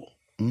 Apple.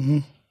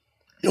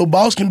 Your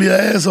boss can be an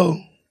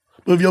asshole.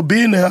 But if your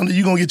business handle,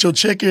 you gonna get your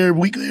check every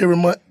week or every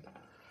month.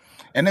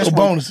 And that's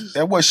bonuses.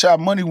 That's what Shot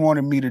Money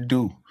wanted me to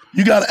do.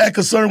 You gotta act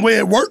a certain way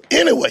at work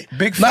anyway.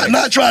 Big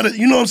not try to,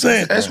 you know what I'm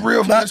saying? That's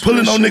real. Not that's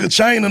pulling real no shit. nigga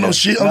chain or no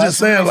shit. I'm just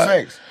saying,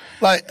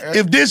 like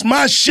if this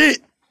my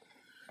shit,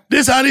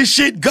 this how this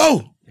shit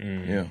go.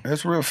 Yeah,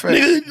 that's real fact.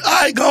 Nigga, all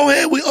right, go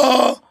ahead.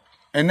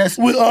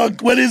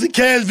 What is it,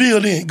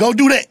 Cashville then? Go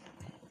do that.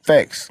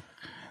 Facts.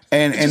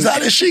 And That's how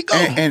this shit go.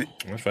 And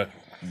That's fact.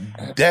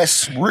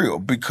 that's real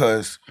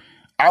because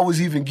I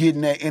was even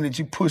getting that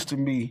energy pushed to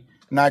me,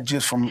 not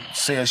just from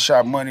say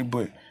Shot Money,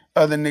 but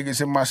other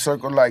niggas in my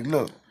circle. Like,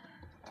 look,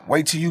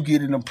 wait till you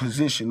get in a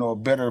position or a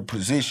better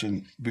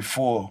position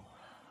before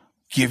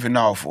giving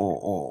off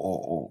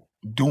or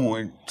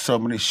doing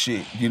some of this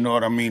shit. You know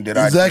what I mean?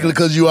 Exactly,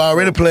 because you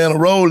already playing a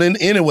role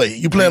anyway.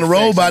 You playing a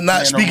role by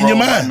not speaking your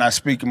mind. By not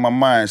speaking my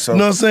mind. So, you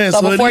know what I'm saying?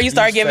 So before you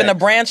start giving the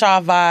branch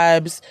off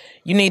vibes,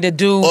 you need to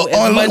do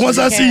as much once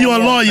as I see you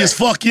on law, it's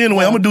fuck you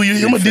anyway. I'm gonna do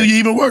you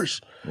even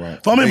worse. Right.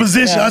 If I'm in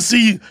position, I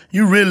see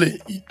you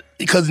really,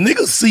 because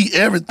niggas see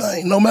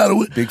everything, no matter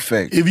what. Big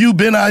fact. If you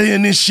been out here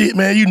in this shit,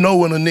 man, you know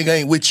when a nigga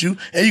ain't with you,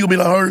 and you gonna be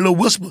like, heard a little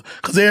whisper,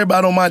 because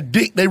everybody on my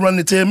dick, they running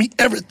to tell me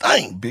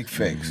everything. Big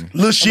facts.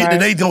 Little shit that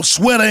they gonna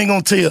swear they ain't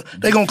gonna tell.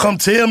 They gonna come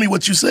tell me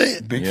what you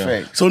said. Big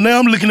facts. So now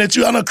I'm looking at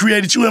you, I done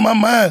created you in my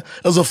mind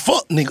as a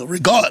fuck nigga,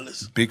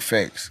 regardless. Big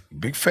facts.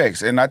 Big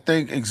facts. And I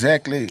think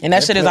exactly. And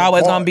that shit is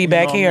always gonna be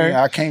back here.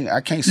 I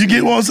can't see You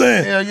get what I'm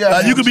saying? Yeah.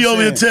 Like, you could be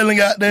over here telling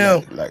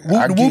goddamn like,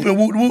 whoop the whoop and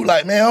whoop the whoop,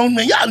 like, man,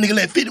 y'all nigga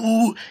let 50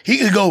 whoop.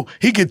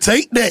 He could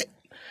take that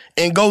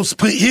and go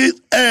put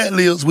his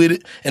ad-libs with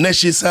it, and that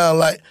shit sound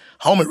like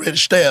homie ready to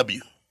stab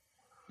you.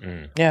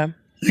 Yeah.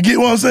 You get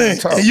what I'm saying?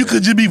 And you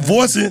could just be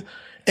voicing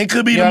and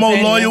could be the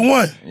most loyal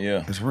one.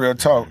 Yeah. It's real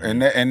talk.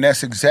 And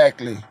that's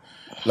exactly,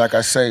 like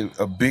I say,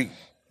 a big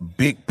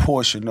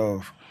portion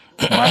of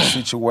my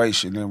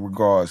situation in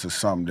regards to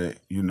something that,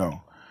 you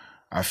know,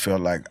 I feel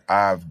like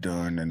I've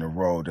done and the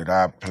role that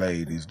I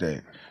played is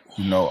that,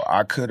 you know,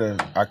 I could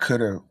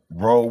have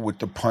rolled with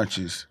the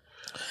punches.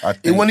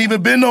 It wouldn't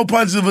even been no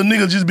punches of a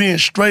nigga just being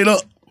straight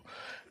up.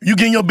 You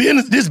getting your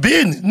business, this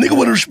business. Nigga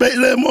would have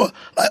respected that more.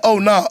 Like, oh,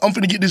 nah, I'm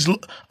finna get this.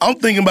 I'm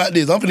thinking about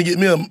this. I'm finna get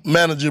me a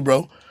manager,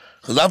 bro.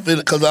 Cause I was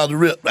the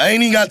rip. I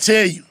ain't even gotta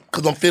tell you,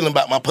 cause I'm feeling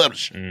about my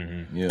publisher.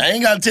 I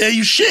ain't gotta tell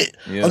you shit.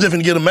 I'm just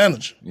finna get a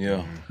manager.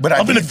 But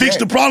I'm finna fix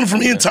the problem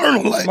from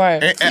internal. Like,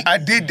 and I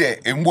did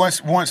that. And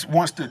once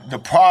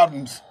the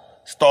problems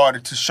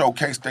started to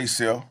showcase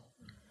themselves,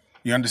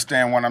 you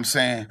understand what I'm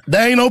saying?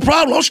 There ain't no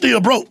problem. I'm still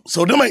broke,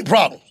 so them ain't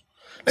problems.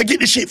 Let's get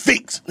this shit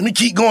fixed. Let me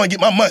keep going, get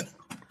my money.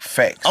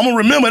 Facts. I'm gonna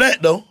remember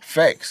that though.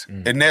 Facts.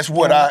 And that's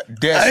what I ain't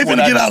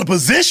finna get out of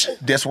position.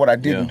 That's what I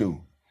didn't do.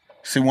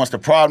 See, once the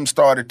problem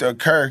started to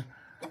occur,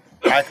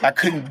 I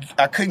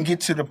couldn't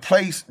get to the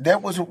place.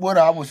 That was what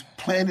I was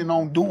planning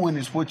on doing,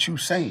 is what you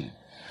saying.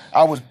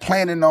 I was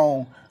planning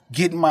on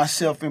getting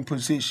myself in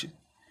position.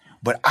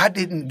 But I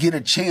didn't get a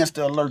chance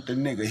to alert the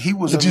nigga. He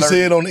was. But you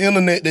said on the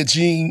internet that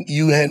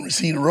you hadn't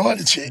received a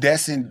royalty check.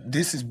 This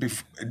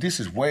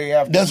is way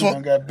after we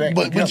done got back.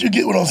 But you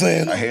get what I'm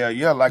saying? Hell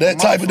yeah, like that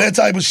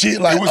type of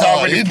shit. Like, it was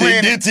already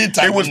planted.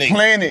 It was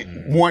planted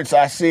once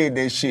I said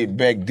that shit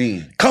back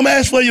then. Come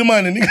ask for your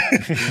money,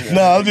 nigga.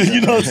 Nah, I'm just,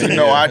 you know what I'm saying?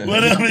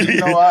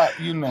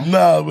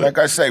 Nah, but like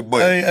I say,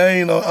 but I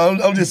ain't know.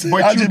 I'm just saying.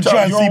 I'm just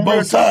trying to see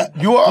both sides.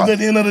 Because at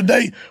the end of the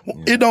day,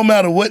 it don't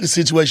matter what the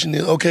situation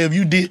is. Okay, if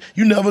you did,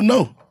 you never know.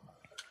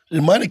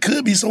 The money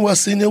could be somewhere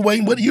sitting there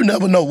waiting, but you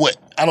never know what.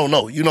 I don't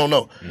know. You don't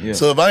know. Yeah.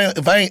 So if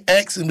I ain't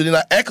asking, but then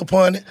I act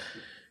upon it,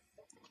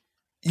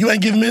 you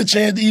ain't giving me a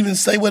chance to even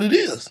say what it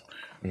is.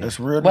 That's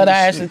real. Whether I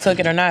actually took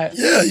it or not.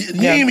 Yeah,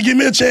 you ain't even give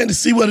me a chance to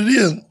see what it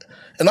is.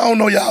 And I don't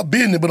know y'all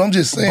business, but I'm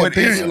just saying, but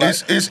period.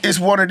 It's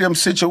one of them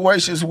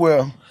situations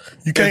where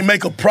You can't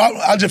make a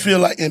problem. I just feel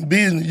like in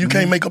business, you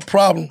can't make a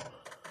problem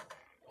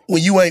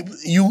when you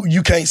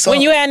can't solve.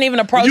 When you hadn't even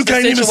approached you the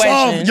can't situation.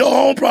 even solve your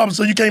own problem,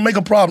 so you can't make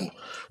a problem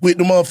with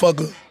the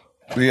motherfucker.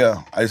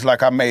 Yeah, it's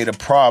like I made a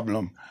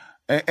problem.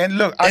 And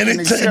look, then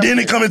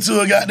it come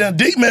into a goddamn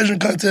dick measuring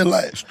contest,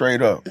 like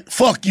straight up,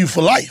 fuck you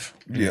for life.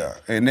 Yeah,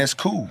 and that's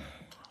cool.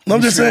 No,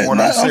 I'm just saying. I'm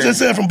just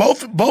saying from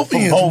both ends.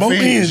 From both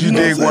ends. You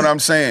dig what I'm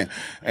saying?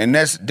 And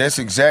that's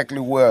exactly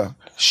where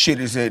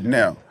shit is at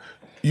now.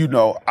 You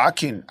know, I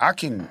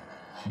can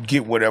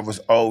get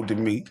whatever's owed to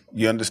me.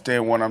 You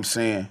understand what I'm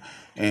saying?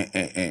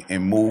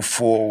 And move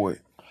forward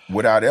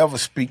without ever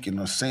speaking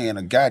or saying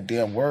a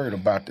goddamn word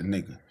about the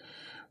nigga.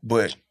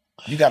 But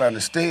you gotta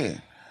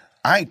understand,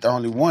 I ain't the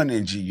only one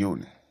in G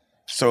Unit.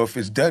 So if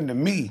it's done to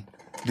me,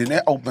 then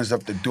that opens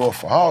up the door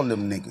for all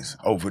them niggas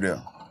over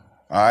there.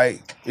 All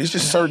right? It's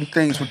just certain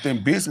things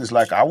within business.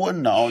 Like, I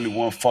wasn't the only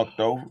one fucked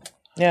over.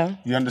 Yeah.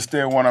 You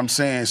understand what I'm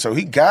saying? So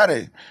he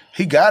gotta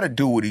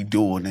do what he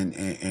doing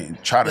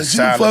and try to But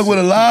silence. you fuck with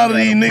a lot of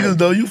these niggas,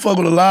 though. You fuck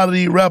with a lot of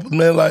these rappers,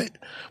 man. Like,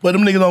 but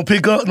them niggas don't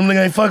pick up. Them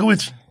niggas ain't fucking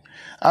with you.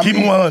 Keep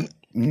it 100.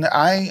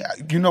 I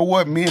ain't, you know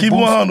what, me and Keep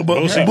Boosie. 100, but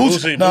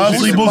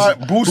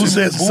Boosie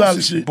said some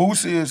solid shit.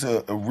 Boosie is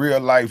a real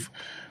life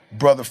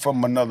brother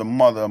from another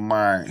mother of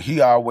mine.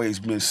 He always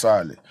been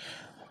solid.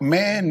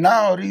 Man,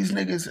 now these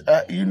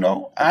niggas, you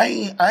know,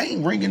 I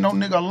ain't ringing no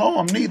nigga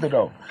alarm neither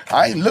though.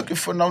 I ain't looking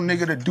for no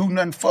nigga to do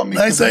nothing for me.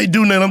 I ain't say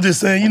do nothing, I'm just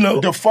saying, you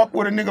know. To fuck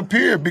with a nigga,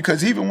 period.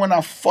 Because even when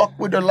I fuck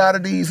with a lot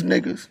of these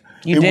niggas,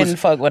 You didn't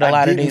fuck with a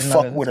lot of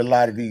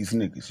these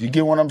niggas. You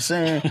get what I'm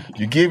saying?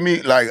 You get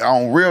me? Like,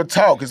 on real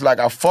talk, it's like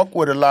I fuck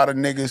with a lot of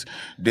niggas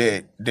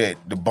that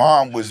the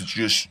bond was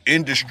just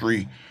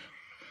industry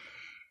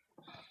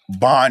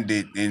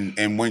bonded,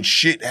 and when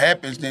shit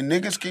happens, then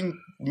niggas can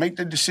make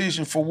the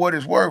decision for what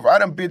it's worth. I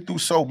done been through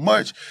so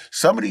much.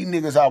 Some of these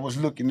niggas I was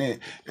looking at,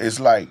 it's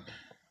like,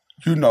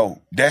 you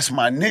know, that's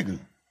my nigga.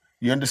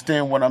 You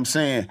understand what I'm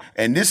saying?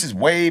 And this is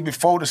way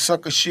before the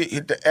sucker shit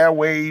hit the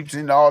airwaves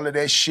and all of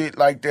that shit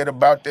like that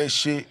about that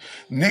shit.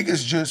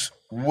 Niggas just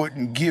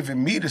wasn't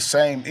giving me the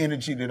same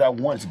energy that I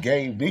once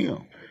gave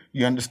them.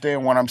 You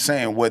understand what I'm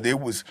saying? Whether it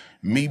was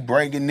me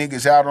bringing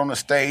niggas out on the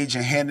stage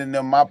and handing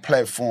them my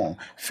platform.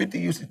 50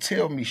 used to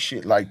tell me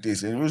shit like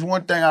this. And it was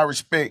one thing I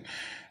respect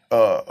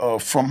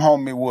from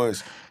homie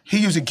was he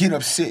used to get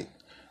upset.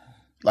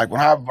 Like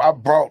when I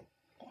brought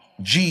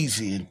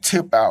Jeezy and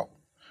Tip out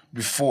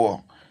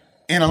before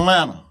in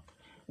Atlanta,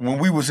 when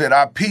we was at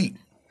our peak,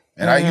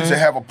 and I used to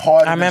have a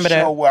part of the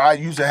show where I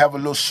used to have a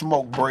little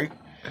smoke break.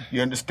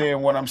 You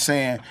understand what I'm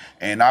saying?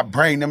 And I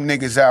bring them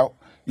niggas out.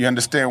 You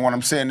understand what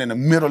I'm saying? In the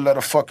middle of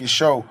the fucking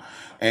show.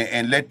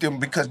 And let them,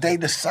 because they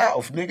the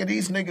South, nigga.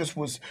 These niggas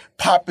was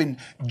popping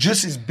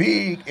just as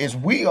big as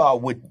we are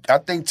with, I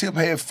think Tip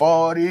had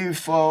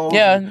 44.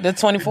 Yeah, the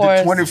 24.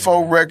 The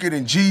 24 record,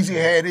 and Jeezy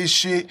had his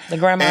shit. The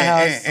grandma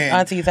house,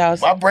 auntie's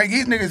house. I bring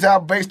these niggas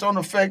out based on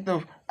the fact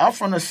of, I'm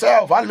from the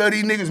South. I love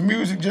these niggas'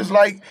 music just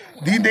like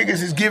these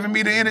niggas is giving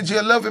me the energy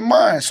of loving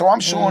mine. So I'm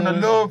showing the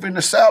love in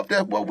the South.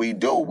 That's what we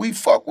do. We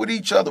fuck with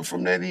each other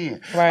from that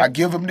end. Right. I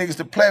give them niggas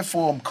the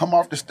platform, come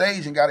off the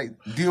stage and gotta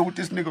deal with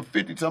this nigga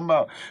 50 talking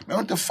about, man,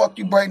 what the fuck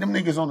you bring them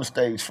niggas on the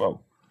stage for?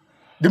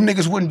 Them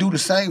niggas wouldn't do the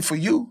same for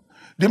you.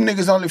 Them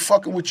niggas only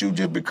fucking with you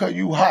just because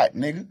you hot,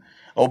 nigga.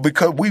 Or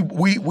because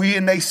we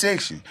in they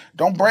section.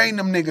 Don't bring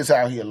them niggas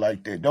out here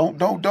like that.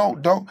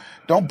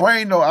 Don't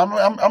bring no.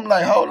 I'm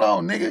like, hold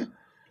on, nigga.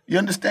 You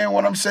understand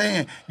what I'm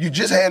saying? You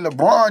just had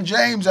LeBron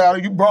James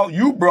out. You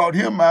brought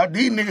him out.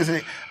 These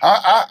niggas,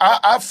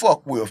 I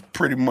fuck with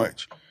pretty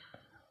much.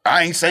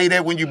 I ain't say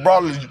that when you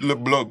brought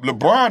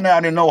LeBron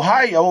out in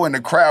Ohio and the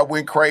crowd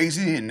went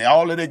crazy and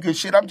all of that good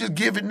shit. I'm just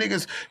giving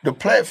niggas the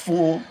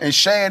platform and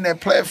sharing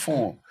that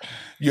platform.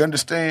 You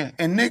understand?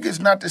 And niggas,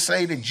 not to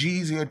say that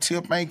Jeezy or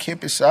Tip ain't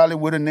kept it solid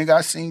with a nigga.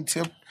 I seen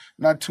Tip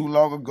not too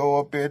long ago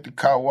up there at the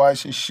car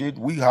wash and shit.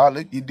 We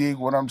hollered. You dig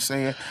what I'm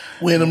saying?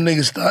 When them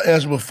niggas start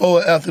answering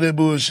before or after that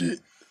bullshit?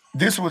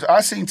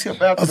 I seen Tip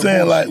after I'm the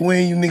saying, bullshit. like,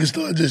 when you niggas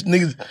start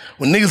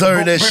when niggas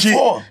heard that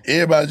before, shit,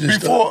 everybody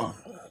just Before.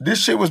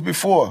 This shit was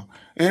before.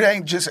 It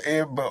ain't just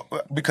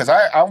because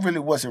I really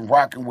wasn't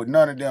rocking with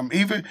none of them.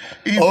 Even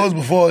it was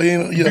before,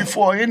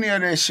 before any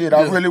of that shit.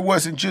 I really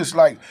wasn't just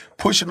like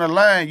pushing the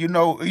line. You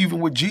know, even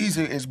with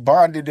Jeezy, it's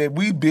bonded that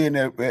we been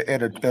at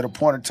a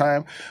point of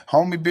time.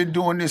 Homie been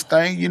doing this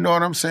thing. You know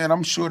what I'm saying?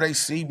 I'm sure they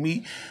see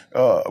me.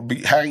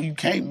 How you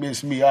can't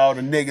miss me, all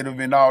the negative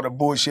and all the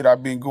bullshit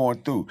I've been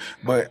going through.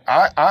 But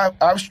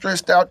I've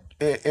stressed out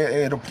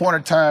at a point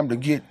of time to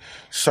get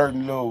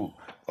certain little.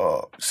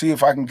 See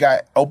if I can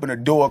open a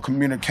door of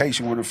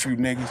communication with a few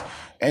niggas.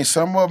 And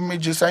some of them, it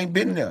just ain't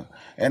been there.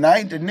 And I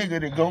ain't the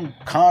nigga that gonna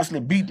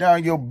constantly beat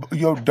down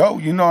your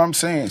door, you know what I'm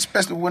saying?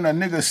 Especially when a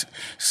nigga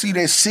see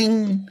that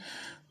scene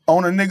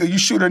on a nigga, you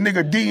shoot a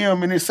nigga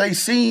DM and it say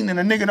scene and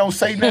a nigga don't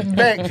say nothing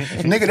back.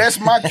 Nigga, that's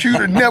my cue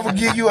to never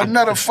give you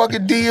another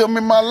fucking DM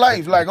in my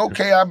life. Like,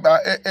 okay,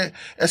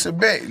 that's a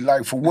bet.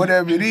 Like, for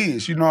whatever it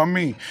is, you know what I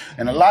mean?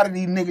 And a lot of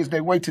these niggas,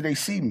 they wait till they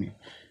see me.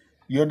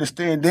 You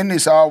understand? Then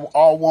it's all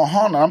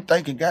 100. I'm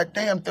thinking,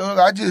 goddamn,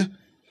 thug,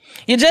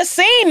 you just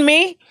seen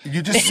me.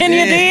 You just in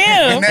your DM.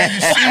 And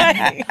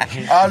now you see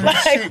me. All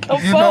this shit.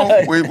 You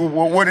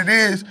know what it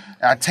is?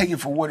 I take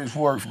it for what it's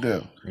worth,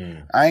 though.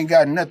 I ain't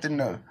got nothing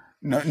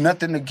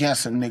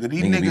against a nigga.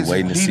 These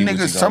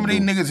niggas, some of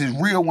these niggas is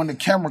real when the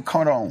camera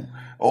cut on.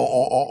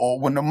 Or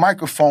when the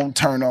microphone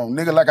turn on.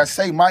 Nigga, like I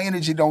say, my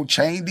energy don't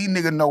change. These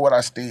niggas know what I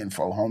stand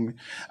for, homie.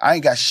 I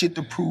ain't got shit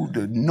to prove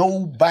to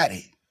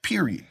nobody,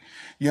 period.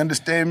 You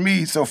understand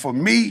me? So for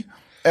me,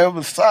 it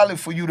was solid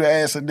for you to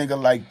ask a nigga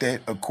like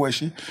that a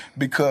question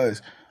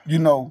because, you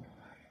know,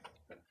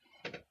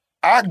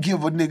 I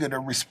give a nigga the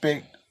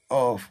respect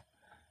of,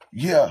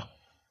 yeah,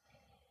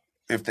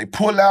 if they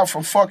pull out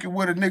from fucking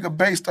with a nigga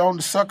based on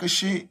the sucker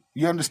shit,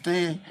 you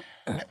understand?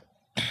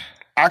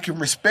 I can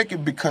respect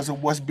it because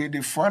of what's been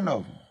in front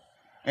of them.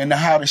 And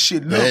how the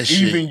shit look.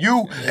 Even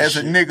you, as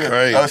a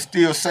nigga,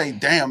 still say,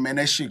 damn, man,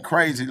 that shit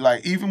crazy.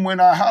 Like, even when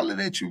I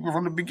hollered at you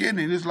from the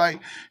beginning, it's like,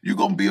 you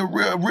gonna be a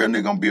real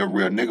nigga, gonna be a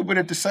real nigga, but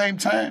at the same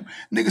time,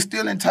 nigga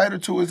still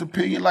entitled to his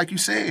opinion, like you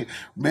said.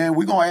 Man,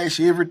 we gonna ask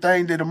you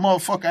everything that a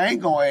motherfucker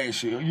ain't gonna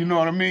ask you. You know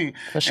what I mean?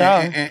 For sure.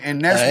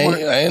 And that's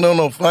I ain't on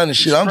no funny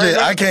shit.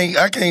 I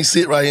can't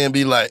sit right here and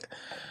be like,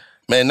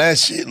 man, that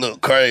shit look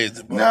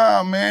crazy, bro.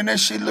 Nah, man, that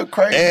shit look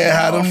crazy. And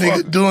how them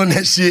niggas doing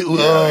that shit with,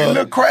 it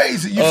look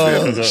crazy, you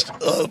feel me?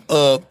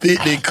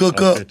 Fit they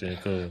cook up.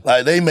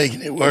 Like, they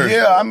making it work.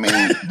 Yeah, I mean,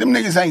 them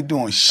niggas ain't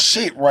doing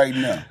shit right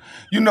now.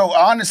 You know,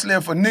 honestly,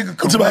 if a nigga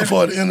could... It's about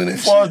for the internet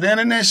shit. For the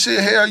internet shit,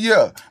 hell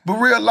yeah. But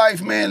real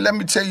life, man, let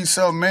me tell you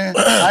something, man.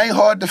 I ain't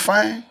hard to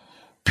find,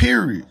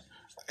 period.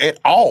 At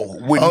all.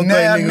 I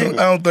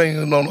don't think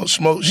it's no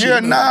smoke shit. Yeah,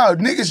 nah,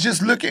 niggas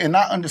just looking, and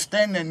I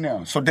understand that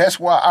now. So that's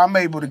why I'm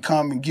able to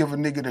come and give a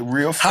nigga the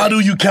real fact. How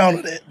do you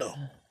counter that, though?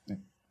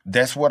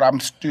 That's what I'm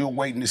still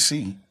waiting to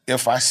see.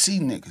 If I see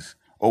niggas,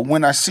 or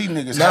when I see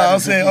niggas. Nah, I'm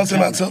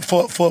saying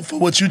for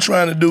what you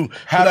trying to do,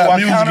 how do I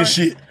music and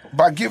shit.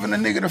 By giving a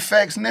nigga the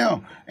facts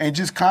now, and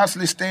just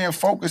constantly staying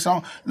focused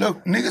on,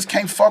 look, niggas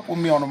can't fuck with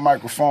me on the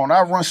microphone.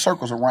 I run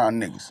circles around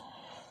niggas.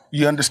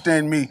 You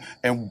understand me?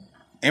 And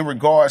in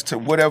regards to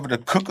whatever the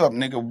cook-up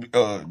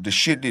nigga, the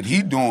shit that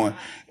he doing,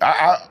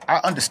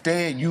 I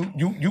understand you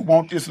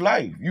want this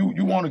life. You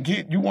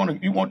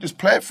want this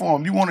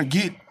platform. You want to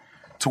get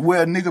to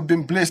where a nigga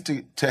been blessed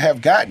to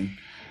have gotten.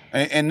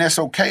 And that's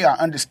okay. I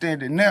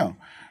understand it now.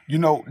 You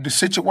know, the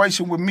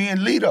situation with me and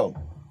Lito,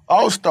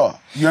 All-Star.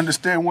 You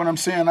understand what I'm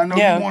saying? I know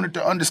you wanted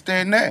to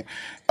understand that.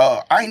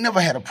 I ain't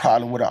never had a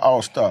problem with an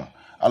All-Star.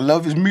 I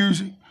love his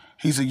music.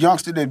 He's a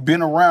youngster that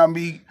been around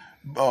me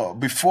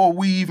before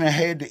we even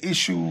had the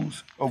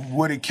issues of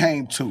what it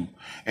came to.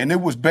 And it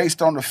was based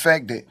on the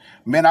fact that,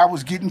 man, I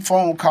was getting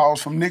phone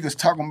calls from niggas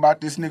talking about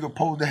this nigga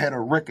supposed to had a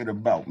record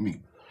about me.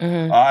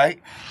 Mm-hmm. All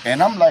right?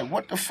 And I'm like,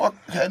 what the fuck?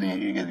 You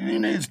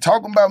niggas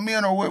talking about me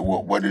or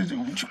what is it?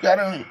 What you got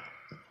on?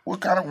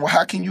 What kind of,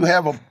 how can you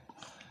have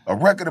a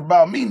record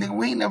about me, nigga?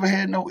 We ain't never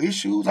had no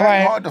issues. Right.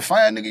 Ain't hard to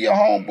find, nigga. Your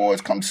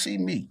homeboys come see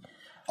me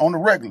on the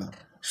regular.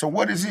 So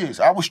what is this?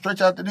 I would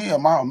stretch out to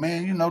them. Oh,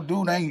 man, you know,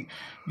 dude ain't,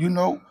 you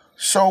know.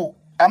 So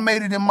I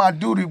made it in my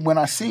duty when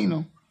I seen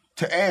him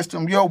to ask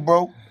him, yo,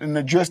 bro, and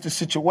address the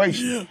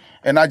situation. Yeah.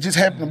 And I just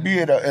happened to be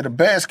at a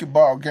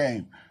basketball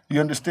game. You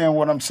understand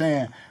what I'm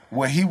saying?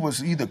 Where he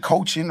was either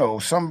coaching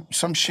or some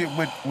shit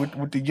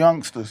with the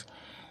youngsters.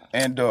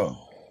 And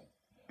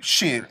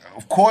shit,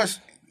 of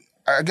course,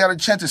 I got a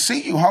chance to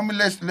see you, homie.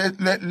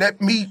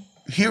 Let me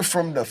hear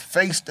from the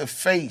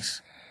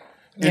face-to-face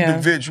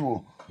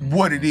individual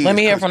what it is. Let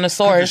me hear from the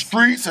source. The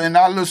streets and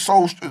our little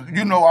social,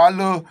 you know, our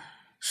little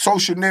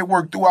social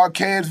network throughout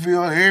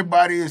Cadsville,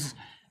 everybody is,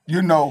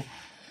 you know,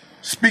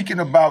 speaking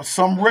about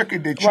some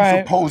record that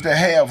you're supposed to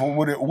have or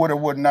what or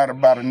whatnot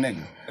about a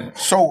nigga.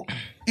 So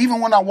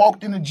even when I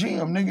walked in the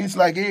gym, nigga, it's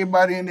like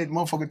everybody in that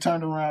motherfucker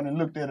turned around and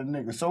looked at a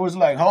nigga. So it's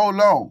like, hold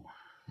on.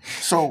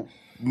 So,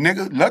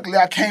 nigga, luckily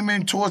I came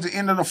in towards the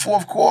end of the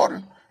fourth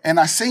quarter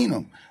and I seen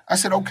him. I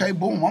said, okay,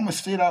 boom, I'm gonna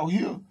sit out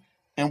here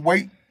and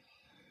wait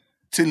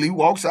till he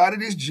walks out of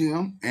this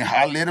gym and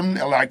holler at him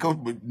like,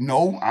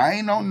 no, I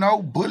ain't on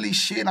no bully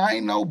shit. I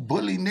ain't no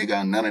bully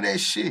nigga, none of that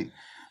shit.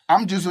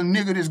 I'm just a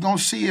nigga that's gonna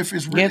see if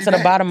it's really get to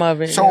the bottom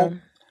of it. So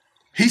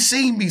he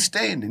seen me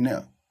standing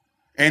there.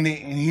 And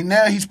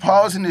now he's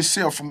pausing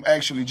himself from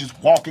actually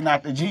just walking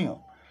out the gym.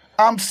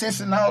 I'm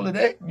sensing all of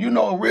that. You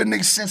know, a real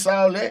nigga sense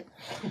all that.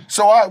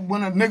 So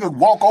when a nigga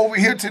walk over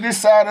here to this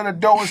side of the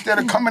door instead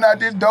of coming out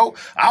this door,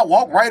 I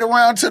walk right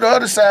around to the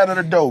other side of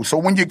the door. So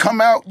when you come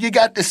out, you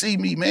got to see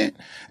me, man.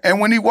 And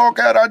when he walk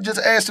out, I just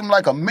asked him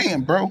like a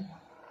man, bro.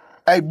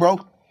 Hey, bro,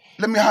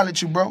 let me holler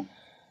at you, bro.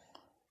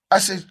 I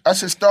said,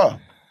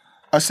 Star.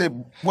 I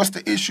said, what's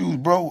the issues,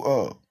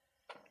 bro?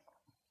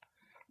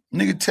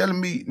 Nigga telling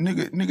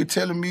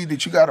me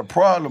that you got a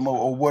problem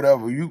or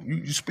whatever.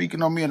 You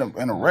speaking on me in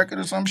a record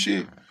or some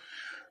shit.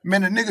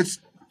 Man, the niggas,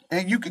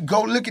 and you could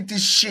go look at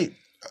this shit.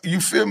 You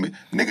feel me?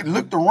 Nigga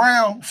looked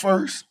around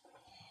first.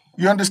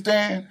 You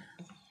understand?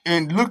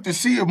 And looked to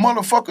see if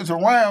motherfuckers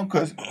around,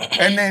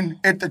 and then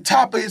at the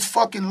top of his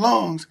fucking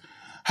lungs,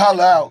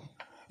 holler out,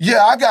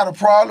 yeah, I got a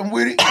problem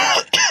with it.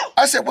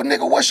 I said, well,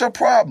 nigga, what's your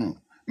problem?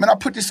 Man, I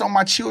put this on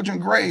my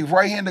children's grave,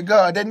 right hand to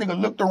God. That nigga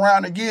looked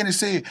around again and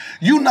said,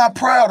 you not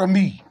proud of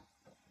me.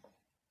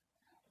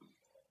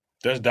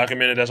 That's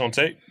documented, that's on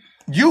tape?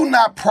 You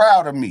not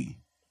proud of me.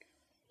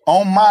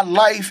 On my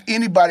life,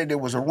 anybody that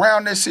was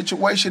around that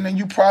situation, and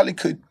you probably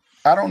could,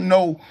 I don't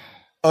know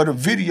of the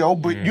video,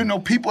 but you know,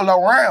 people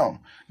around,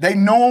 they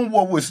knowing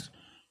what was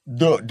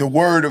the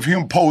word of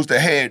him supposed to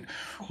had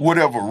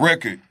whatever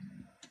record.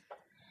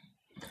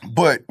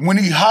 But when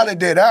he hollered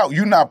that out,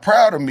 you not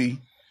proud of me,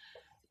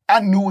 I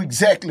knew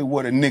exactly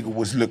what a nigga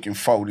was looking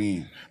for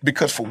then.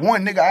 Because for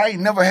one, nigga, I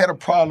ain't never had a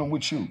problem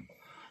with you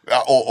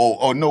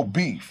or no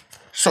beef.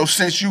 So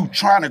since you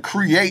trying to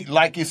create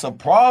like it's a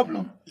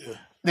problem,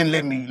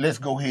 then let's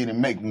go ahead and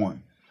make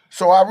one.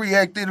 So I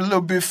reacted a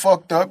little bit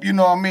fucked up, you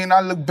know what I mean? I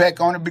look back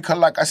on it because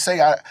like I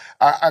say,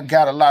 I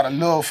got a lot of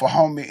love for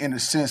homie in the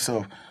sense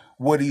of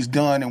what he's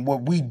done and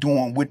what we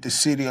doing with the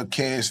city of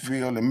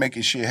Cashville and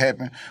making shit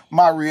happen.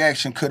 My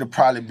reaction could have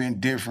probably been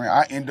different.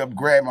 I end up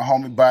grabbing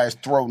homie by his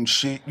throat and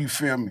shit, you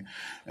feel me?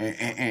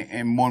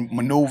 And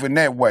maneuvering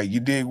that way, you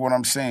dig what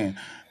I'm saying?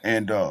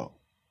 And,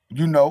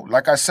 you know,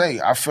 like I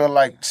say, I feel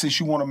like since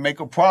you want to make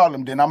a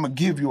problem, then I'm going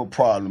to give you a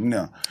problem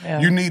now.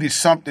 Yeah. You needed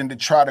something to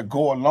try to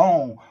go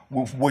along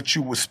with what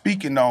you were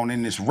speaking on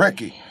in this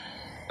record.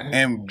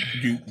 And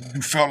you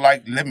felt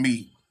like, let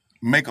me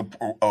make a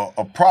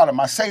problem.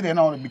 I say that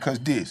only because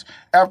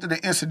after the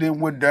incident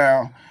went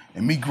down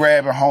and me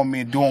grabbing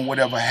homie and doing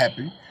whatever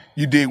happened,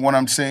 you dig what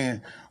I'm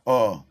saying?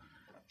 Nigga,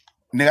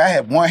 I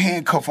had one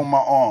handcuff on my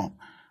arm.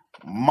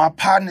 My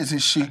partners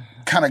and shit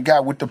kind of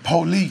got with the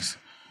police.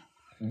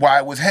 Why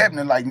it was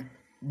happening, like,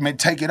 man,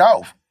 take it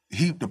off.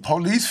 The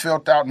police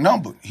felt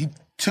outnumbered. He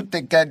took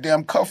that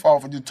goddamn cuff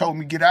off and just told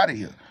me, get out of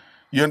here.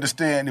 You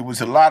understand? There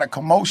was a lot of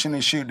commotion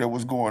and shit that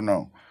was going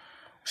on.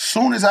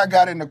 Soon as I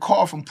got in the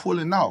car from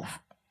pulling off,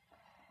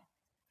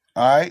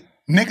 all right,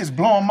 niggas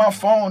blowing my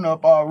phone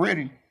up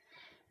already,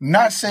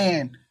 not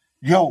saying,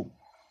 yo,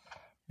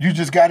 you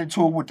just got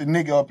into it with the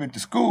nigga up at the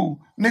school.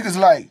 Niggas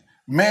like,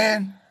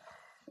 man,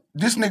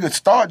 this nigga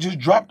Star just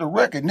dropped the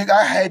record. Nigga,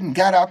 I hadn't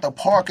got out the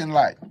parking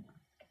lot.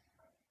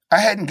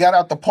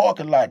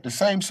 The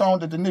same song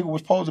that the nigga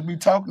was supposed to be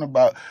talking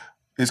about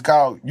is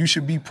called You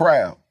Should Be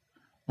Proud.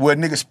 Where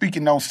nigga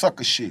speaking on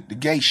sucker shit, the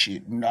gay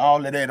shit, and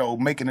all of that,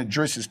 making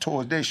addresses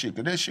towards that shit,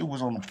 because that shit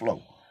was on the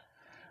floor.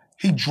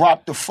 He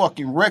dropped the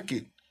fucking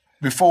record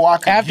before I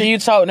could After you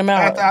choked him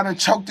out. After I done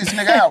choked this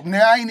nigga out.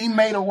 Now, I ain't even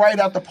made a right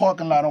out the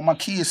parking lot on my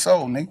kid's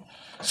soul, nigga.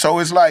 So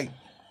it's like,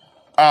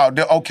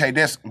 okay,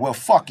 well,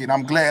 fuck it,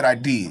 I'm glad I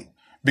did.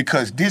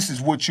 Because this is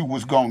what you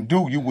was gonna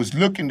do. You was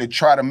looking to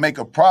try to make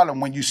a problem.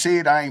 When you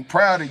said I ain't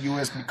proud of you,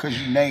 it's because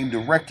you named the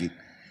record.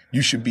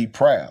 You should be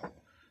proud.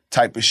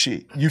 Type of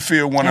shit. You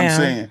feel what I'm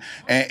saying?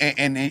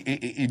 And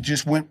it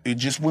just went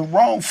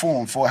wrong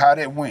for him for how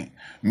that went.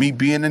 Me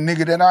being the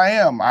nigga that I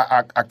am,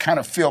 I kind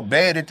of felt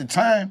bad at the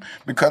time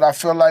because I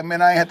felt like,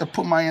 man, I ain't had to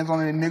put my hands on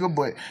that nigga,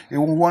 but it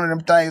was one of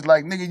them things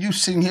like, nigga, you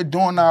sitting here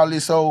doing all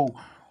this old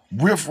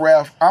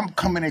riff-raff, I'm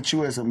coming at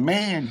you as a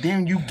man,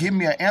 then you give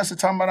me an answer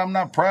talking about I'm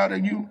not proud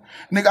of you.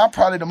 Nigga, I'm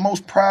probably the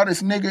most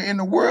proudest nigga in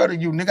the world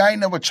of you. Nigga, I ain't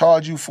never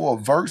charged you for a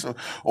verse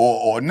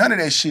or none of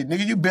that shit.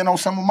 Nigga, you been on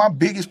some of my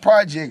biggest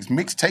projects,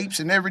 mixtapes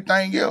and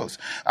everything else.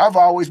 I've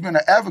always been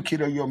an advocate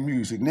of your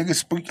music. Nigga,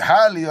 speak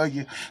highly of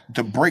you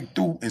to break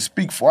through and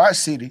speak for our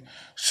city.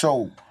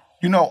 So,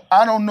 you know,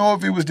 I don't know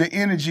if it was the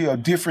energy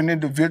of different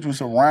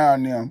individuals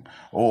around them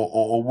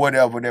or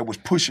whatever that was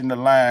pushing the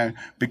line,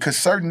 because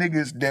certain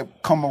niggas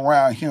that come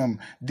around him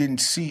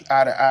didn't see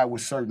eye to eye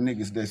with certain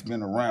niggas that's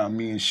been around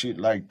me and shit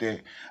like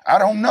that. I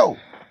don't know.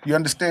 You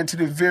understand, to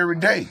this very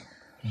day.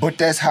 But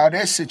that's how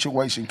that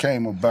situation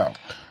came about.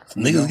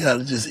 Niggas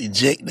gotta just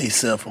eject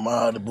themselves from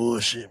all the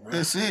bullshit, bro.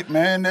 That's it,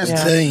 man. That's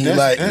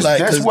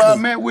where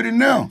I'm at with it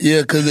now.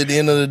 Yeah, because at the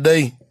end of the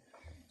day,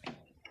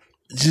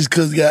 just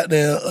because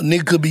goddamn a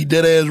nigga could be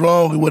dead ass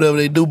wrong or whatever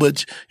they do,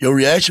 but your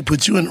reaction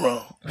puts you in the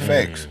wrong.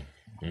 Facts.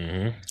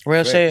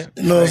 Real shit.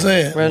 You know what I'm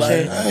saying? Real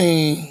shit. I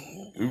ain't.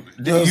 You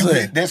know what I'm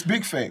saying? That's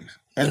big facts.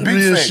 That's That big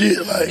real facts.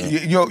 shit,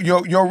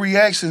 like- your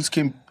reactions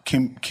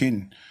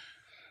can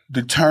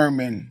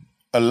determine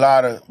a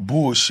lot of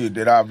bullshit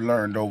that I've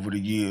learned over the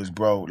years,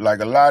 bro. Like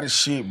a lot of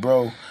shit,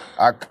 bro.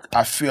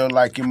 I feel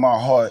like in my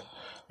heart,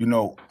 you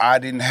know, I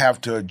didn't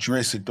have to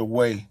address it the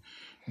way.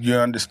 You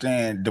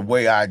understand, the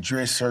way I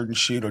addressed certain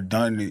shit or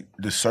done it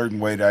the certain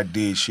way that I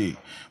did shit.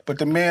 But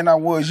the man I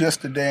was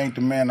yesterday ain't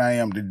the man I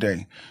am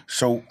today.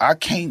 So I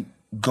can't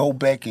go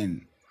back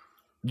and,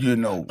 you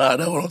know. Nah,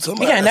 that's what I'm talking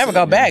about. You can't never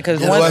go back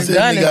because once it's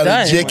done, it's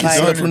done. Eject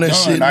yourself from that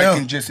shit I now.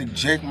 can just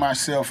eject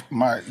myself,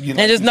 and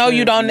just know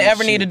you don't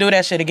ever need to do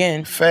that shit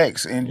again.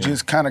 Facts, and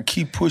just kind of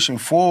keep pushing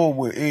forward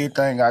with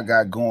everything I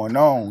got going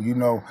on, you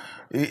know.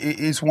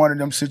 It's one of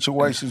them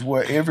situations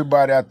where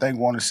everybody, I think,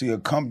 want to see a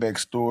comeback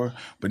story,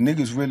 but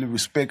niggas really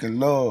respect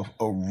and love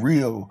a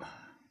real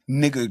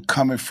nigga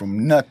coming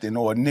from nothing,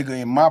 or a nigga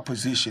in my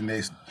position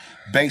that's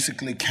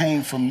basically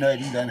came from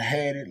nothing, done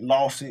had it,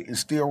 lost it, and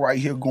still right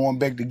here going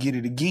back to get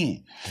it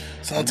again.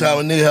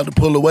 Sometimes a nigga have to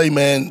pull away,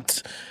 man.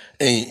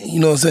 And you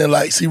know what I'm saying?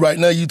 Like, see, right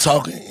now you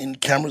talking and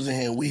cameras in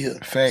here and we here.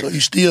 Facts. So you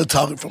still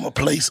talking from a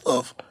place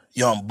of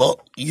young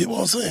buck. You get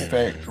what I'm saying?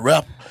 Facts.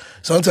 Rap.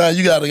 Sometimes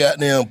you gotta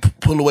goddamn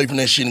pull away from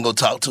that shit and go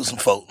talk to some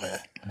folk, man.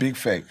 Big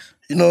facts.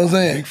 You know what I'm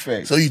saying? Big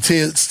facts. So you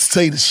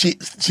say the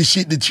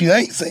shit that you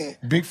ain't saying.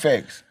 Big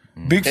facts.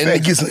 Big and facts. they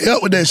get some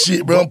help with that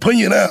shit, bro. I'm putting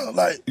you down.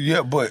 Like,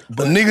 yeah, but a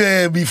nigga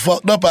had be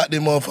fucked up out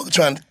there, motherfucker,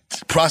 trying to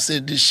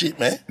process this shit,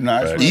 man.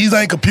 Nah, these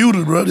ain't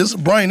computers, bro. This is a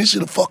brain. This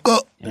shit'll fuck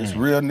up. It's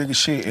real nigga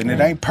shit, and it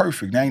ain't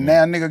perfect. Ain't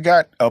now nigga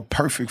got a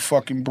perfect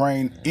fucking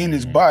brain in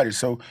his body.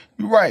 So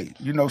you right.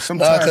 You know,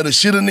 sometimes cause the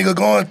shit a nigga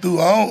going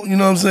through, I don't, you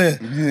know what I'm saying?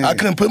 Yeah. I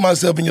couldn't put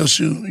myself in your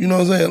shoe. You know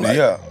what I'm saying? Like,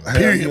 Yeah, hell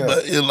period. yeah.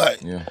 But it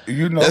like,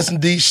 you know, that's some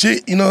deep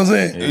shit. You know what I'm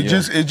saying? It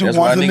just That's wants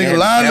why a nigga had to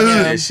livelihood.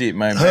 capture that shit,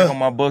 man. Back on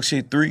my Buck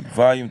Shit 3,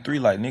 Volume 3,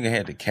 like, nigga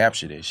had to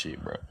capture that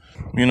shit, bro.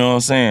 You know what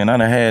I'm saying? I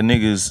done had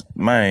niggas,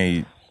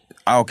 man,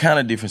 all kind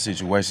of different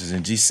situations,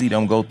 and GC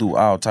them go through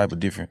all type of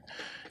different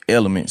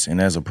elements. And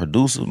as a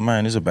producer,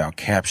 man, it's about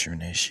capturing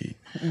that shit.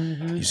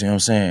 Mm-hmm. You see what I'm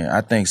saying?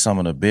 I think some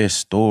of the best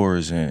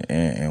stories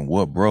and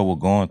what bro was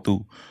going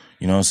through,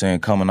 you know what I'm saying,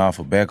 coming off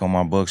of Back on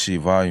My Buck Shit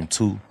Volume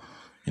 2,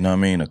 you know what I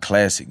mean, a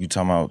classic. You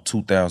talking about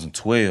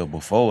 2012,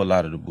 before a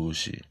lot of the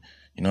bullshit.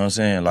 You know what I'm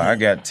saying? Like, I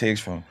got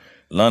text from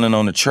London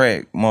on the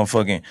track,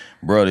 motherfucking,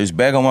 bro, this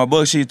Back on My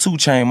Buck Shit 2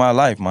 changed my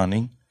life, my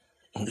nigga.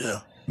 Yeah.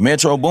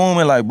 Metro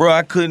Boomin, like, bro,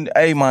 I couldn't,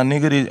 hey, my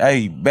nigga, this,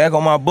 hey, Back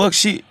on My Buck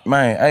Shit,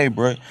 man, hey,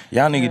 bro,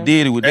 y'all nigga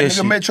did it with that That nigga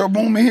shit. Metro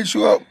Boomin hit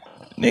you up.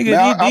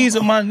 Nigga, Man, these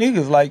are my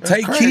niggas. Like, That's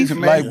take crazy, Keith.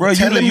 man. Like, bro,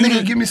 Tell you him,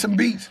 nigga, give me some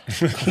beats.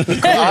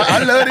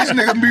 I love this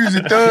nigga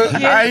music, thug.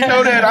 I ain't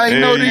know that. I ain't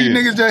know these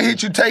niggas that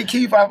hit you. Take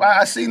Keith.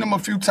 I seen him a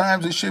few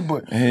times and shit,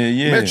 but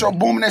Metro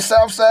Boomin, that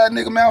Southside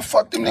nigga, man, I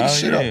fucked them niggas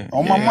shit up.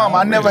 On my mama,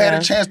 I never had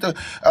a chance to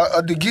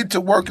get to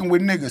working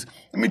with niggas.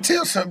 Let me tell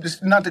you something,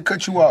 just not to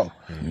cut you off.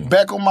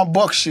 Back on My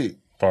Buck Shit.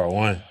 Part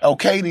 1.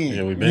 Okay then.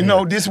 Yeah, we been you know,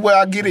 here. this is where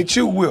I get at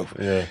you with.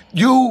 Yeah.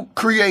 You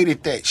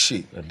created that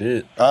shit. I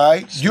did. All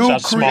right? You Shout out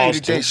to Smalls,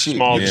 created too. that shit.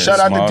 Smalls. Shout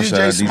out to Shout DJ out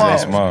to DJ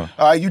Smalls. Smalls.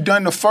 All right, you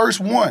done the first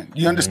one.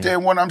 You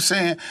understand what I'm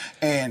saying?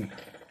 And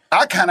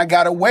I kind of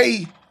got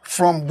away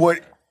from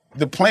what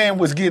the plan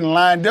was getting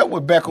lined up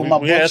with Back on My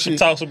Buck We had Shit.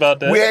 some talks about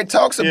that. We had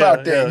talks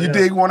about that. Yeah, you yeah.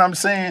 dig what I'm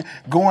saying?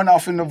 Going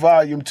off into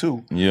Volume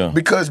 2. Yeah.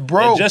 Because,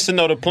 bro. And just to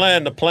know the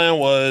plan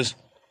was,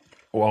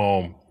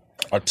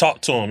 I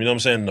talked to him, you know what I'm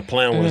saying? The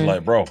plan was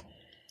like, bro,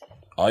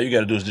 all you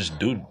gotta do is just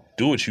do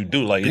what you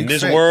do. Like, in Big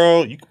this facts.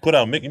 world, you can put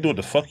out, you can do what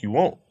the fuck you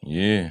want.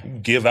 Yeah. You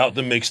can give out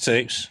the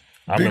mixtapes.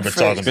 I Big remember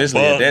facts. talking to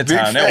Especially at that Bug.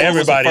 time. That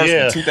was Everybody, the first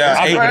yeah. one, 2008.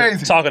 I remember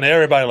Crazy. talking to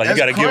everybody, like, That's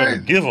you gotta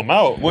crazy. give them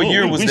out. What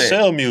year was we that?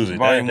 sell music.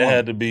 Volume That one.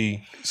 had to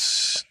be,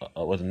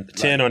 was it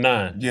 10 or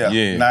 9?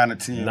 Yeah, 9 or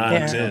 10.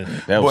 9 or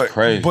 10. That was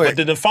crazy. But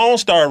did the phone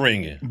start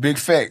ringing? Big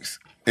facts.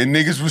 And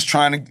niggas was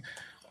trying to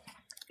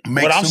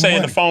make But I'm some saying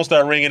money. the phone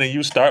start ringing and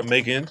you start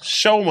making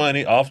show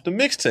money off the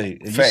mixtape.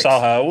 And you Facts.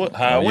 saw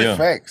how it went.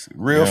 Facts.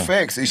 Real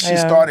facts. And shit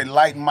started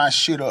lighting my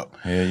shit up.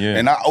 Yeah, yeah.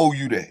 And I owe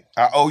you that.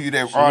 I owe you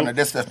that honor.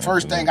 That's the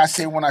first thing I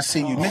said when I see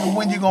you. Nigga,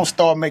 when you gonna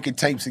start making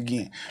tapes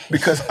again?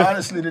 Because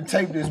honestly, the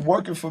tape that's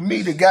working for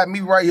me, that got me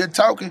right here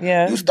talking,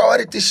 you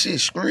started this shit,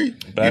 Scree.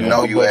 Back You on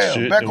know my you buck have.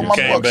 shit, Back and on we my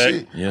came buck back.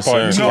 shit. Yes,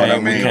 Part sir. You know what I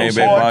We mean? came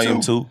back Part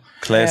Volume 2. 2.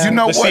 Classic. You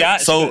know But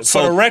what? see,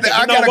 for the record,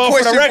 I got a for the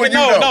question for record, you,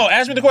 no, though.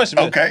 ask me the question.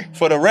 Okay.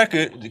 For the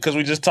record, because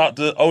we just talked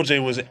to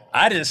OJ,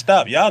 I didn't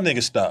stop. Y'all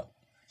niggas stopped.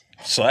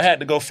 So I had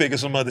to go figure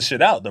some other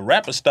shit out. The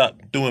rappers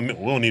stopped doing. We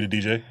don't need a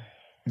DJ.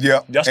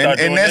 Yeah, Y'all start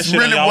doing and that that's shit on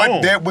really y'all what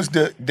own. that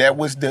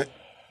was the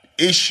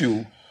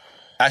issue,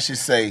 I should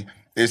say,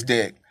 is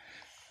that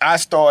I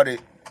started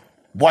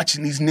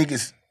watching these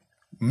niggas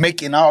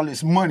making all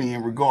this money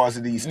in regards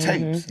to these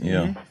tapes.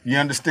 Yeah. You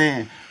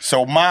understand?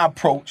 So my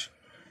approach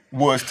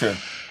was to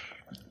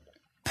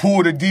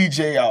pull the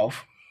DJ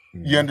off,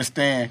 you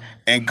understand,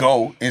 and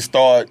go and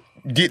start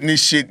getting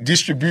this shit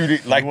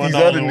distributed like wasn't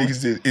these the other only one.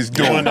 niggas is You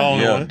doing. wasn't the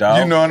only one.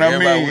 You know what I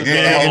mean? Everybody was doing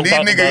And it.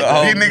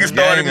 these niggas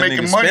started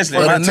making money.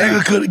 especially But a my tape.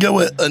 nigga could get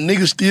what a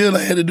nigga still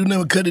had to do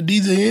never cut the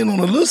DJ in on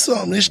a little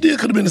something. It still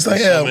could have been the same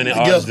So album many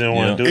artists together. didn't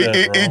want to do that,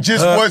 bro. It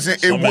just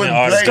wasn't. It So many wasn't.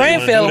 artists black.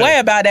 didn't Scream feel do way that.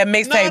 about that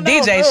mixtape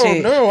DJ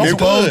shit. They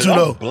supposed to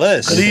though.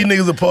 Blessed. Cause these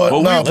niggas a part. But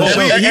Nah, we, for but sure.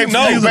 we, you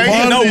know, Niggas a part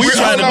you of know, we this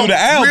trying to shit. do the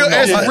album. Real- though.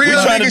 that's Like, real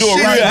we trying to do a nigga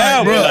real shit,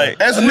 album. Bruh, Like,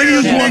 That's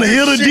niggas real want to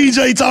hear the nigga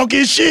DJ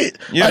talking shit.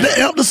 Yeah. Like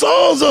they amp the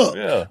songs up.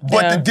 Yeah.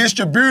 But Yeah. the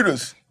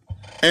distributors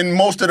and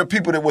most of the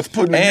people that was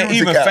putting the and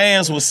music even out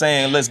fans was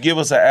saying, let's give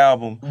us an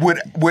album.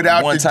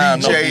 without one the time,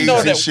 no DJs DJ. No,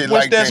 and shit which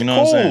like that's that. You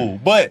know what I'm cool.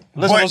 saying? But listen,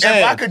 what I'm But if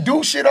saying. I could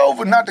do shit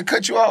over, not to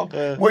cut you off,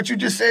 what you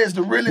just said is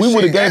the realest We shit.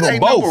 would've gave That them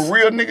ain't both. no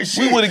real nigga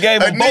shit. would've gave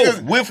them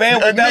both, with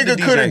and a without the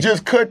nigga could have DJ.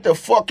 just cut the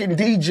fucking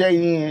DJ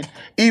in,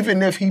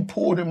 even if he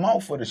pulled him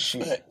off of the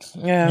shit.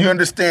 Yeah. You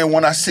understand?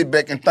 When I sit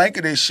back and think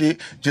of this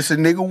shit, just a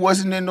nigga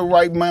wasn't in the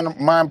right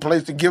mind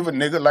place to give a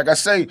nigga, like I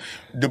say,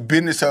 the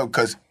business of,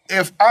 because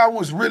if I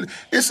was really,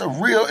 it's a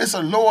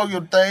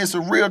loyal thing. It's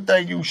a real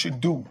thing you should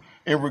do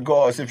in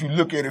regards if you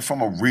look at it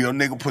from a real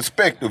nigga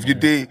perspective. You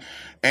dig?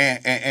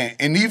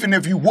 And even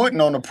if you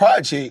wouldn't on the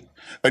project,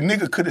 a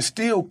nigga could have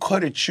still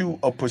cut at you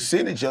a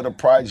percentage of the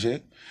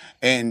project,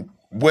 and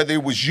whether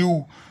it was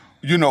you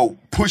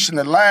pushing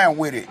the line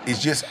with it,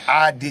 it's just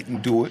I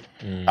didn't do it.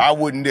 I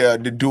wasn't there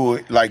to do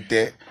it like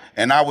that.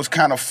 And I was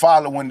kind of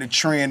following the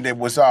trend that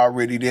was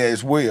already there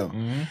as well.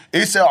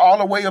 It's all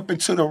the way up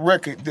into the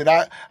record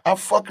that I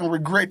fucking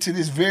regret to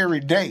this very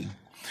day.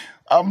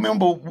 I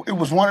remember it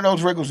was one of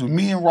those records with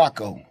me and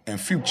Rocco and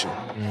Future.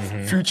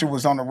 Future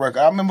was on the record.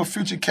 I remember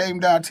Future came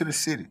down to the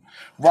city.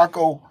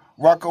 Rocco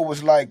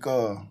was like,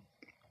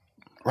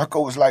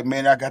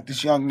 man, I got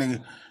this young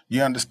nigga.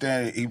 You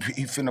understand? He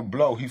finna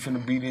blow. He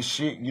finna be this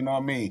shit. You know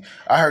what I mean?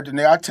 I heard the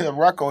nigga. I tell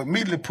Rocco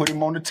immediately put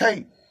him on the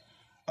tape.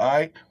 All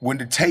right? When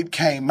the tape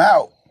came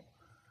out,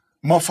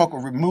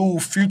 motherfucker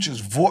removed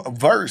Future's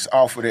verse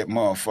off of that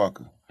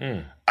motherfucker.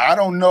 I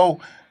don't know.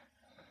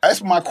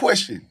 That's my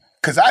question.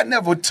 Because I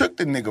never took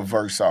the nigga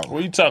verse off.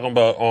 What are you talking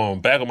about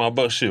on Back on My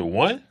Buck Shit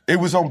 1? It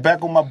was on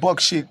Back on My Buck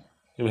Shit.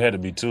 It had to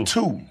be 2.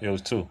 2. It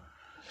was 2.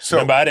 So,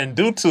 remember, I didn't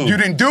do 2. You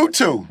didn't do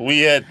 2.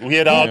 We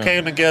had all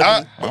came together.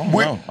 I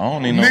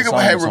don't even know.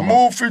 Nigga had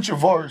removed Future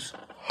verse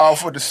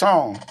off of the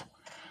song.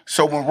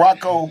 So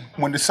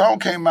when the song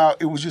came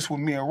out, it was just with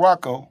me and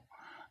Rocco.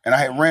 And I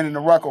had ran into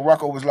Rocco.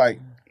 Rocco was like,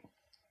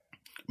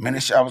 man,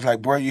 this shit. I was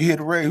like, bro, you hear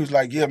the radio? He was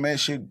like, yeah, man,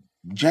 shit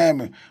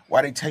jamming.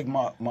 Why they take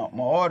my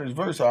artist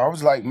verse off? I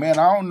was like, man,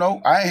 I don't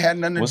know. I ain't had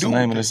nothing to do with it. What's the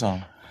name of the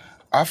song?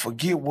 I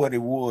forget what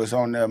it was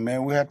on there,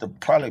 man. We have to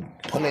probably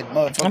pull it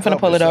motherfucker. I'm finna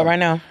pull it up right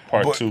now.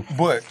 Part 2.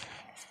 But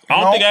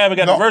I don't think I ever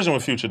got the version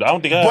with Future. I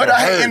don't think I ever But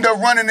I heard. ended up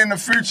running in the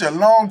Future a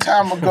long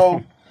time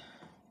ago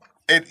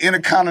at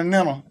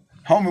Intercontinental.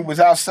 Homie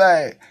was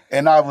outside,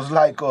 and I was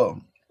like,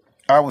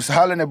 I was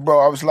hollering at bro.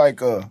 I was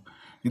like,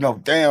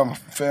 damn,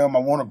 fam, I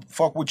want to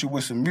fuck with you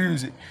with some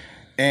music.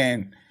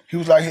 And he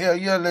was like, hell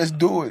yeah, let's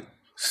do it.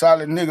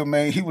 Solid nigga,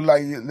 man. He was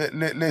like,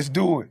 let's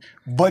do it.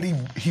 But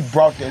he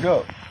brought that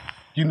up.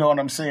 You know what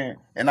I'm saying?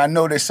 And I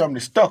know there's something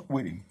that stuck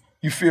with him.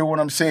 You feel what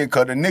I'm saying?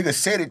 Because the nigga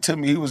said it to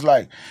me. He was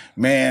like,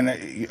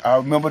 man, I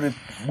remember that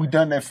we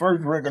done that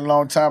first record a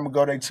long time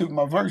ago. They took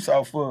my verse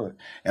off of it.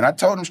 And I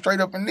told him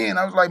straight up and then,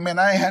 I was like, man,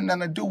 I ain't had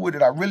nothing to do with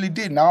it. I really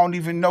didn't. I don't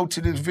even know to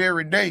this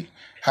very day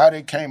how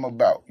they came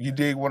about. You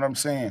dig what I'm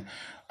saying?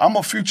 I'm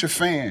a Future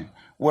fan.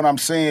 What I'm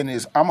saying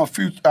is I'm a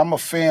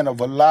fan of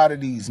a lot of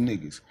these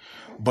niggas.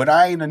 But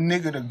I ain't a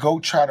nigga to go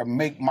try to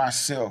make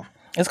myself.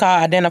 It's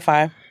called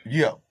Identify.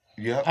 Yeah.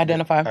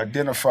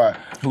 Identify.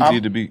 Who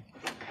did the beat?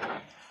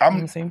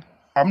 I'm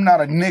not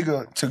a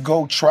nigga to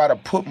go try to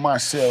put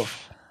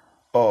myself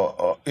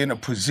in a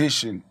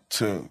position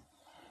to,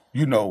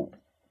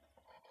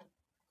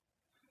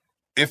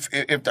 if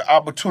the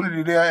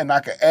opportunity there and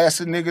I can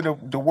ask a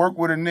nigga to work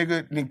with a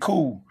nigga, then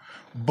cool.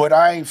 But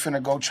I ain't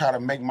finna go try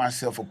to make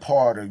myself a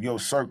part of your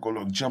circle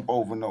or jump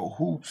over no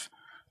hoops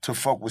to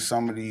fuck with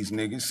some of these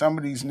niggas. Some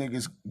of these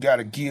niggas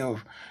gotta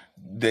give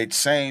that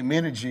same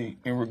energy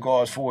in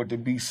regards for it to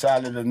be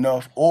solid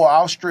enough, or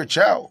I'll stretch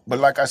out. But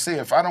like I said,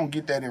 if I don't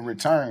get that in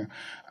return,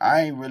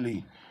 I ain't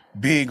really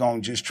big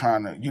on just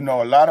trying to,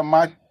 a lot of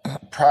my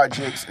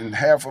projects and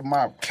half of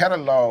my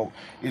catalog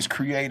is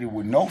created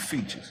with no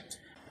features.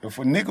 If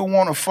a nigga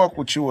wanna fuck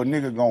with you, a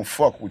nigga gonna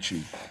fuck with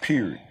you,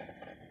 period.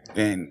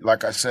 And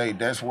like I say,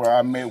 that's where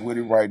I'm at with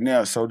it right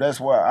now. So that's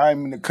why I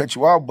ain't gonna cut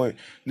you out, but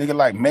nigga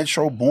like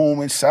Metro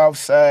Boomin,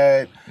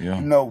 Southside,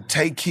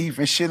 Tay Keith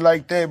and shit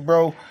like that,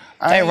 bro.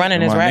 They running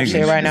his rap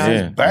shit right now.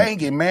 Yeah.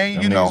 Banging,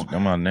 man.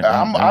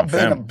 I've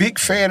been a big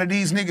fan of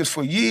these niggas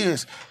for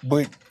years,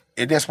 but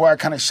that's why it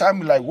kind of shot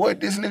me like, what?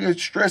 This nigga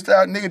stressed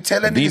out nigga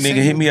telling these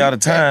nigga hit me all the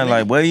time.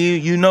 Like, well,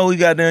 you know he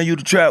got down, you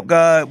the trap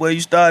god, where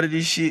you started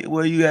this shit,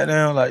 where you got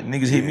down. Like,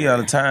 niggas hit me all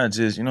the time,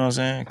 just, you know what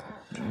I'm saying?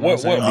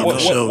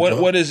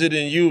 What is it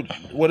in you?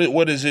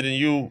 What is it in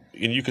you?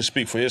 And you can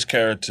speak for his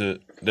character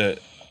that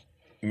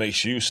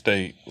makes you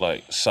stay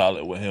like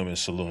solid with him and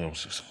salute him.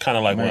 It's kind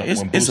of like when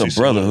it's a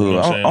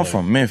brotherhood. I'm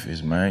from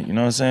Memphis, man. You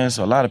know what I'm saying?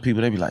 So a lot of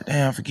people they be like,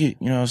 damn, I forget.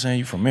 You know what I'm saying?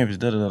 You from Memphis?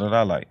 Da da da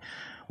da. Like,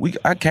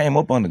 I came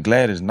up under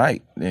Gladys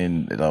Knight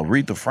and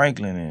Aretha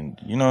Franklin and,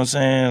 you know what I'm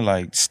saying,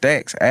 like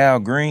Stax, Al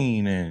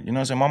Green, and, you know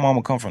what I'm saying, my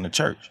mama come from the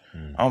church.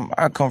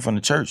 I come from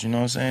the church, you know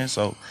what I'm saying?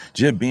 So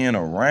just being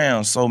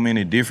around so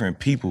many different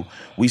people,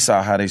 we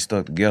saw how they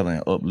stuck together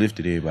and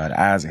uplifted everybody.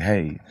 Isaac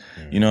Hayes,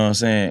 you know what I'm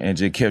saying, and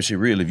just kept shit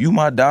real. If you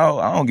my dog,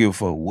 I don't give a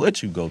fuck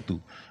what you go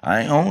through.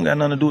 I don't got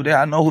nothing to do with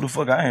that. I know who the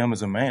fuck I am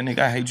as a man, nigga.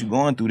 I hate you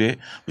going through that,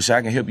 but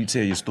I can help you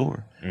tell your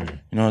story. You know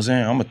what I'm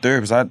saying? I'm a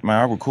therapist.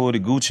 I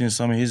recorded Gucci in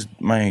some of his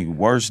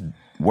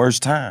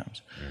worst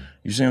times.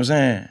 You see what I'm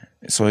saying?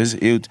 So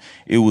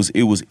it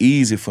was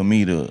easy for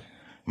me to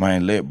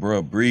let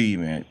bro breathe,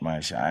 man.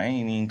 I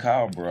ain't even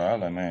call bro. I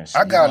was like, man,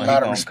 I got a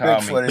lot of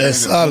respect for that. That's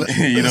solid.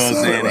 You know what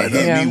I'm saying? He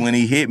hit me when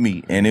he hit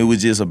me, and it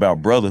was just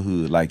about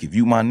brotherhood. Like if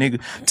you my nigga,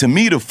 to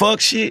me the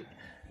fuck shit.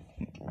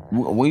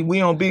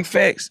 We on big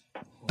facts.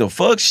 the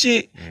fuck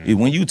shit is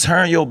when you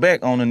turn your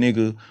back on a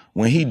nigga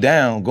when he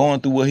down,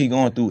 going through what he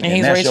going through, and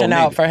he's that's reaching your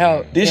out nigga. for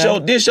help. This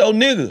your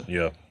nigga.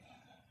 Yeah.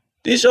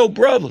 This your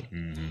brother.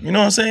 You know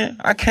what I'm saying?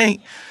 I can't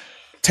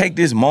take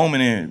this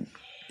moment and,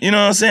 you know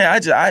what I'm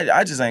saying?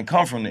 I just ain't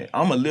come from that.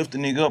 I'ma lift a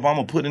nigga up.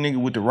 I'ma put a nigga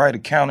with the right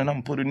account, and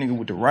I'ma put a nigga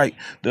with the right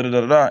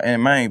da-da-da-da.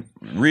 And man,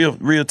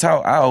 real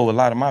talk, I owe a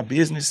lot of my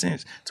business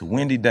sense to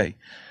Wendy Day.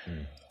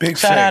 Big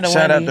Shout out to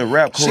Shout out Wendy. to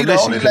Rap She Coalition.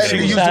 the only lady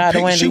that used Shout out to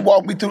to pick. She Wendy.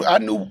 walked me through. I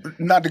knew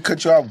not to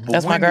cut you off, but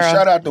That's my Wendy, girl.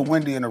 shout out to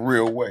Wendy in a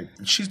real way.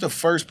 She's the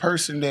first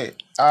person that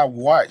I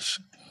watched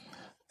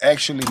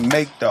actually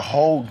make the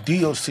whole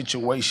deal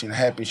situation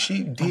happen.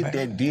 She did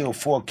that deal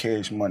for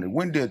Cash Money.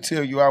 Wendy will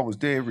tell you I was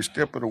there every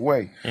step of the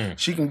way.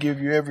 She can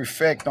give you every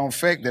fact on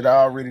fact that I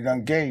already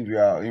done gave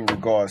y'all in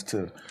regards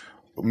to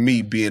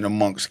me being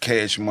amongst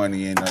Cash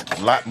Money and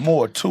a lot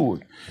more to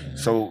it.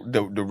 So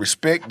the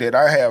respect that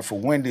I have for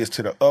Wendy is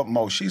to the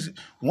utmost. She's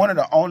one of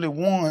the only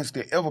ones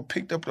that ever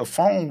picked up the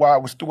phone while I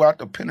was throughout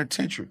the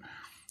penitentiary.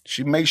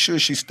 She made sure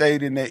she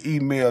stayed in that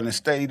email and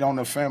stayed on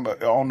the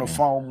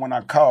phone when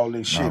I called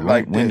and shit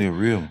like that. Wendy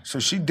real. So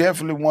she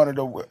definitely one of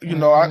the, you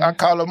know, I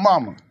call her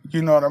mama.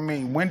 You know what I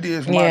mean? Wendy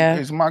is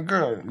my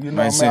girl. You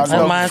know what I mean? I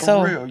love her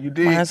for real. You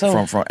did?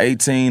 From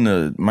 18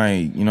 to,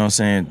 man, you know what I'm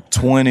saying,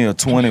 20 or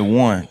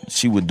 21,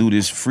 she would do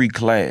this free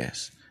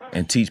class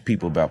and teach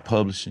people about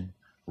publishing,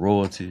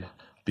 royalties,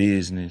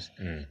 business,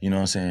 you know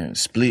what I'm saying,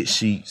 split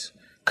sheets,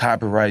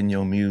 copywriting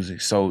your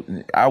music. So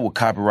I would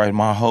copyright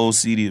my whole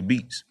CD of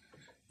beats.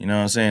 You know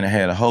what I'm saying? I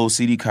had a whole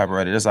CD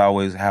copyrighted. That's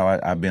always how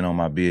I've been on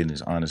my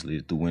business, honestly,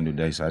 through Window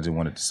Day. So I just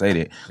wanted to say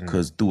that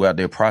because throughout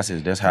that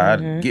process, that's how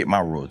I get my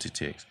royalty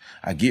checks.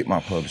 I get my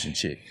publishing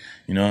check.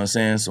 You know what I'm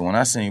saying? So when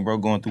I seen bro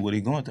going through what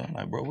he going through, I'm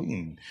like, bro, we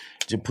can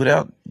just put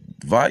out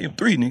volume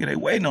 3, nigga. They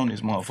waiting on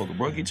this motherfucker,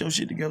 bro. Get your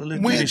shit together.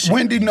 Let's do this shit.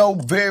 Wendy know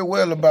very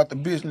well about the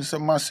business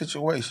of my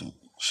situation.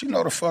 She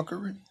know the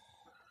fuckery.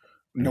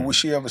 You know, when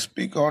she ever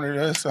speak on it,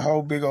 that's a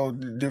whole big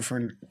old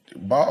different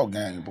ball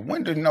game. But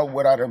Wendy know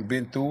what I done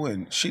been through,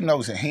 and she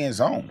knows it hands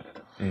on.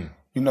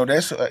 You know,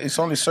 it's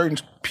only certain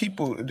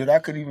people that I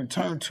could even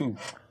turn to,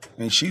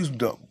 and she's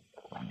the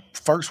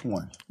first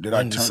one that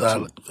I turn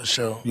to. For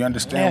sure. You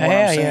understand what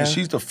I'm saying? Yeah.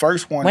 She's the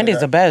first one.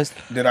 Wendy's the best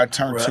that I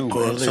turn Rap to.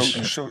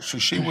 Coalition. So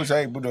she was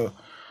able to,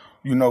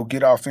 you know,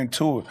 get off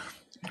into it.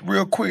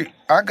 Real quick,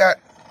 I got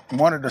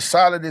one of the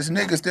solidest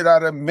niggas that I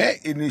done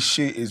met in this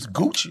shit is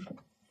Gucci.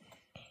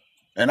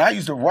 And I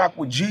used to rock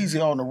with Jeezy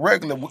on the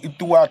regular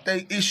throughout their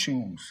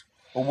issues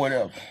or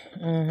whatever.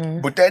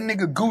 But that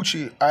nigga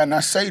Gucci, and I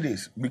say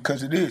this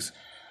because it is,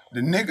 the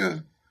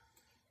nigga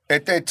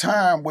at that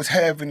time was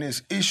having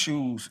his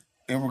issues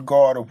in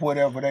regard of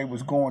whatever they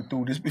was going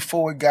through. This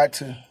before it got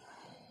to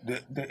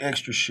the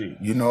extra shit,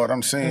 you know what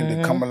I'm saying,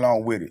 that come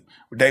along with it.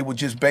 They were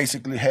just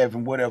basically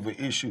having whatever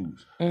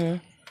issues.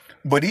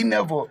 But he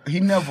never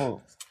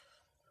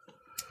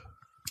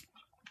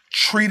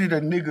treated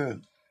a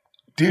nigga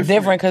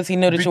different because he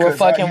knew that you were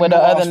fucking with the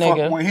other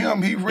nigga. With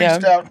him, he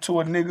reached out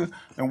to a nigga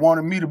and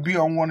wanted me to be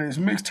on one of his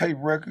mixtape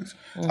records.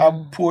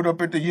 I pulled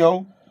up at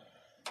the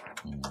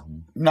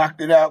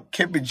knocked it out,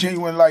 kept it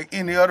genuine like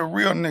any other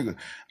real nigga.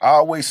 I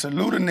always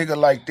salute a nigga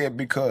like that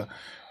because,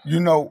 you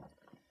know,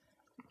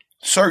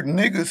 certain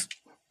niggas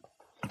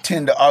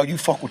tend to, you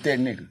fuck with that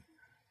nigga.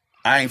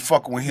 I ain't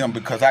fucking with him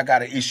because I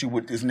got an issue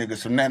with this nigga,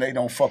 so now they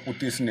don't fuck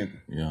with this nigga.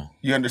 Yeah.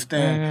 You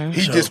understand?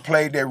 He just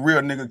played that real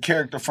nigga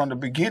character from the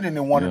beginning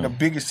in one of the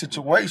biggest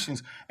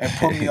situations and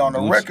put me on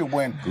the record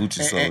when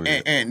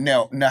and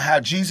now how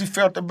Jeezy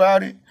felt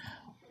about it,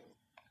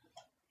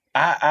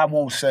 I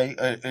won't say,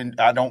 and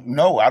I don't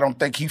know. I don't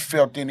think he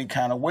felt any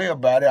kind of way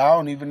about it. I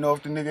don't even know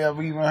if the nigga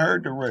ever even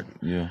heard the record.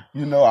 Yeah.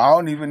 You know, I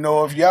don't even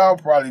know if y'all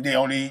probably the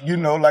only, you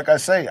know, like I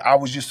say, I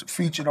was just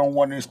featured on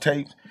one of his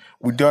tapes.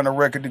 We done a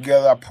record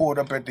together. I pulled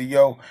up at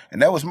the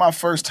and that was my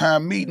first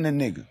time meeting a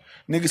nigga.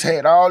 Niggas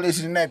had all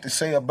this and that to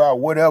say about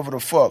whatever the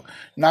fuck.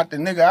 Not the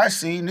nigga I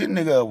seen. This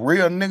nigga a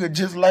real nigga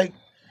just like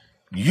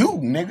you,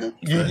 nigga.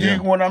 You dig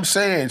what I'm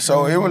saying?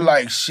 So it was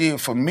like shit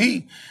for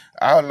me.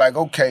 I was like,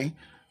 okay.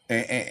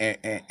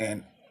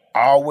 And I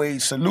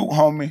always salute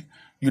homie,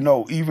 you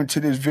know, even to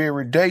this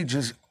very day,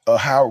 just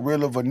how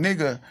real of a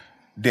nigga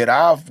that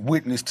I've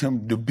witnessed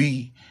him to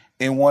be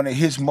in one of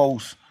his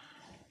most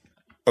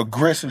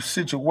aggressive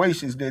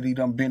situations that he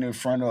done been in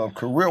front of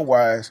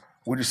career-wise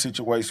with the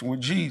situation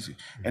with Jeezy.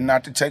 And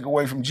not to take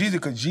away from Jeezy,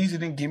 because Jeezy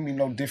didn't give me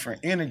no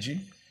different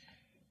energy,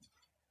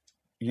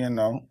 you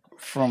know,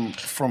 from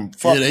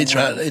fucking they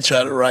try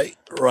to write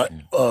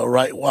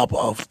WAP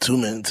off too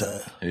many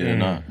times. Yeah,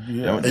 nah.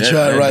 Yeah. They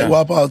try to write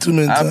WAP off too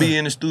many times. I be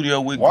in the studio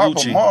with WAP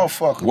Gucci, a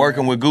motherfucker,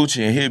 working with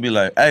Gucci, and he'll be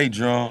like, "Hey,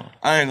 Drum,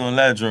 I ain't gonna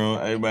lie, Drum.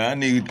 Hey,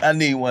 man, I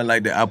need one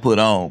like that. I put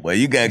on, but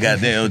you got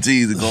goddamn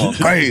Jeezy going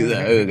crazy.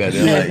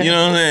 Like, you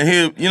know what I'm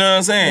saying? You know what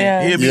I'm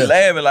saying? He'll be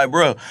laughing like,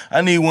 bro,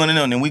 I need one of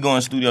them. Then we go in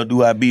the studio,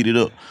 do I beat it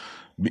up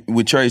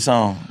with Trey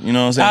Songz? You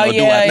know what I'm saying? Or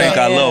do I think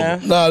I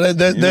love him? No,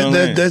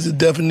 that's the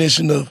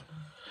definition of.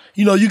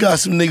 You know, you got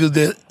some niggas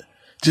that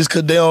just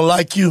cause they don't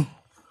like you,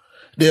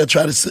 they'll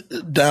try to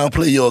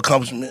downplay your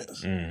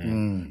accomplishments. You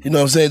know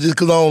what I'm saying? Just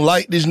because I don't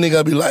like this nigga,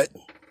 I be like,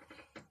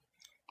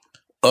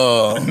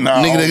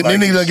 nigga, this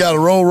nigga done got a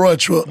Rolls Royce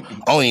truck.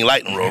 I don't even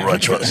like them Rolls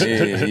Royce trucks.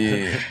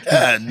 Yeah.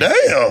 God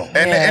damn.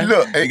 And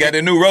look, you got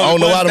the new roller. I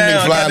don't know why them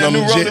niggas flying on the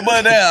jet.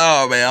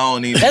 Oh man, I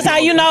don't even. That's how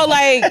you know,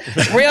 like,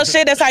 real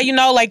shit. That's how you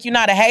know, like, you're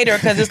not a hater.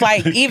 Because it's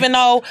like, even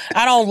though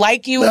I don't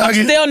like you, I'm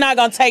still not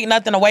going to take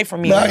nothing away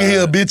from you. Now I can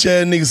hear a bitch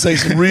ass nigga say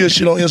some real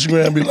shit on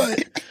Instagram and be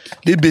like,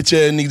 this bitch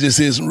ass nigga just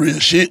said some real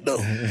shit though.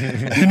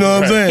 You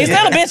know what I'm saying? He's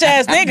still a bitch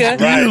ass nigga.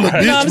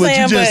 Right. You know what I'm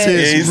saying? You just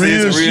said some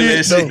real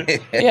shit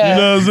though. You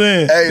know what I'm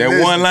saying? Hey,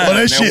 that one line. Oh,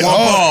 that shit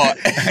hard.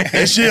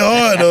 That shit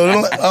hard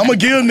though. I'm gonna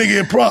give a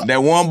nigga a prop.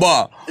 That one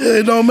bar. Yeah,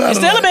 it don't matter.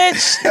 You're still a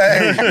bitch.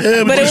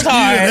 Yeah, but it was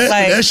hard.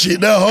 That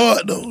shit that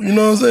hard though. You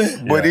know what I'm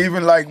saying? But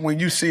even like when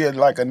you see it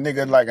like a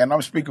nigga like, and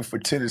I'm speaking for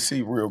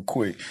Tennessee real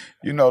quick,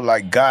 you know,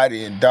 like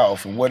Gotti and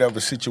Dolph and whatever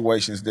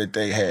situations that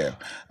they have.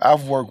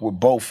 I've worked with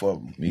both of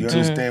them. You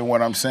understand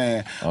what I'm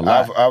saying?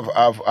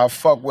 I've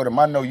fucked with them.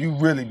 I know you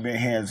really been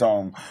hands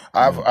on.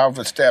 I've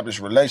established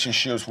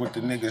relationships with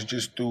the niggas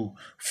just through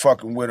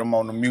fucking with them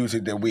on the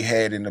music that we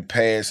had in the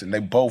past, and they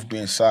both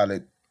been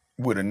solid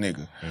with a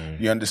nigga.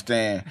 You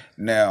understand?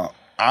 Now,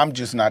 I'm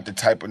just not the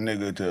type of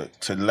nigga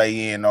to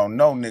lay in on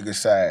no nigga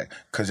side.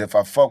 Cause if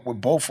I fuck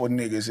with both of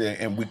niggas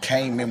and we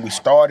came in, we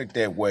started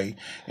that way,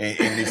 and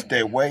it's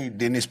that way,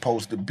 then it's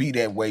supposed to be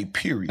that way,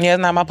 period. Yeah,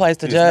 it's not my place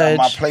to judge. It's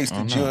not my place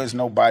to judge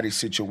nobody's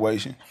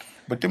situation.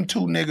 But them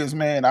two niggas,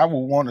 man, I would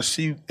want to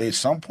see at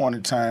some point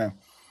in time,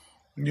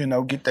 you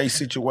know, get their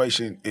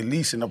situation at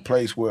least in a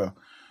place where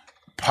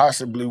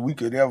possibly we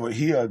could ever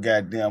hear a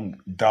goddamn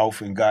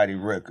Dolph and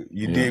Gotti record.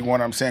 You dig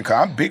what I'm saying?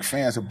 Cause I'm big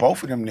fans of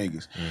both of them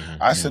niggas.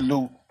 I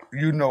salute,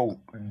 you know,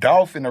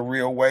 Dolph in a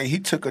real way. He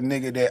took a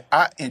nigga that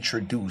I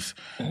introduced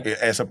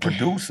as a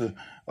producer,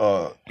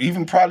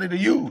 even probably to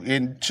you,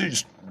 and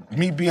just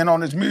me being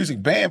on his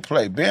music,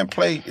 Bandplay.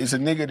 Bandplay is a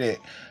nigga that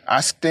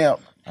I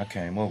stamped. I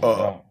came up with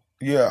that.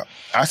 Yeah,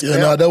 that's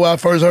why I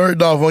first heard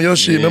Dolph on your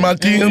shit. Remember I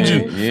TM'd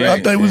you?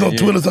 I think we was on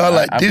Twitter, so I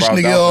like, this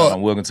nigga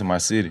hard. Welcome to my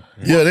city.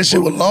 Yeah, that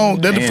shit was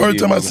long. That's the first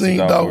time I seen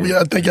Dolph.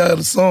 Yeah, I think y'all had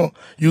a song.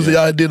 Usually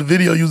y'all did a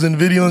video, using the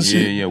video and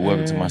shit. Yeah,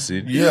 welcome to my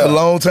city. Yeah, a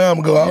long time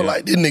ago. I was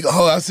like, this nigga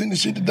hard. I seen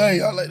this shit today.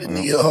 I like, this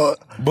nigga hard.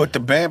 But the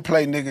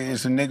Bandplay nigga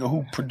is a nigga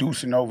who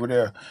producing over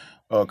there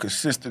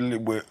consistently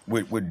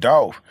with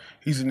Dolph.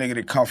 He's a nigga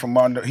that come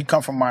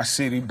from my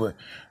city, but,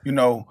 you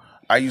know,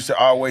 I used to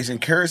always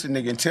encourage the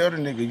nigga and tell the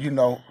nigga, you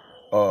know,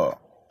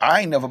 I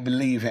ain't never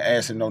believe in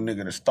asking no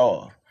nigga to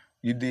starve.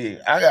 You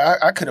did.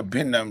 I could have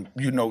been them,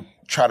 you know,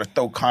 try to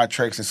throw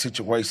contracts and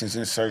situations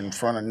in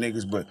front of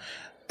niggas, but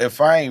if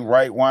I ain't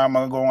right, why am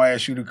I going to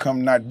ask you to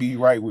come not be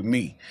right with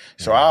me?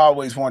 So I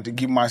always wanted to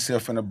get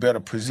myself in a better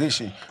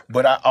position,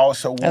 but I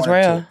also wanted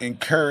to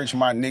encourage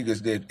my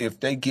niggas that if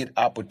they get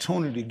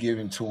opportunity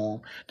given to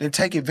them, then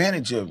take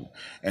advantage of it.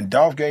 And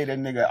Dolph gave that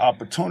nigga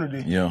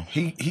opportunity. Yeah.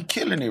 He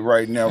killing it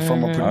right now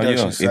from a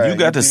production side. If you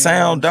got the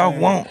sound Dolph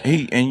want,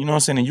 and you know what I'm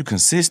saying, and you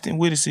consistent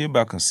with it, see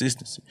about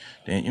consistency.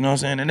 Then you know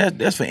what I'm saying, and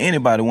that's for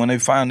anybody when they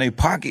find their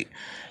pocket.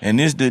 And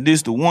this the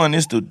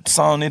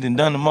song that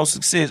done the most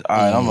success. All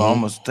right, I'm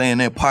gonna stay in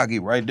that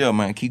pocket right there,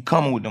 man. Keep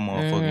coming with them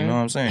motherfuckers, you know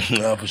what I'm saying?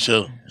 Yeah, for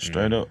sure.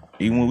 Straight up.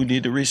 Even when we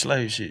did the Rich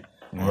Slave shit.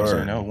 You know what I'm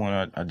saying? That was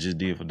one I just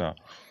did for Doc.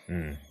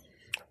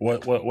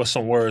 What's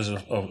some words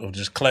of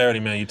just clarity,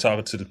 man? You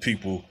talking to the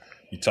people,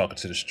 you talking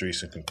to the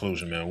streets. In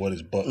conclusion, man, what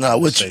is Buck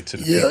say to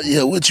the people?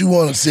 Yeah, what you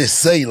want to just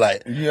say,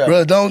 like,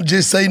 bro, don't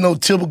just say no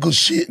typical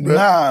shit, bro.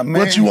 Nah,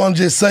 man. What you want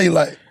to just say,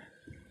 like,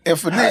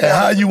 if a nigga,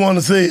 how you want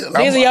to say it?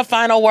 These are your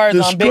final words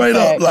on Big straight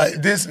up, Facts.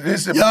 like this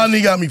y'all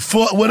niggas got me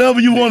fucked. Whatever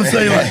you want to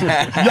say,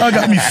 like y'all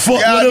got me fucked.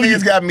 Y'all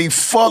niggas got me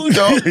fucked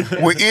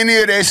up with any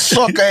of that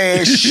sucker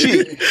ass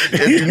shit.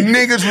 If you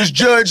niggas was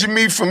judging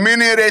me from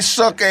any of that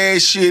sucker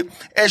ass shit,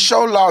 at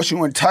your loss,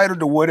 you entitled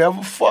to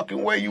whatever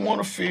fucking way you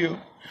want to feel.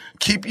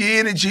 Keep your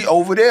energy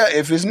over there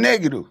if it's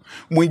negative.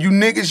 When you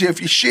niggas, if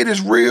your shit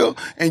is real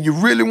and you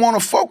really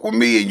want to fuck with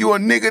me and you a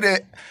nigga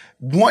that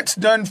once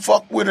done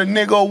fuck with a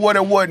nigga or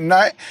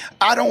whatnot,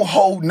 I don't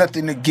hold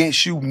nothing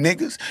against you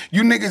niggas.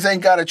 You niggas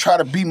ain't gotta try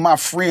to be my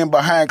friend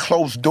behind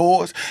closed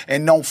doors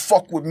and don't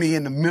fuck with me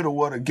in the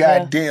middle of the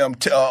goddamn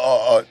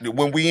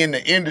when we in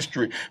the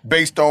industry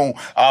based on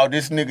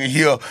this nigga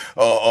here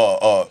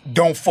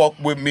don't fuck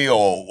with me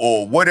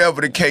or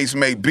whatever the case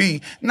may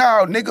be.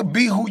 No, nigga,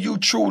 be who you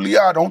truly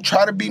are. Don't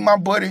try to be my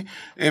buddy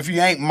if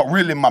you ain't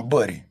really my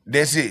buddy.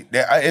 That's it.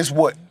 That's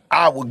what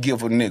I would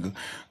give a nigga.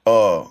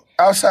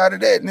 Outside of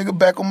that, nigga,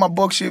 back on my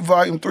book shit,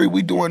 volume 3,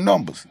 we doing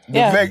numbers.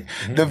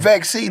 The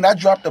vaccine, I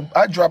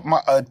dropped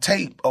my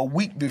tape a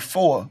week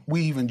before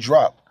we even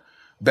dropped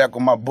back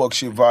on my Buck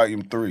Shit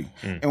Volume 3.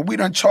 And we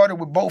done charted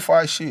with both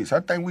our shits. I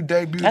think we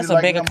debuted That's it a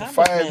like big number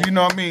 5, you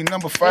know what I mean?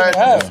 Number 5.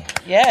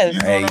 Yes.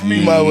 You know what I mean?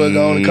 You might well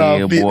go on and call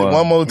 50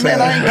 one more time.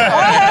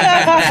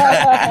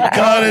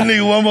 Call that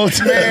nigga one more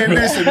time. Man,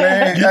 listen,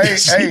 man.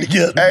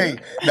 Hey,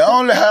 the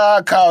only how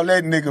I call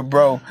that nigga,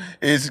 bro,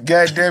 is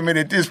goddamn it,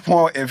 at this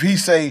point, if he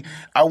say,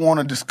 I want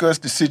to discuss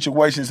the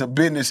situations of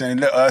business and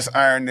let us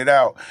iron it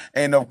out.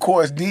 And of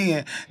course,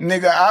 then,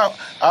 nigga,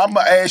 I'm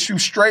going to ask you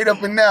straight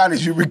up and down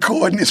as you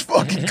recording this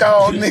fucking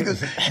call,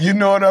 nigga. You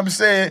know what I'm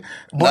saying?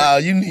 But, nah,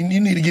 you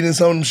need to get in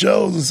some of them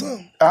shows or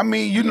something. I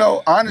mean, you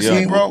know,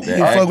 honestly, bro. You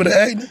fuck with the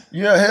acting?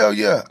 Yeah, hell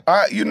yeah.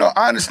 You know,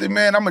 honestly,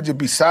 man, I'm going to just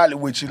be solid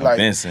with you. Like,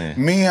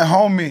 me and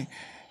homie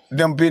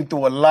done been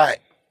through a lot.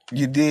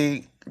 You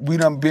dig? We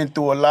done been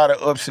through a lot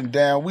of ups and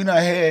downs. We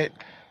done had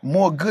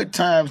more good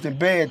times than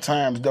bad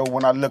times, though,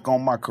 when I look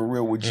on my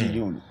career with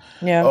G-Unit.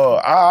 Yeah.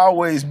 I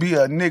always be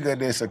a nigga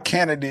that's a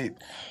candidate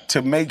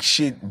to make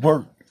shit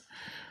work.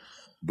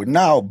 But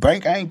now,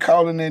 Bank, I ain't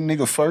calling that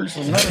nigga first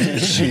or none of that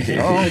shit. I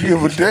don't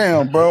give a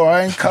damn, bro.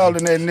 I ain't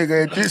calling that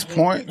nigga at this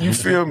point. You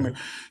feel me?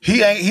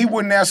 He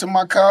wouldn't answer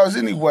my calls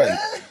anyway.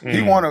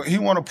 He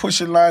wanna push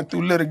a line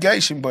through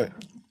litigation, but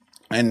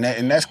and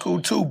that's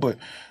cool too. But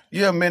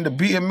yeah, man, the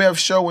BMF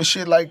show and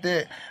shit like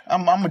that.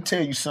 I'm gonna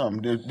tell you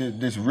something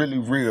that's really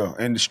real,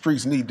 and the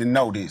streets need to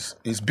know this.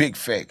 It's big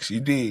facts. You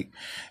dig?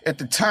 At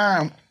the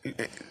time,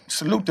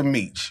 salute to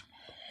Meech.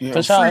 Yeah,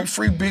 for sure.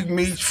 Free Big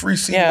Meech, free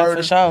C yeah,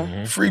 Murder, for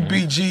sure. Free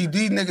BG.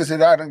 These niggas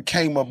that I done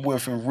came up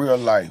with in real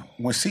life.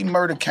 When C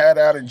Murder got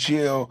out of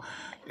jail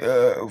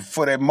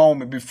for that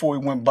moment before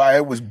he went by,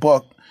 it was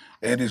Buck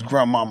at his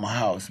grandmama's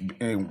house.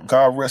 And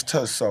God rest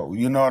her soul.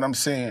 You know what I'm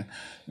saying?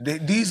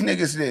 These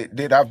niggas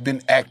that I've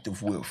been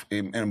active with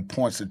in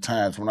points of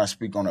times when I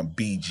speak on a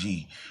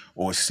BG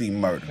or C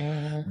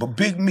Murder. But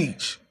Big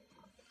Meech,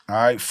 all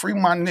right, free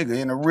my nigga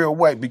in a real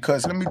way,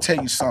 because let me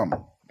tell you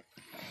something.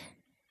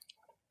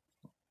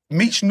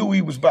 Meech knew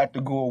he was about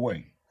to go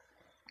away,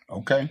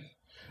 okay?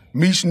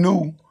 Meech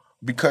knew,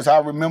 because I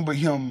remember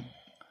him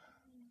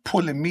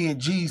pulling me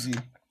and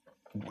Jeezy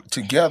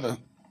together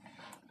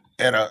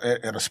at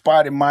a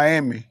spot in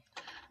Miami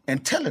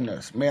and telling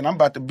us, man, I'm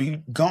about to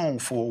be gone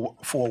for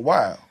a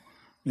while.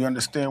 You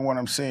understand what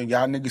I'm saying?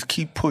 Y'all niggas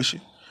keep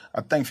pushing.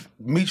 I think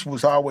Meech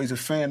was always a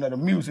fan of the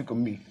music of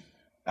me.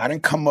 I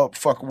didn't come up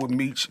fucking with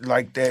Meech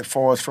like that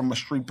far as from a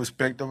street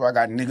perspective. I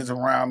got niggas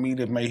around me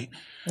that may,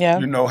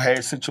 you know,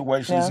 had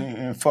situations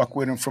and fuck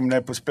with him from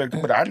that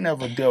perspective. But I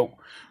never dealt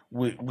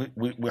with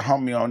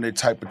homie on that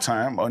type of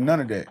time or none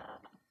of that.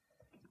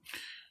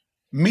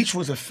 Meech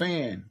was a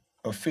fan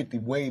of 50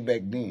 way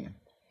back then,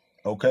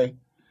 okay?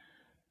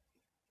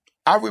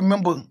 I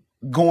remember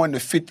going to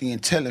 50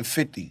 and telling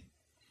 50,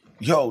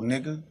 yo,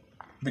 nigga,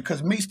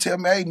 because Meech tell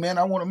me, hey, man,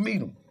 I want to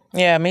meet him.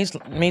 Yeah, Meech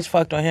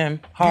fucked with him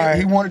hard. Yeah,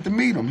 he wanted to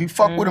meet him. He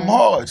fucked with him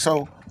hard.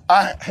 So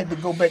I had to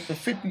go back to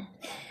 50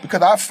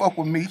 because I fuck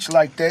with Meech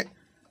like that.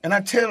 And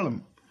I tell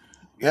him,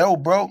 yo,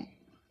 bro,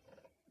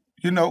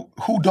 you know,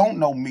 who don't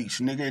know Meech,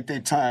 nigga, at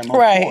that time, of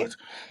course.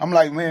 I'm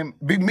like, man,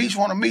 Big Meech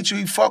want to meet you.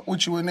 He fuck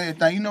with you and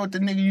everything. You know what the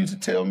nigga used to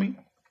tell me?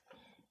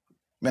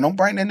 Man, don't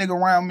bring that nigga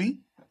around me.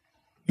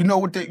 You know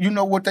what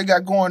they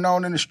got going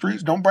on in the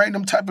streets. Don't bring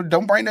that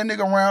nigga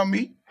around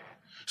me.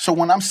 So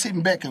when I'm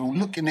sitting back and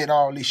looking at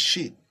all this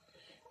shit,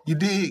 you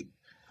dig?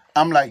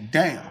 I'm like,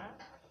 damn.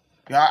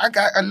 Yeah,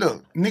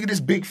 look, nigga, this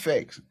big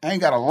facts. I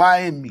ain't got a lie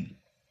in me.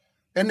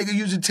 That nigga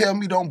used to tell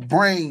me don't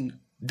bring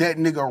that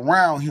nigga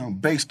around him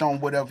based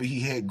on whatever he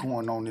had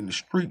going on in the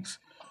streets.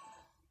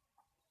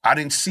 I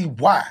didn't see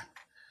why.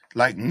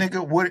 Like,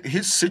 nigga, what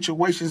his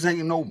situations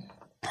ain't no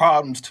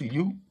problems to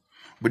you.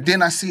 But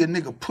then I see a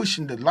nigga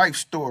pushing the life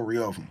story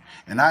of him.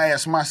 And I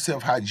ask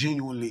myself, how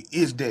genuinely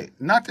is that?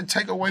 Not to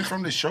take away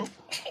from the show.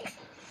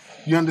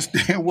 You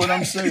understand what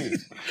I'm saying?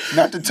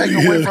 Not to take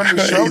away from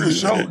the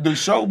show. The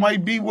show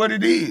might be what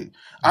it is.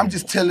 I'm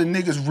just telling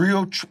niggas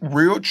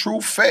real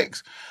true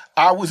facts.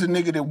 I was a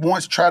nigga that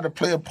once tried to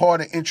play a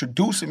part in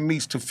introducing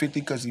Meech to 50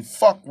 because he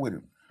fucked with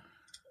him.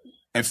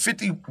 And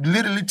 50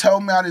 literally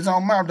told me out his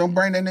own mouth, don't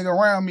bring that nigga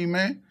around me,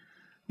 man.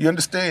 You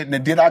understand? Now,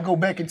 did I go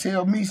back and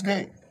tell Meech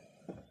that?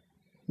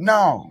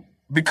 No,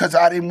 because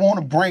I didn't want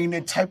to bring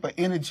that type of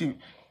energy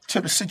to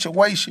the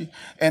situation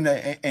and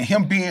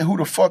him being who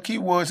the fuck he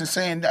was and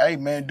saying, hey,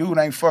 man, dude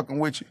ain't fucking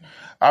with you.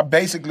 I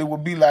basically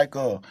would be like,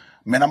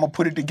 man, I'm going to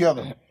put it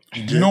together.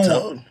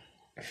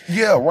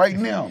 Yeah, right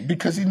now,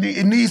 because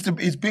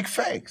it's big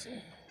facts.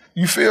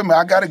 You feel me?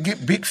 I got to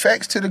get big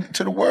facts to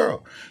the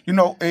world. You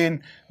know,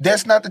 and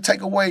that's not to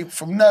take away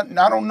from nothing.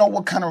 I don't know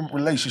what kind of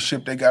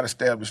relationship they got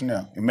established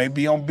now. It may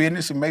be on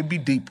business. It may be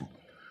deeper.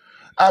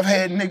 I've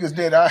had niggas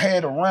that I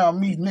had around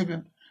me,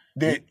 nigga,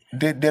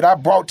 that I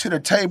brought to the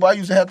table. I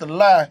used to have to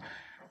lie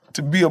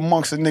to be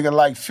amongst a nigga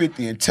like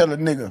 50 and tell a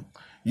nigga,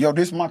 yo,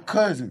 this my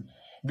cousin.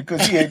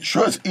 because he had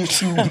trust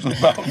issues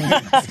about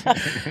niggas.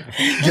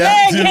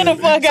 Man, get the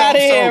fuck out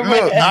of here,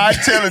 look, man. I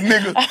tell a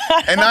nigga,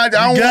 and I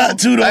don't got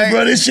to though,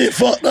 bro. This shit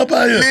fucked up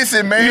out here.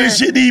 Listen, man. This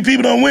shit these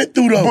people done went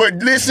through though. But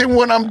listen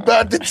what I'm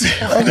about to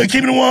tell. I'm gonna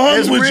keep it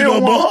 100 with you though,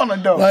 bro.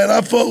 100 though. Like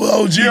I fuck with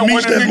OG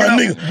Meech, that's my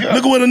nigga. Yeah.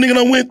 Look at what a nigga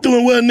done went through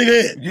and where a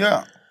nigga at.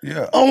 Yeah.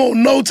 I don't want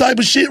no type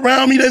of shit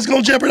around me that's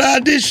gonna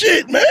jeopardize this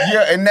shit, man.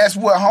 Yeah, and that's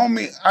what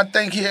homie, I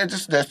think he had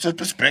that's the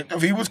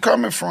perspective he was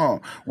coming from.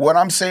 What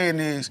I'm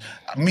saying is,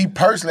 me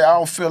personally, I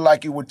don't feel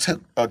like it would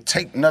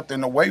take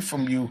nothing away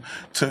from you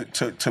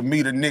to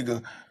meet a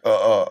nigga.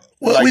 What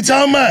like we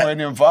talking about?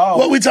 Involved.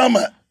 What we talking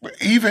about?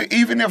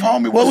 Even if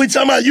homie was, what we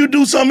talking about? You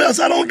do something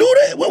else, I don't do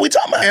that. What we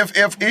talking about?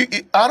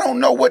 If I don't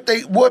know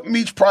what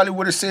Meech probably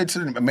would have said to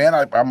them, man,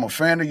 I'm a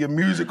fan of your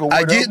music or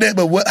whatever. I get that,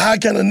 but how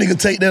can a nigga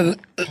take that?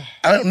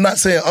 I'm not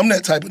saying I'm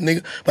that type of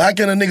nigga, but how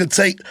can a nigga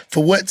take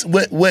for what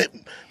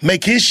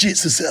make his shit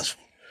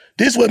successful?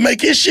 This what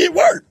make his shit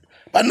work.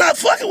 By not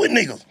fucking with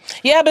niggas.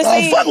 Yeah, but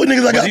I see, fuck with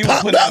niggas I got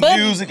popped up.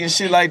 Music and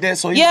shit like that.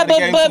 So he yeah,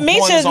 but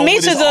Meech is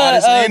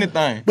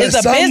anything. Is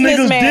a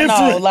businessman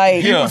though.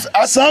 Like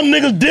some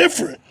niggas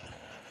different.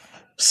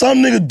 Some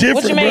nigga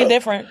different. What you mean bro.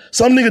 different?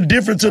 Some nigga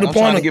different to the I'm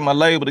point. trying to get my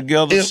label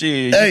together.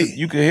 Shit,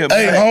 you can help me.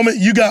 Hey, homie,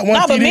 you got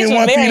one feet in,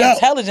 1 feet out.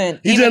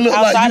 Intelligent. You just look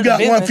like you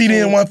got 1 feet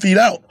in, 1 feet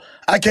out.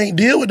 I can't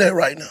deal with that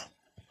right now.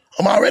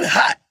 I'm already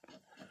hot.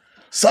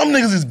 Some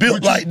niggas is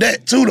built like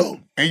that too, though.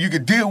 And you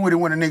can deal with it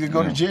when a nigga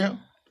go to jail?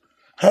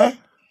 Huh?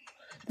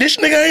 This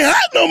nigga ain't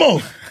hot no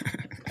more.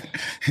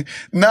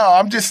 No,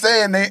 I'm just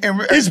saying.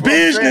 It's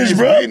business,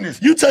 bro.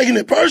 Business. You taking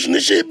it personal.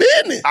 This shit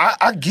business.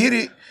 I get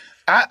it.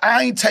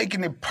 I ain't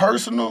taking it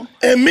personal.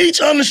 And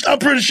Meech, I'm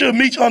pretty sure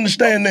Meech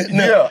understand that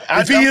now. Yeah,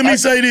 if he hear me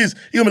say this,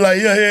 he'll be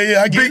like,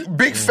 yeah, I get it.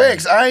 Big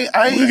facts.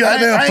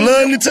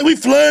 We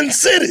flooding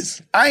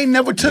cities. I ain't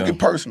never took it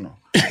personal.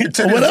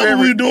 Whatever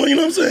we were doing, you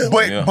know what I'm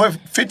saying? But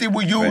 50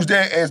 would use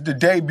that as the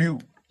debut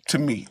to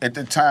me at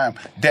the time.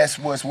 That's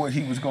what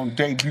he was going to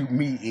debut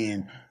me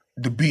in,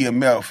 the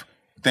BMF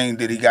thing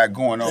that he got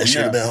going on. That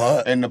should have been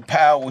hard. And the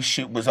power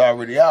shit was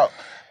already out.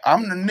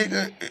 I'm the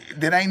nigga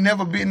that ain't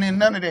never been in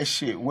none of that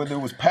shit, whether it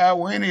was power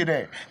or any of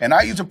that. And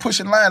I used to push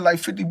a line like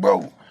 50,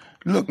 bro.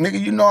 Look, nigga,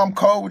 you know I'm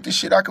cold with this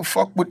shit. I can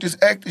fuck with this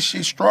acting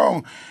shit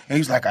strong. And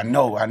he's like, I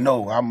know. I'm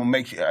gonna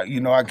make you,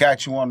 I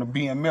got you on the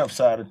BMF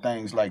side of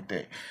things like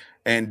that.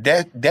 And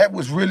that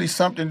was really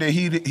something that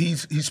he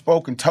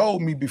spoke and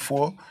told me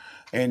before.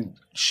 And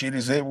shit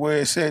is where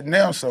it's at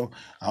now, so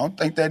I don't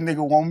think that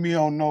nigga want me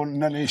on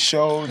none of his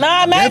shows.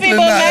 Nah, maybe, Definitely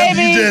but not.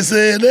 maybe. You just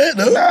said that,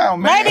 though. Nah,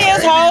 man, maybe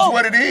it's hope.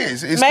 What it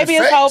is. It's maybe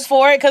it's hope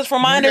for it, because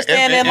from my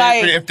understanding,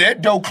 if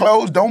that door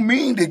closed, don't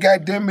mean they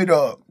goddamn it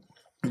up.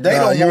 They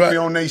don't want me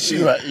on their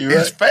shit.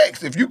 It's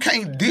facts. If you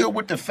can't deal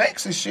with the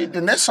facts and shit,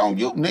 then that's on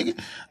you, nigga.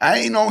 I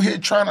ain't on here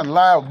trying to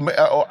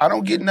lie. I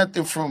don't get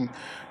nothing from.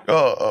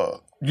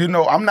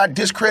 I'm not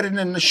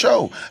discrediting the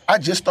show. I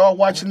just started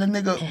watching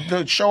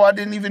the show. I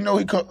didn't even know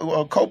he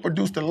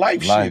co-produced the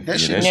Life shit. That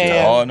shit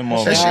hard in the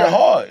moment. That shit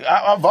hard.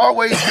 I've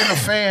always been a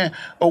fan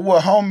of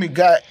what homie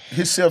got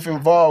himself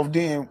involved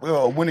in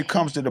when it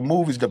comes to the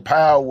movies, the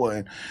power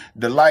and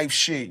the Life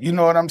shit. You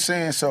know what I'm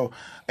saying? So,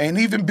 and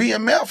even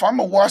BMF, I'm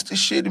going to watch this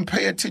shit and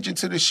pay attention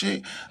to the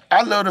shit.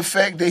 I love the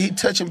fact that he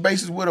touching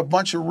bases with a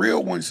bunch of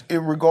real ones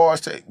in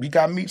regards to, we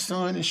got Meech's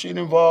son and shit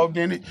involved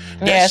in it.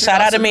 Yeah,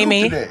 shout out to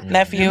Mimi,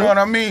 nephew. You know what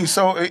I mean?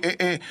 So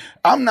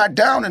I'm not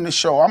down in the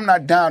show. I'm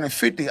not down in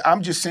 50.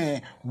 I'm just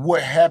saying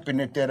what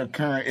happened at that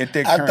current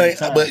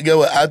time. But get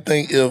what? I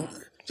think if,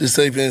 just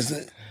say for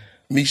instance,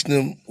 Meech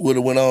them would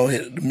have went on,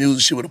 the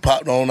music shit would have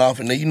popped on off,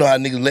 and then you know how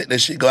niggas let that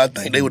shit go. I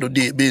think they would have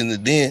did business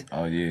then.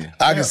 Oh yeah,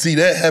 I can see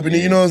that happening.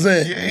 You know what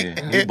I'm saying?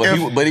 Yeah.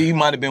 But he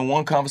might have been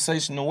one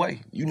conversation away.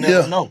 You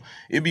never know.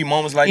 It be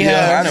moments like you're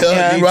right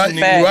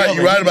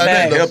about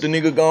that. Help the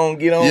nigga go and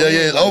get on. Yeah,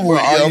 it's over with.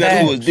 All you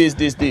gotta do is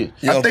this.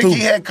 I think he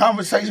had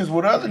conversations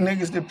with other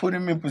niggas that put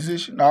him in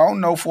position. I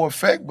don't know for a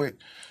fact, but.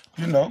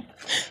 You know.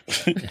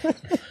 I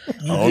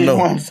don't know.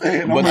 What I'm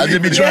saying? But I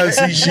just be trying to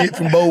see shit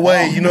from both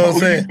ways, you know what I'm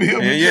saying?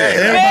 Yeah.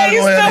 Everybody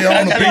gonna have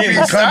their own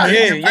opinion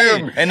coming.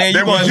 Yeah. And then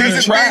you gonna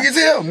just try. Big as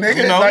hell, nigga.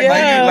 You know,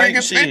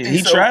 like shit.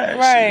 He tried.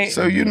 Right.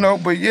 So,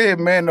 but yeah,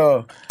 man,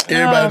 everybody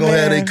gonna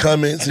have their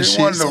comments and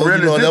shit. So,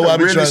 that's why I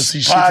be trying to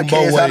see shit from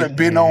both ways. I done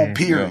been on,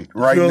 period,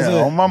 right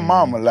now. On my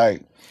mama,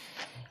 like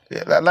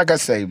I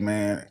say,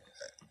 man,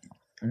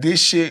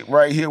 this shit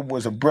right here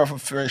was a breath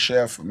of fresh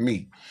air for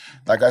me.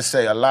 Like I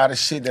say, a lot of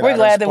shit that we're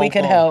glad that we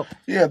could help.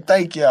 Yeah,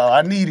 thank y'all.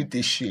 I needed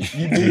this shit.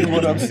 You dig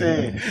what I'm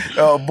saying?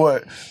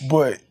 But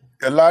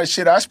a lot of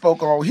shit I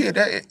spoke on here,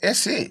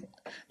 that's it.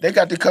 They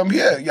got to come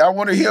here. Y'all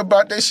want to hear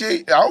about that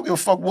shit? I don't give a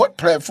fuck what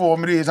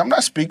platform it is. I'm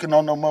not speaking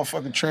on no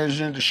motherfucking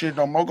transgender shit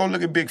no more. Go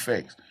look at Big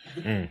Facts.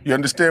 You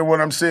understand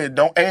what I'm saying?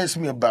 Don't ask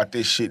me about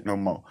this shit no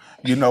more.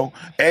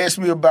 Ask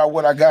me about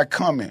what I got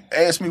coming.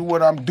 Ask me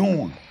what I'm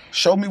doing.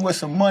 Show me where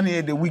some money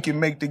is that we can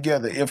make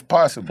together, if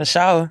possible. For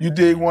sure. You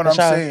dig what I'm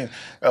sure. saying?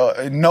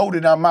 Know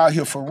that I'm out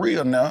here for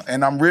real now,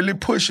 and I'm really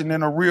pushing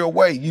in a real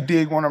way. You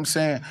dig what I'm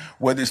saying?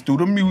 Whether it's through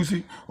the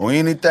music or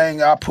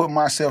anything I put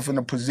myself in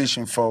a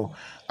position for,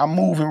 I'm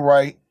moving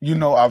right. You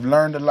know, I've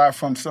learned a lot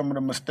from some of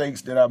the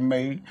mistakes that I've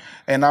made,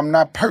 and I'm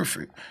not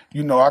perfect.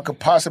 You know, I could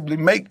possibly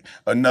make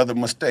another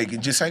mistake.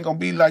 It just ain't gonna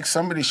be like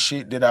some of the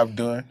shit that I've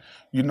done.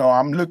 You know,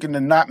 I'm looking to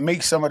not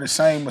make some of the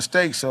same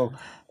mistakes. So,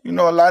 you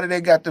know, a lot of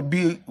that got to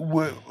be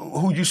with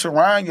who you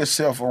surround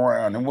yourself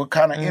around and what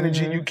kind of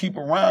energy you keep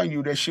around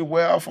you. That shit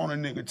wear off on a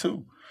nigga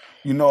too.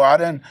 You know, I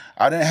done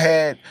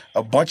had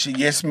a bunch of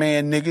yes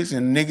man niggas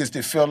and niggas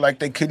that felt like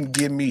they couldn't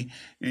give me,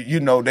 you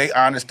know, they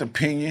honest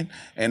opinion.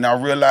 And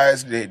I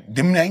realized that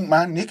them ain't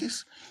my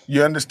niggas.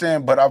 You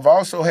understand? But I've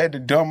also had to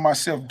dumb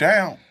myself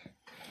down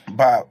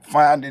by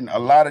finding a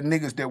lot of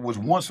niggas that was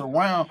once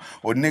around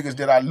or niggas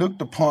that I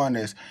looked upon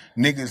as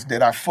niggas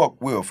that I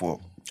fucked with or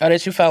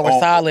that you felt were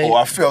solid. Or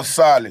I felt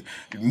solid.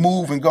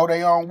 Move and go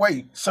their own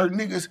way. Certain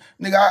niggas,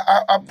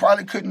 I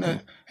probably couldn't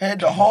have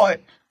had the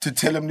heart to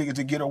tell them niggas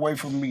to get away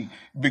from me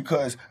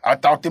because I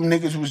thought them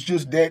niggas was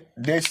just that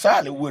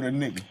solid with a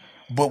nigga.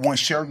 But when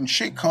certain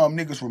shit come,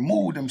 niggas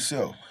remove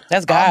themselves.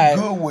 That's God. I'm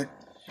good with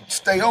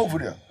stay over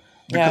there.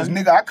 Because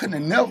nigga, I couldn't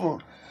have never,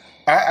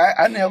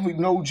 I never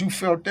knowed you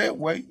felt that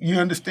way. You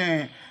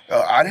understand?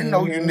 I didn't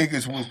know you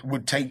niggas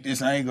would take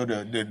this angle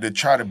to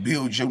try to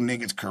build your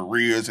niggas'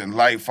 careers and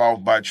life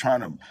off by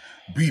trying to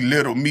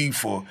belittle me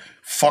for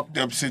fucked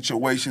up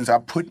situations I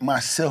put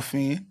myself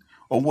in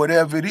or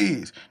whatever it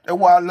is. That's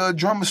why I love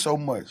DRUMMA so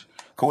much.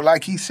 Cause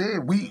like he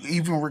said, we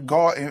even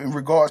in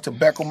regards to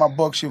Back on My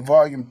Buck Shit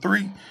Volume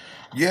 3,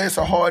 yeah, it's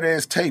a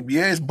hard-ass tape.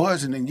 Yeah, it's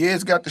buzzing, and yeah,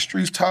 it's got the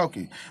streets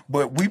talking.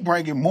 But we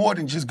bringing more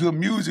than just good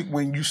music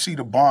when you see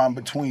the bond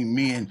between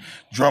me and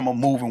DRUMMA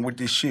moving with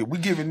this shit. We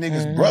giving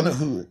niggas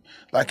brotherhood.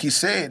 Like he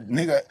said,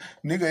 nigga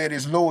at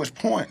his lowest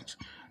points.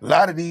 A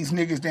lot of these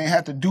niggas didn't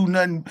have to do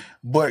nothing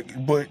but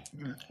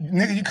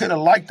nigga, you could have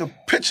liked a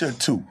picture or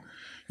two.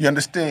 You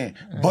understand?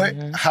 But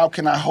how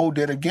can I hold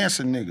that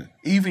against a nigga?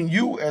 Even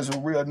you as a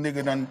real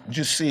nigga done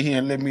just sit here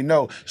and let me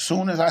know.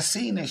 Soon as I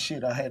seen that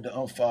shit, I had to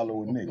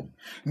unfollow a nigga.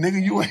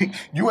 Nigga, you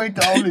ain't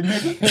the only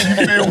nigga.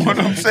 You feel what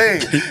I'm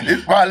saying?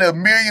 It's probably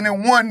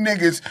 1,000,001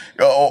 niggas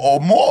or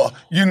more,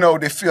 you know,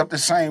 that felt the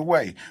same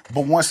way.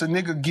 But once a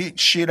nigga get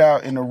shit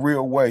out in a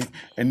real way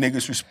and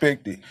niggas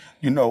respect it,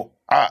 you know,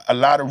 a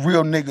lot of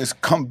real niggas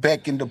come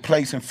back into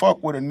place and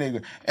fuck with a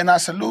nigga. And I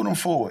salute them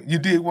for it. You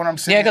dig what I'm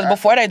saying? Yeah, because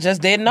before they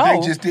just didn't know.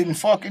 They just didn't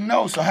fucking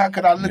know. So how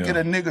could I look at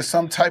a nigga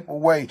some type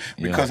of way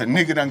because a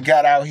nigga done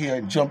got out here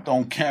and jumped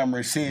on camera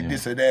and said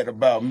this or that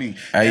about me.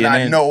 And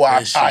I know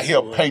I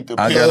helped paint the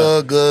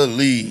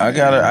picture. I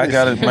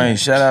gotta, man,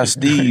 shout out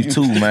Steve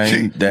too,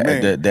 man.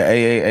 The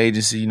AA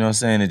agency, you know what I'm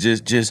saying? And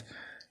just,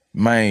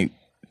 man,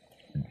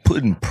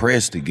 putting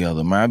press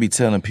together, man. I be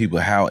telling people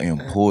how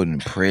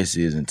important press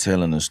is in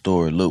telling a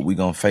story. Look, we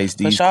gonna face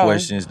these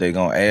questions. They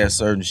gonna ask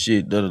certain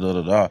shit,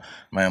 da-da-da-da-da.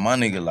 Man, my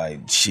nigga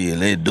like, shit,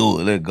 let's do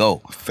it, let's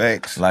go.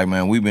 Facts. Like,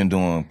 man, we been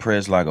doing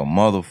press like a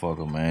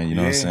motherfucker, man. You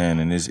know what I'm saying?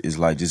 And it's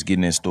like just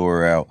getting that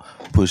story out,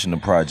 pushing the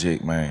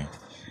project, man.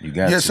 You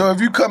got to. So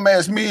if you come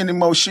ask me any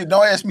more shit,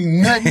 don't ask me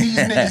nothing these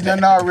niggas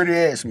done already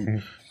asked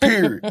me.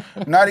 Period.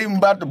 Not even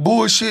about the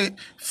bullshit.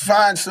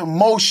 Find some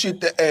more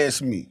shit to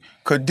ask me.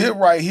 Cause this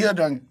right here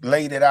done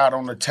laid it out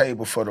on the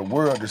table for the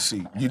world to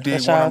see. You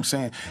dig what I'm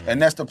saying?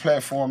 And that's the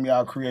platform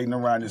y'all creating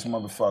around this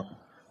motherfucker.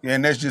 Yeah,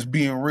 and that's just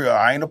being real.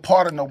 I ain't a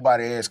part of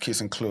nobody ass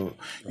kissing club.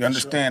 You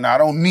understand? I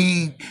don't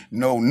need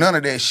none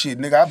of that shit.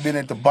 Nigga, I've been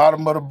at the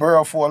bottom of the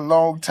barrel for a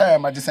long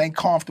time. I just ain't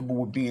comfortable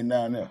with being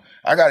down there.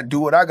 I gotta do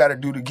what I gotta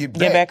do to get back.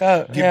 Get back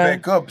up. Get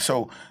back up.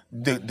 So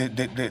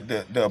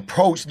the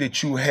approach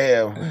that you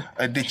have,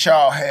 that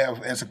y'all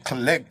have as a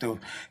collective,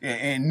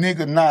 and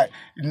nigga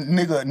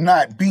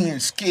not being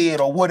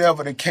scared or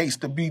whatever the case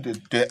to be,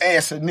 to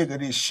ask a nigga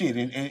this shit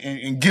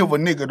and give a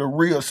nigga the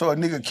real so a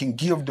nigga can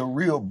give the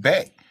real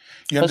back.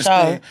 You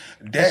understand?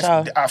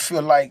 I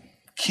feel like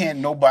can't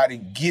nobody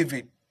give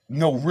it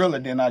no realer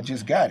than I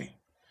just got it.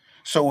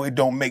 So it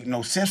don't make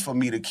no sense for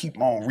me to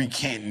keep on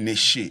recanting this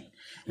shit.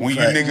 When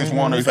you niggas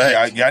wanna,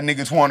 y'all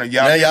niggas wanna,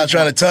 now y'all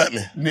trying to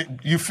taunt me.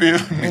 You feel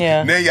me?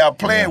 Yeah. Now y'all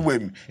playing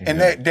with me.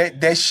 And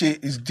that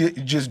shit is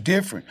just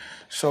different.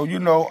 So, you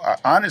know,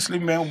 honestly,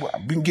 man,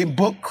 I've been getting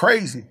booked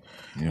crazy.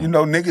 Yeah. You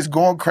know, niggas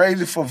going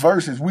crazy for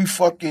verses. We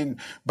fucking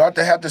about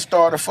to have to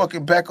start a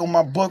fucking Back on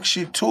My Buck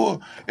Shit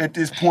tour at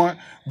this point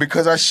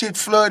because our shit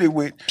flooded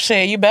with.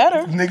 Shit, you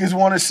better. Niggas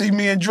want to see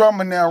me and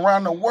DRUMMA now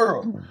around the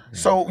world.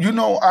 So, you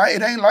know,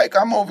 it ain't like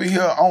I'm over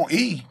here on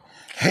E.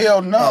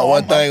 Hell no.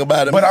 One thing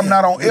about it, but I'm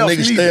not on F.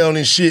 Niggas stay on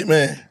this shit,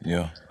 man.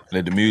 Yeah.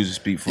 Let the music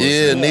speak for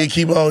itself. Yeah, nigga,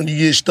 keep on. You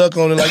get stuck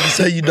on it. Like you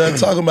say, you done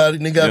talking about it.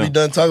 Nigga gotta be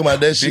done talking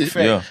about that shit.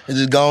 Yeah. And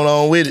just going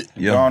on with it.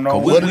 Yeah.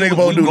 What the nigga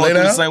supposed to do? Lay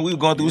down? We were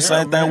going through the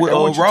same thing with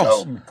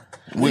Ross.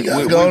 We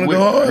go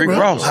hard, Rick bro.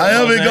 Ross.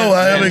 However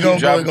it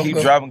go,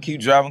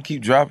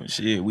 Keep dropping.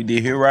 Shit, we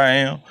did Here I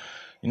Am.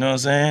 You know what I'm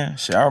saying?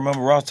 Shit, I remember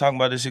Ross talking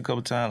about this shit a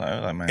couple times. I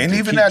was like, man, And just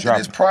even keep after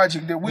dropping. this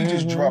project that we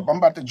just dropped, I'm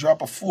about to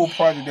drop a full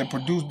project that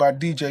produced by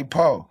DJ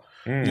Paul.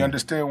 You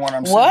understand what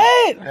I'm saying?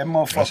 What? That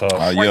motherfucker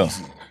all.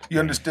 crazy. You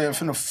understand?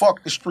 Finna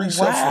fuck the streets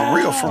up for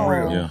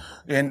real. Yeah.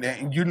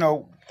 And you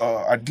know,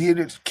 I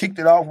kicked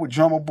it off with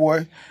Drumma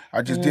Boy.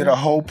 I just did a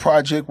whole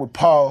project with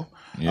Paul.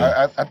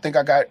 Yeah. I think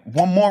I got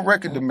one more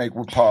record to make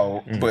with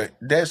Paul, but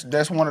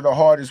that's one of the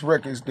hardest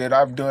records that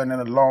I've done in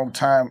a long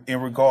time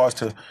in regards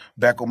to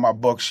Back on My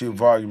Buck Shit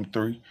Volume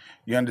 3.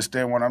 You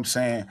understand what I'm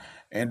saying?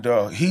 And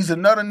he's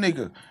another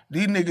nigga.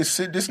 This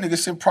nigga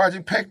sent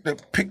Project Pack to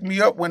pick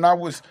me up when I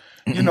was,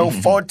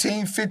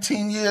 14,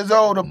 15 years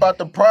old about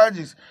the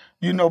projects,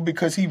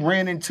 because he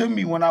ran into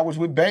me when I was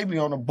with Baby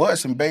on the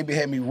bus, and Baby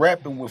had me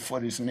rapping for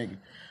this nigga.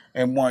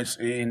 And once,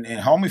 and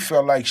homie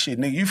felt like, shit,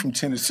 nigga, you from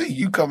Tennessee,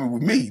 you coming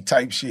with me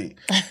type shit.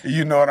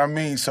 You know what I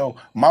mean? So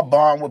my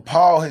bond with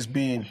Paul has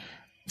been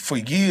for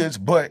years,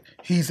 but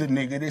he's a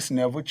nigga that's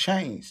never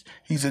changed.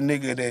 He's a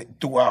nigga that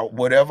throughout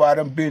whatever I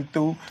done been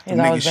through, He's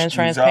always been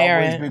transparent.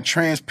 He's always been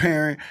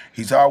transparent.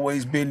 He's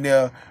always been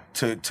there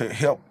to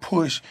help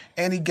push.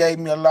 And he gave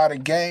me a lot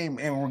of game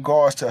in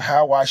regards to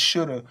how I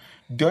should have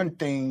done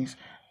things.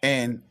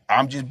 And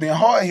I'm just being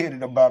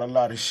hard-headed about a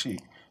lot of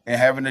shit and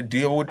having to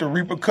deal with the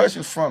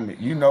repercussions from it.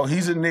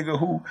 He's a nigga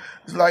who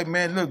is like,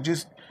 man, look,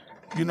 just,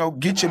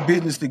 get your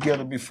business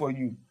together before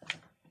you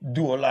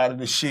do a lot of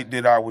the shit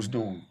that I was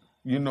doing.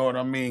 You know what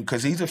I mean?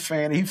 Because he's a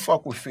fan. He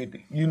fuck with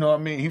 50. You know what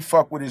I mean? He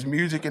fuck with his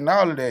music and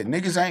all of that.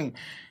 Niggas ain't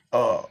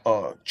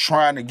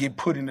trying to get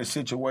put in a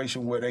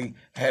situation where they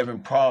having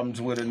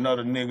problems with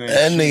another nigga.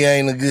 That nigga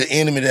ain't a good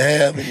enemy to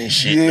have in this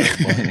shit.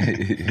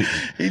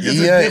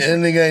 Yeah. That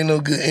nigga ain't no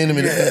good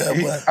enemy to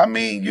have. I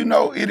mean,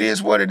 it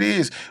is what it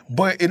is,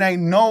 but it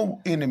ain't no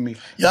enemy.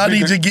 Y'all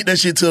need to get that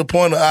shit to a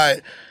point of, all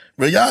right,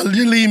 bro, y'all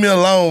just leave me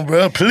alone,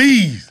 bro,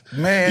 please.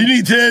 Man. You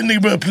need to tell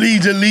nigga, bro,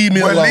 please just leave me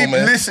alone,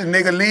 man. Listen,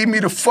 nigga, leave me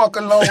the fuck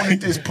alone at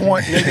this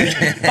point,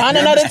 nigga. Find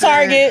another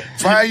target.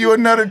 Find you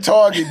another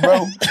target,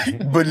 bro.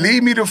 But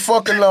leave me the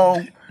fuck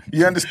alone.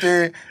 You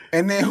understand?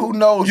 And then who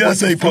knows? You gotta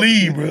say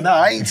please, bro. Nah,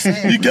 I ain't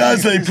saying you gotta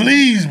say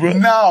please, bro.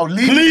 No,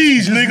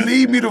 please, nigga.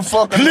 Leave me the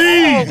fuck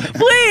alone. Please.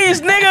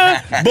 Please,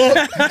 nigga.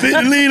 But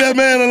Fit, leave that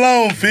man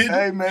alone, Fit.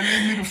 Hey, man,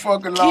 leave me the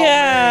fuck alone,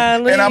 yeah,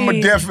 man. And I'ma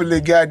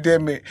definitely,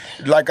 goddamn it,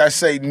 like I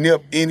say,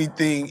 nip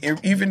anything,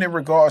 even in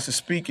regards to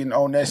speaking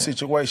on that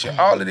situation.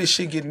 All of this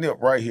shit get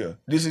nipped right here.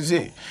 This is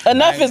it.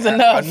 Enough is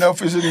enough. Enough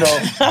is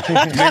enough.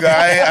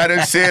 Nigga, I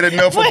done said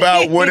enough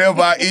about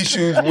whatever our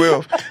issues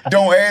with.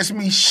 Don't ask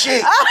me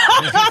shit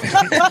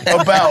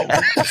about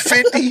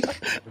 50.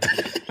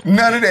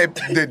 None of that,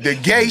 the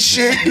gay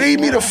shit. Leave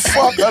me the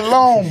fuck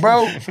alone,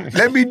 bro.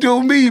 Let me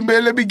do me,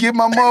 man. Let me get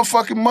my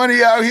motherfucking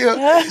money out here.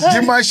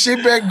 Get my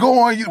shit back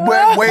going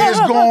where it's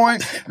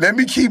going. Let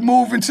me keep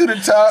moving to the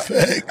top.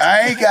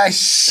 I ain't got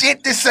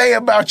shit to say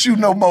about you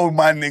no more,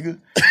 my nigga.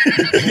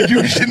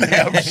 You shouldn't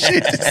have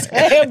shit to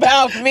say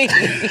about me.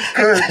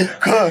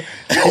 Cause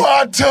you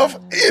are a tough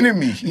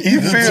enemy.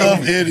 He's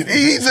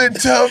a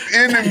tough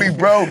enemy,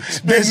 bro.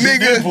 This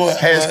nigga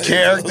has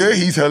character.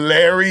 He's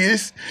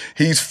hilarious.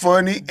 He's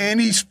funny,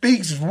 and he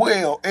speaks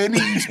well, and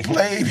he's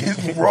played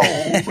his role.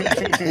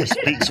 He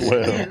speaks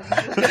well.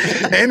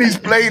 And he's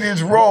played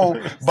his role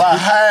by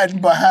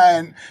hiding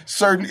behind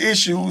certain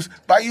issues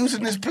by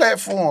using this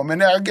platform.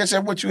 And I guess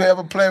that's what you have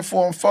a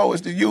platform for,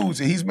 is to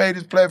use it. He's made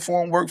his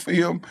platform work for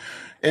him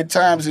at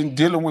times in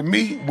dealing with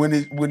me when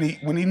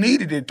he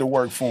needed it to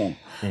work for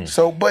him.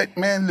 So, but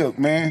man, look,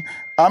 man,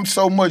 I'm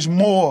so much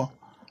more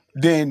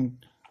than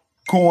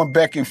going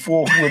back and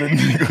forth with a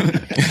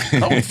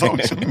nigga on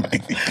social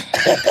media.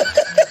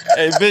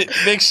 Hey,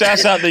 big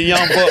shouts out to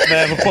Young Buck,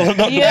 man, for pulling up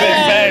the big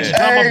bags.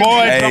 Drumma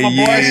boy,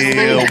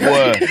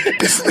 boy.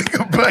 This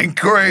nigga been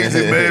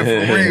crazy, man,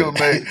 for real,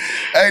 man.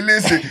 Hey,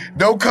 listen,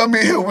 don't come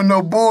in here with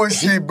no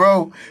bullshit,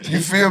 bro.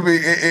 You feel me?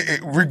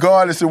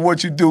 Regardless of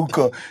what you do,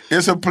 cause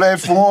it's a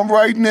platform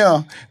right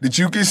now that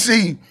you can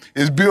see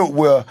is built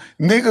where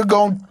niggas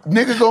gonna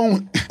get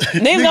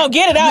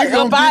it out. They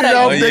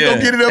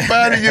gonna get it up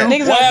out of you. And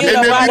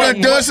if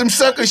you done some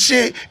sucker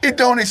shit, it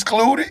don't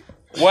exclude it.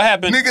 What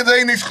happened? Niggas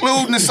ain't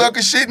excluding the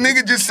sucker shit.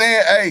 Niggas just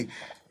saying, hey,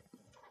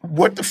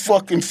 what the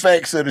fucking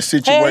facts of the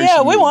situation?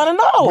 Yeah, we want to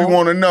know. We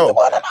want to know.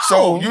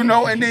 So,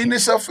 and then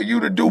it's up for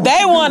you to do what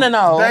They want to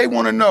know. They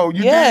want to know.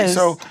 You did.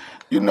 So,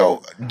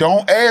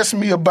 don't ask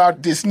me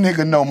about this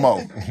nigga no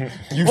more.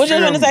 What you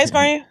gonna say,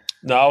 Scream?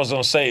 No, I was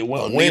gonna say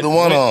neither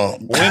one of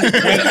them.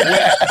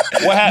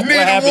 What happened?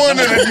 Neither one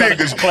of the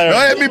niggas. Don't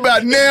ask me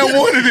about now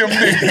one of them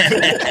niggas.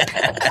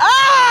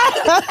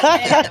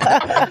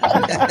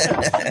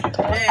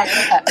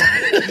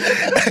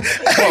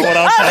 What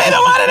I'm saying?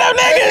 Neither one of them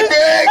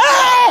niggas.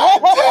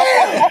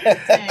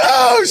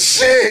 Oh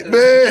shit,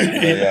 man.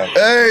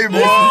 Hey, bro.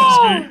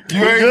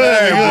 You ain't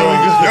lying, bro.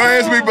 Don't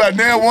ask me about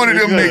now one of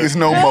them niggas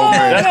no more,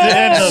 man. That's the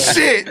end of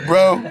shit,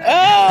 bro.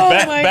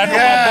 Back on my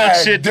Buck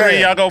shit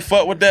 3. Y'all go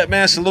fuck with that,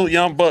 man. Salute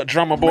Young Buck,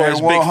 Drumma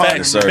Boys, Big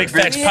Facts,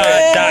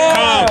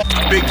 BigFactsPod.com.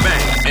 Big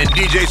Bang and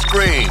DJ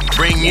Scream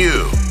bring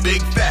you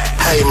Big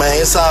Facts. Hey,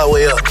 man, it's all the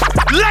way up.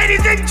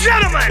 Ladies and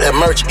gentlemen. That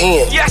merch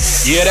in.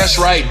 Yes. Yeah, that's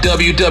right.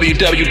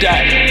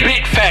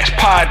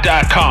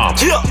 www.bigfactspod.com.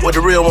 Yeah, with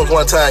the real ones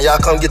one time. Y'all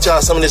come get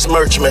y'all some of this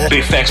merch, man.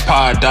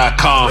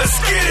 Bigfactspod.com. Let's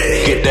get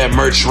it. Get that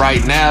merch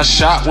right now.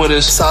 Shop with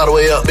us. It's all the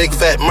way up. Big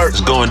Fat merch.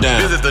 It's going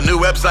down. Visit the new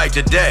website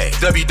today.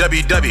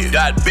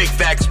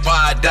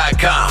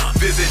 www.bigfactspod.com.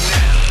 Visit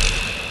now.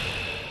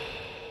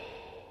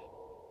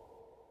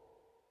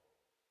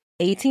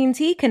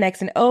 AT&T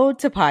connects an ode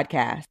to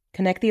podcast.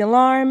 Connect the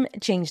alarm,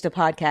 change the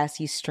podcast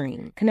you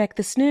stream. Connect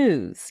the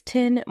snooze,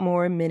 10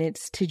 more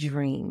minutes to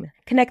dream.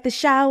 Connect the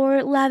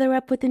shower, lather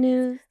up with the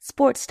news,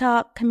 sports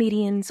talk,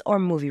 comedians, or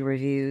movie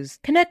reviews.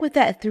 Connect with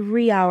that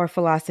 3-hour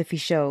philosophy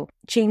show.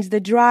 Change the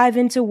drive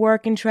into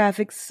work and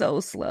traffic so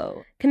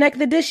slow. Connect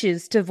the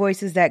dishes to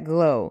voices that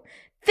glow.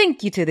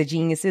 Thank you to the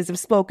geniuses of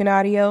spoken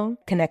audio.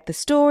 Connect the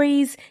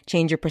stories,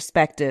 change your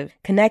perspective.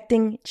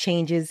 Connecting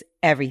changes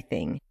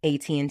everything.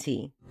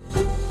 AT&T.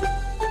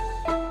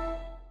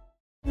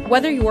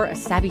 Whether you're a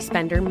savvy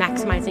spender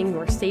maximizing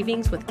your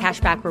savings with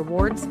cashback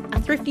rewards,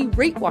 a thrifty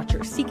rate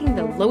watcher seeking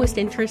the lowest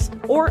interest,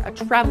 or a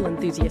travel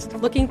enthusiast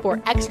looking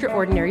for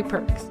extraordinary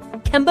perks,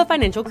 Kemba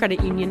Financial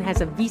Credit Union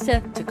has a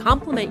visa to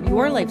complement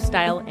your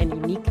lifestyle and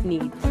unique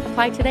needs.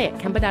 Apply today at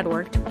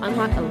Kemba.org to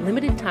unlock a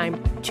limited time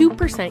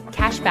 2%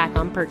 cash back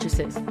on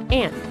purchases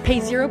and pay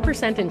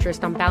 0%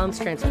 interest on balance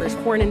transfers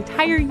for an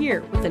entire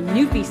year with a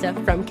new visa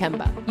from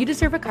Kemba. You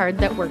deserve a card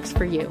that works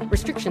for you.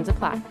 Restrictions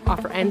apply.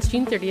 Offer ends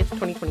June 30th,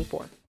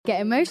 2024. Get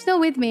emotional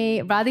with me,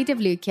 Radhi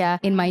Devlukia,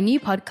 in my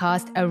new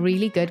podcast, A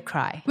Really Good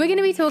Cry. We're going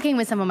to be talking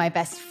with some of my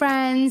best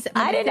friends.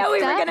 I didn't know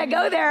we were going to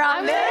go there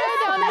on this.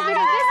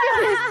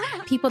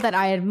 People that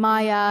I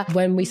admire.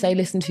 When we say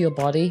listen to your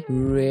body,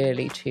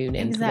 really tune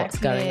into what's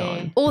going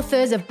on.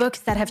 Authors of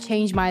books that have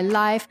changed my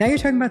life. Now you're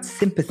talking about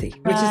sympathy,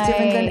 which is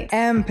different than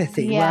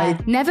empathy, right?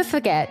 Never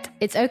forget,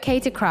 it's okay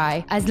to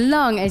cry as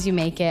long as you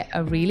make it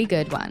a really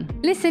good one.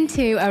 Listen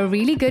to A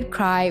Really Good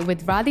Cry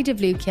with Radhi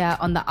Devlukia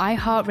on the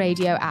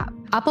iHeartRadio app,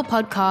 Apple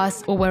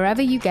Podcasts, or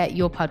wherever you get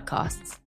your podcasts.